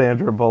charisma of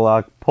Sandra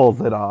Bullock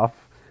pulls it off.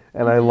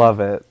 And I love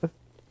it.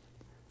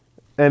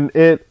 And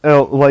it,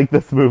 like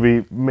this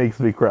movie, makes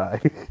me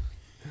cry.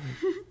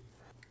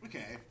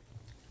 Okay.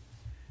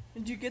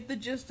 Did you get the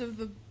gist of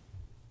the?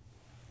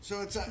 So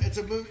it's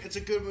a movie. It's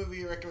a good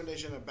movie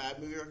recommendation. A bad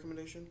movie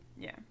recommendation.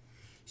 Yeah.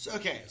 So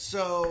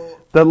so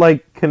That,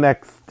 like,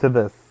 connects to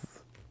this.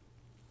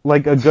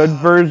 Like, a good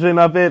version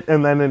of it,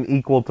 and then an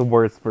equal to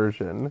worse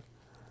version.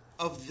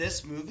 of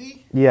this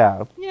movie,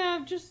 Yeah.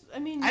 Yeah, I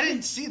mean... I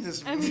didn't see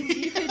this movie. I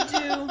mean, you could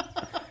do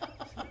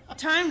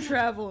time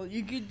travel.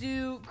 You could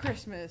do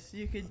Christmas.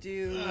 You could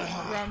do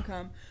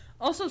rom-com.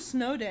 Also,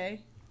 Snow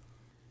Day.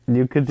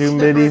 You could do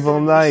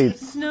Medieval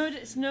Nights.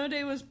 Snow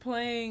Day was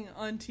playing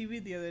on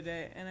TV the other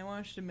day, and I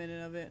watched a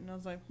minute of it, and I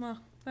was like, "Huh,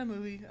 that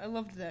movie. I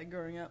loved that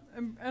growing up.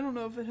 I don't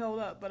know if it held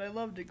up, but I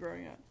loved it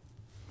growing up."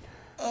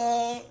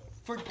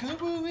 For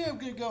good movie, I'm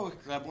gonna go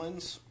with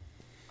Gremlins.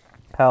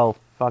 Hell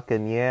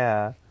fucking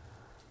yeah.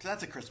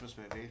 That's a Christmas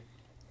movie,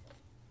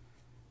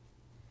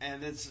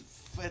 and it's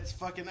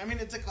fucking. I mean,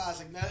 it's a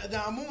classic.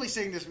 Now, I'm only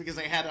saying this because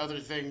I had other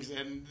things,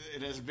 and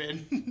it has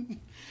been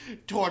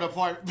torn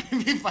apart by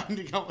me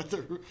finding out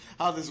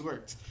how this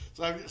works.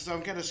 So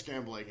I'm kind of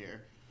scrambling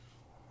here.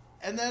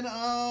 And then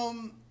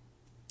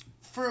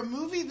for a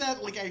movie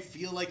that like I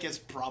feel like is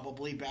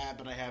probably bad,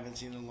 but I haven't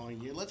seen in a long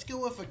year, let's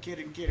go with A Kid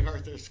in King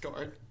Arthur's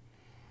Court.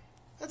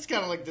 That's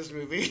kind of like this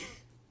movie.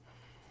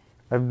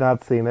 I've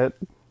not seen it.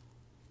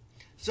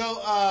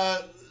 So,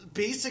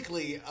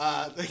 basically,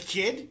 the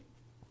kid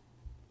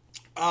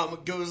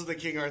goes to the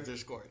King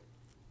Arthur's court.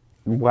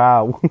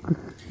 Wow.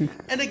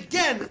 And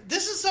again,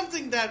 this is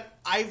something that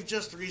I've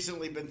just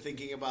recently been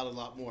thinking about a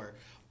lot more.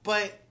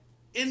 But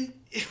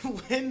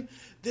when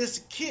this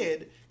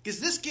kid, because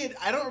this kid,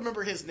 I don't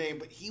remember his name,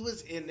 but he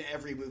was in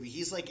every movie.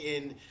 He's like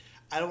in,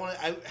 I don't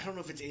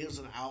know if it's Angels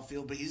in the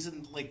Outfield, but he's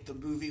in like the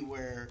movie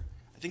where,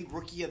 I think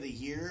Rookie of the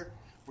Year,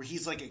 where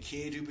he's like a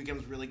kid who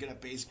becomes really good at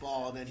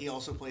baseball, and then he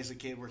also plays a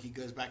kid where he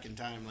goes back in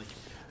time. Like,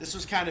 this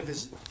was kind of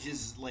his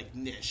like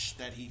niche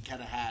that he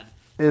kind of had.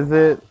 Is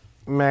it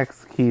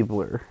Max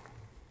Keebler?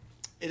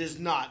 It is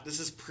not.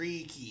 This is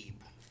pre-Keeb.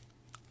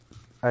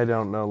 I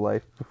don't know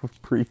life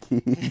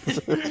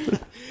pre-Keeb.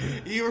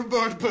 You were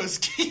born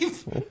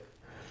post-Keeb.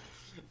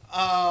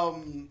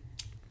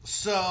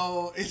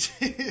 So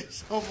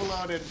it's Home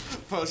Alone and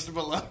Post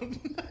Malone.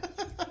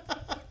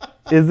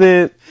 Is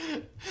it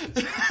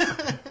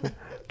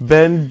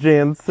Ben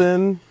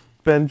Johnson?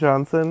 Ben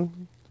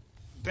Johnson?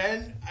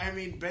 Ben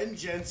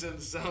Jensen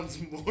sounds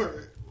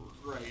more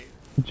right.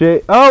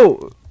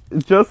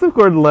 Joseph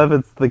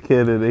Gordon-Levitt's the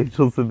kid in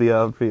Angels in the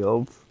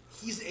Outfield.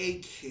 He's a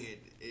kid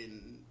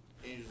in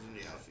Angels in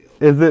the Outfield.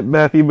 Is it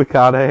Matthew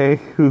McConaughey,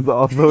 who's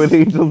also in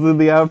Angels in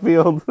the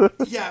Outfield?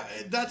 Yeah,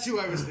 that's who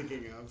I was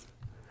thinking of.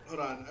 Hold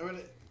on,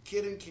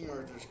 Kid in King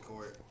Arthur's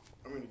Court.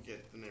 I'm gonna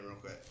get the name real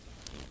quick.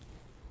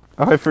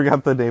 Oh, I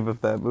forgot the name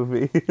of that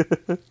movie.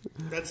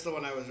 That's the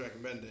one I was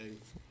recommending.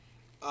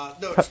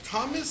 No, it's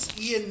Thomas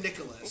Ian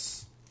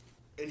Nicholas,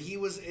 and he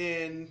was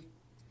in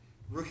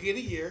Rookie of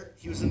the Year.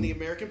 He was in the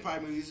American Pie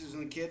movies. He was in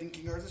The Kid in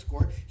King Arthur's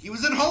Court. He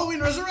was in Halloween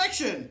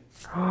Resurrection.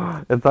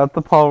 Is that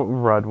the Paul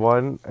Rudd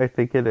one? I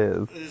think it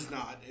is. It is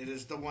not. It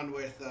is the one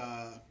with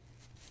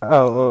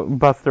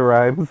Busta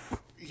Rhymes.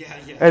 Yeah.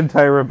 And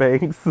Tyra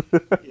Banks.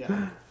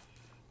 Yeah.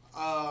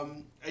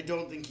 I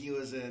don't think he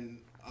was in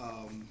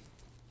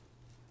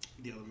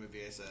the other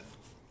movie I said.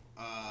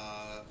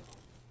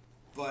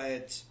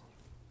 But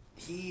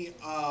he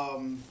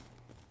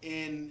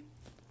in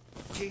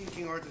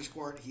King Arthur's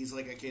Court, he's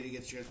like a kid who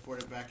gets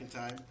transported back in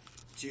time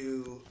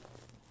to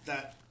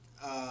that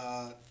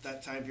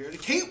time period.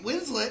 Kate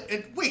Winslet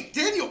and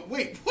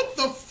what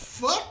the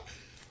fuck?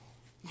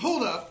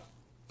 Hold up.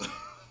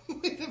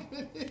 Wait a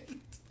minute.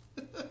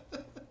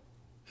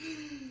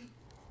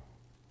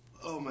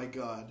 Oh my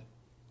god.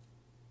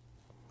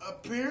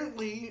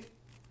 Apparently...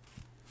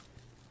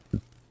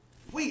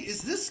 Wait,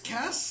 is this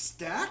cast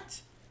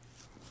stacked?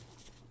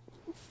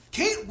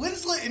 Kate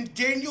Winslet and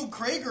Daniel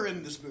Craig are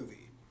in this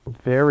movie.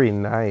 Very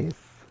nice.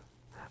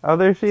 Oh,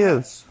 there she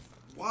is.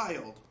 That's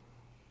wild.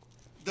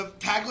 The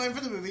tagline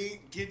for the movie,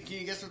 can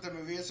you guess what the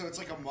movie is? So it's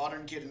like a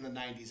modern kid in the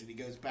 90s and he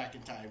goes back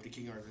in time to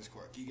King Arthur's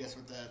Court. Can you guess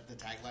what the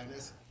tagline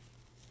is?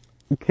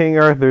 King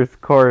Arthur's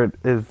Court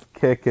is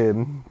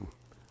kicking.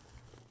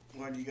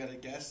 What, you gotta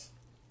guess?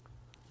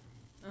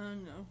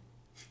 No.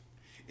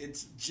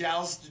 It's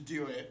Joust to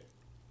do it.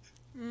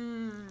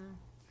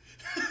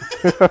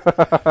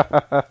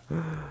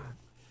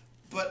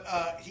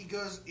 But he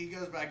goes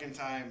back in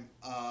time,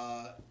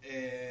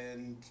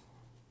 and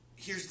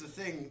here's the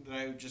thing that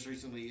I just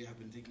recently have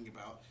been thinking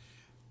about.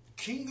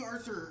 King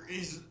Arthur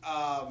is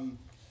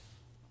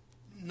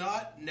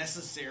not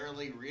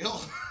necessarily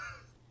real,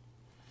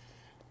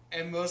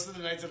 and most of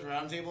the Knights of the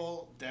Round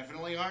Table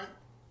definitely aren't.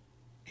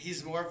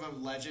 He's more of a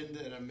legend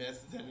and a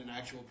myth than an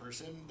actual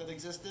person that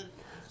existed.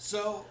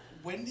 So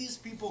when these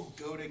people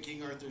go to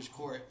King Arthur's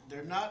court,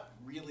 they're not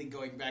really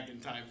going back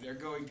in time. They're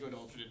going to an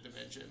alternate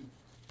dimension.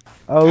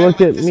 Oh, Kinda look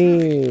like at this me.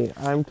 movie.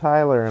 I'm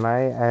Tyler, and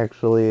I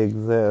actually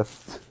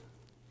exist.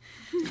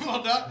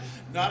 Well,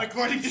 not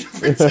according to the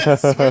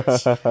Princess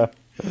Switch.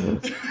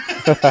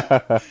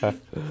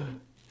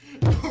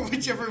 Or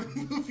whichever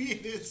movie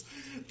it is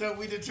that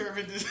we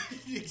determined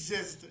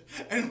exist,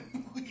 and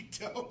we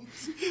don't.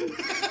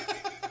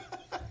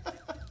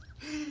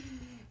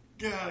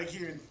 God, I can't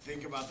even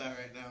think about that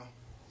right now.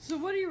 So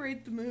what do you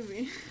rate the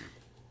movie?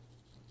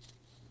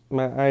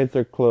 My eyes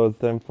are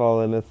closed. I'm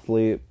falling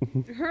asleep.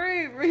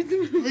 Hurry, rate the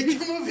movie. Make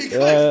the movie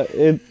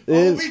quick.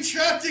 We'll be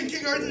trapped in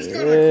King Arthur's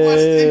Court.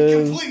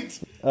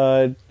 Watched incomplete.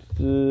 Oh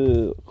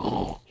no!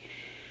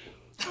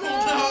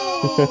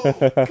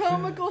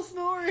 Comical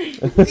snoring.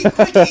 Quick,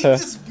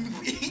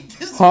 eat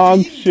this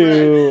Hog bean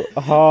shoe,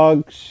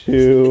 hog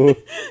shoe,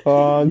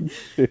 hog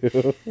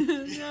shoe.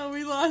 No,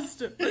 we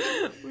lost him.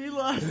 We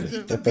lost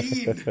him. bread.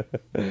 The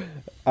bean.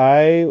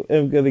 I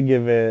am gonna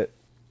give it.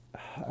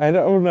 I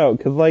don't know,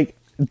 cause like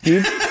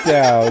deep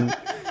down,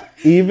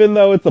 even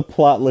though it's a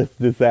plotless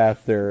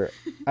disaster,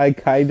 I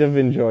kind of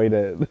enjoyed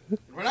it.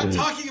 We're not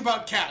talking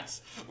about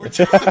cats. We're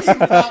talking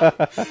about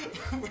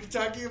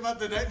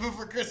The Night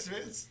Before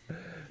Christmas.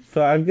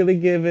 So I'm gonna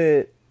give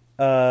it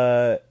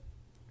 2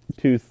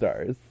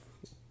 stars.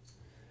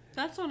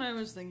 That's what I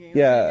was thinking.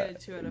 Yeah. I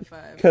get a 2 out of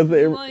 5. 'Cause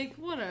it- like,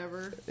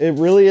 whatever. It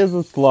really is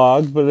a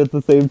slog, but at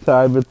the same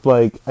time, it's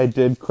like I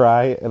did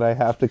cry, and I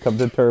have to come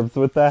to terms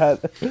with that.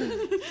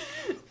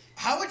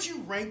 How would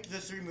you rank the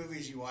 3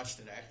 movies you watched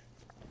today?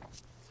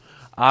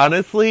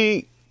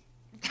 Honestly,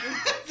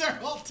 They're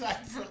all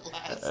tied for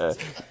last.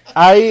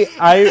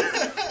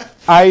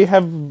 I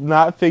have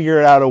not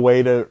figured out a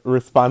way to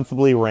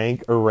responsibly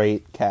rank or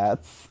rate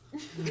cats.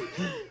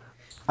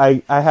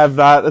 I have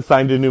not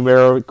assigned a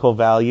numerical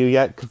value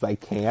yet because I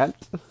can't.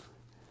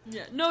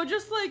 Yeah, no,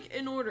 just like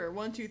in order.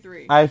 1, 2,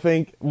 3. I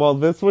think, well,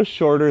 this was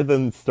shorter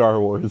than Star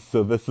Wars,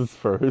 so this is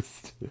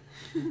first.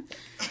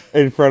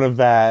 In front of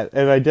that.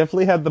 And I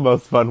definitely had the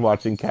most fun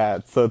watching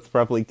Cats, so it's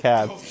probably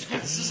Cats.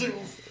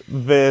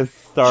 This,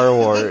 Star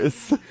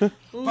Wars.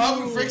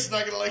 Babu Frick's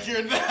not gonna like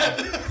hearing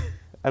that.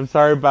 I'm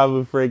sorry,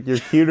 Babu Frick, you're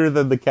cuter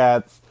than the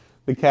cats.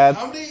 The cats,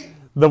 How many?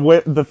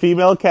 the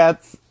female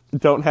cats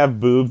don't have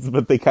boobs,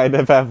 but they kind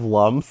of have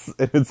lumps,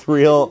 and it's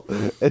real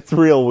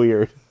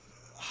weird.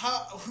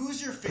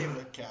 Who's your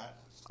favorite cat?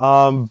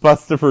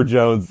 Bustopher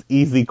Jones,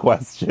 easy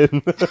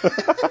question.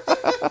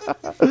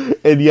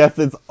 And yes,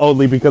 it's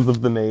only because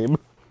of the name.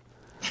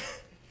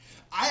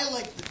 I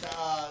like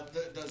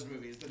those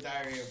movies, The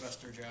Diary of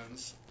Buster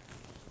Jones.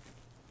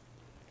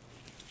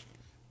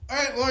 All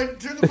right, Lloyd,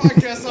 turn the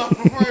podcast off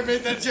before I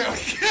made that joke.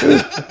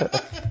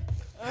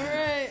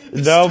 Alright.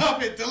 Nope.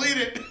 Stop it, delete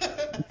it.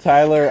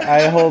 Tyler,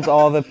 I hold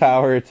all the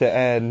power to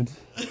end.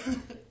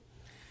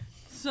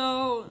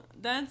 So,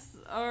 that's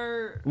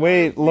our...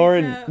 Wait,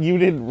 Lauren, recap. you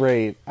didn't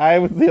rate. I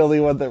was the only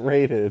one that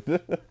rated.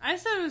 I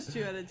said it was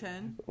 2 out of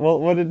 10. Well,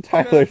 what did 2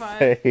 out Tyler of 5.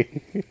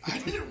 say? I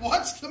didn't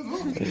watch the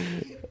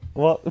movie.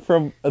 Well,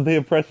 from the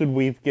impression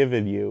we've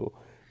given you,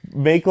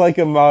 make like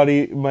a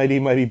mighty,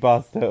 mighty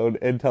boss toad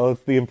and tell us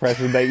the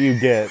impression that you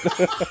get.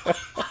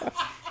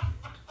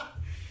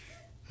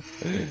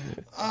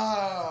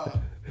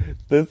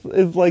 This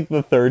is like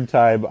the 3rd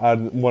time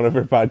on one of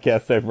our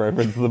podcasts I've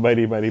referenced the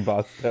mighty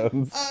boss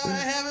tones. I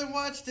haven't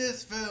watched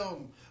this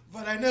film,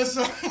 but I know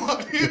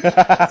someone who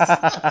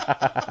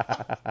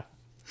has.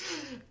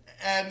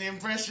 And the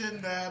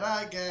impression that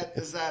I get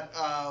is that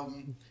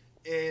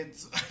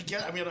it's,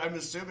 I'm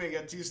assuming a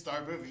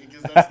 2-star movie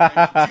because that's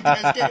what you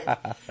guys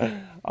gave.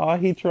 Aw,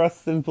 he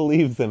trusts and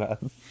believes in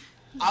us.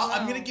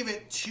 I'm going to give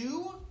it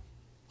 2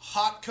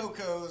 hot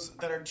cocos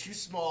that are too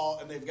small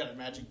and they've got a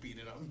magic bean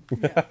in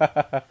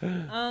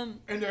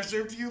them. And they're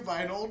served to you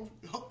by an old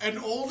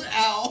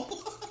owl.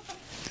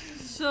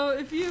 So,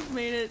 if you've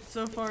made it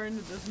so far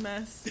into this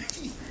mess,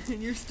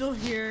 and you're still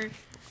here,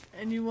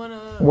 and you want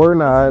to We're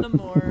not. listen to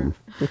more,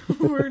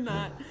 we're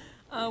not.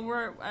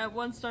 We're at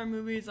 1 Star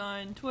Movies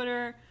on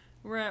Twitter.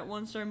 We're at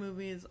 1 Star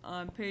Movies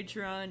on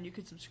Patreon. You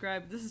can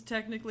subscribe. This is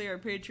technically our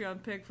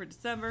Patreon pick for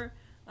December.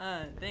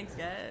 Thanks,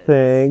 guys.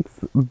 Thanks,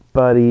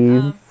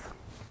 buddies.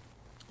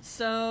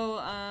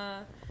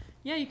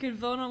 Yeah, you can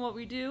vote on what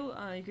we do.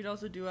 You could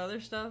also do other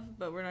stuff,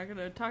 but we're not going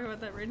to talk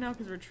about that right now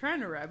because we're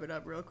trying to wrap it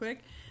up real quick.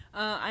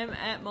 I'm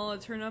at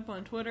MullaTurnup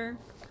on Twitter.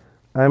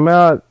 I'm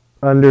at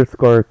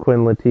 _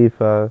 Quinn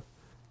Latifah.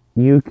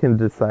 You can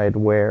decide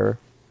where.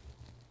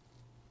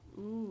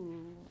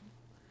 Ooh.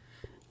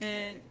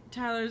 And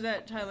Tyler's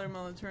at Tyler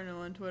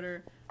MullaTurnup on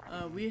Twitter.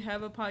 We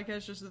have a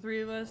podcast, just the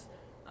 3 of us,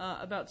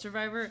 about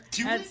Survivor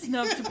at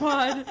Snubbed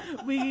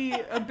We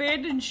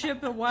abandoned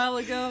ship a while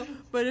ago,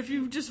 but if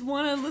you just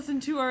want to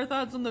listen to our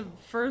thoughts on the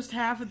first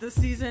half of the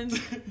season,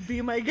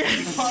 be my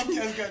guest. The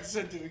podcast got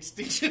sent to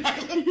Extinction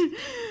Island.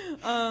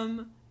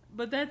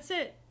 But that's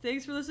it.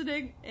 Thanks for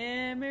listening,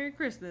 and Merry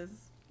Christmas.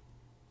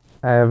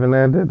 I haven't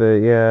ended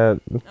it yet.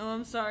 Oh,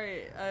 I'm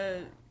sorry.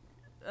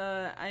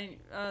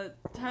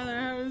 Tyler,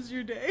 how was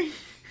your day?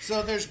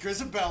 So there's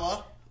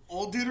Grisabella,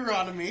 Old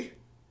Deuteronomy,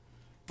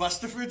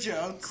 Bustopher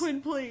Jones.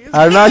 Quinn, please.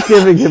 I'm not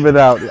giving him it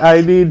out.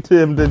 I need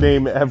him to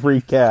name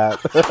every cat.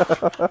 Quinn,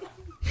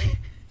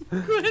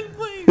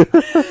 please.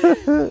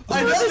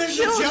 I know there's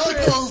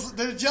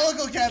the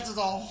Jellicle cats as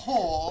a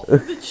whole.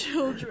 The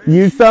children.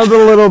 You sound a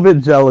little bit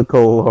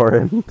jellicle,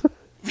 Lauren.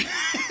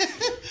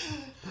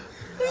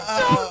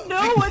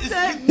 what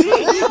that Is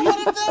it means.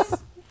 one of them?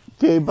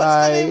 Okay, What's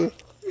the bye. name?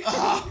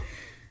 Ah.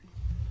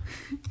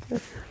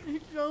 I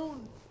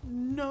don't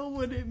know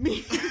what it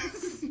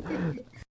means.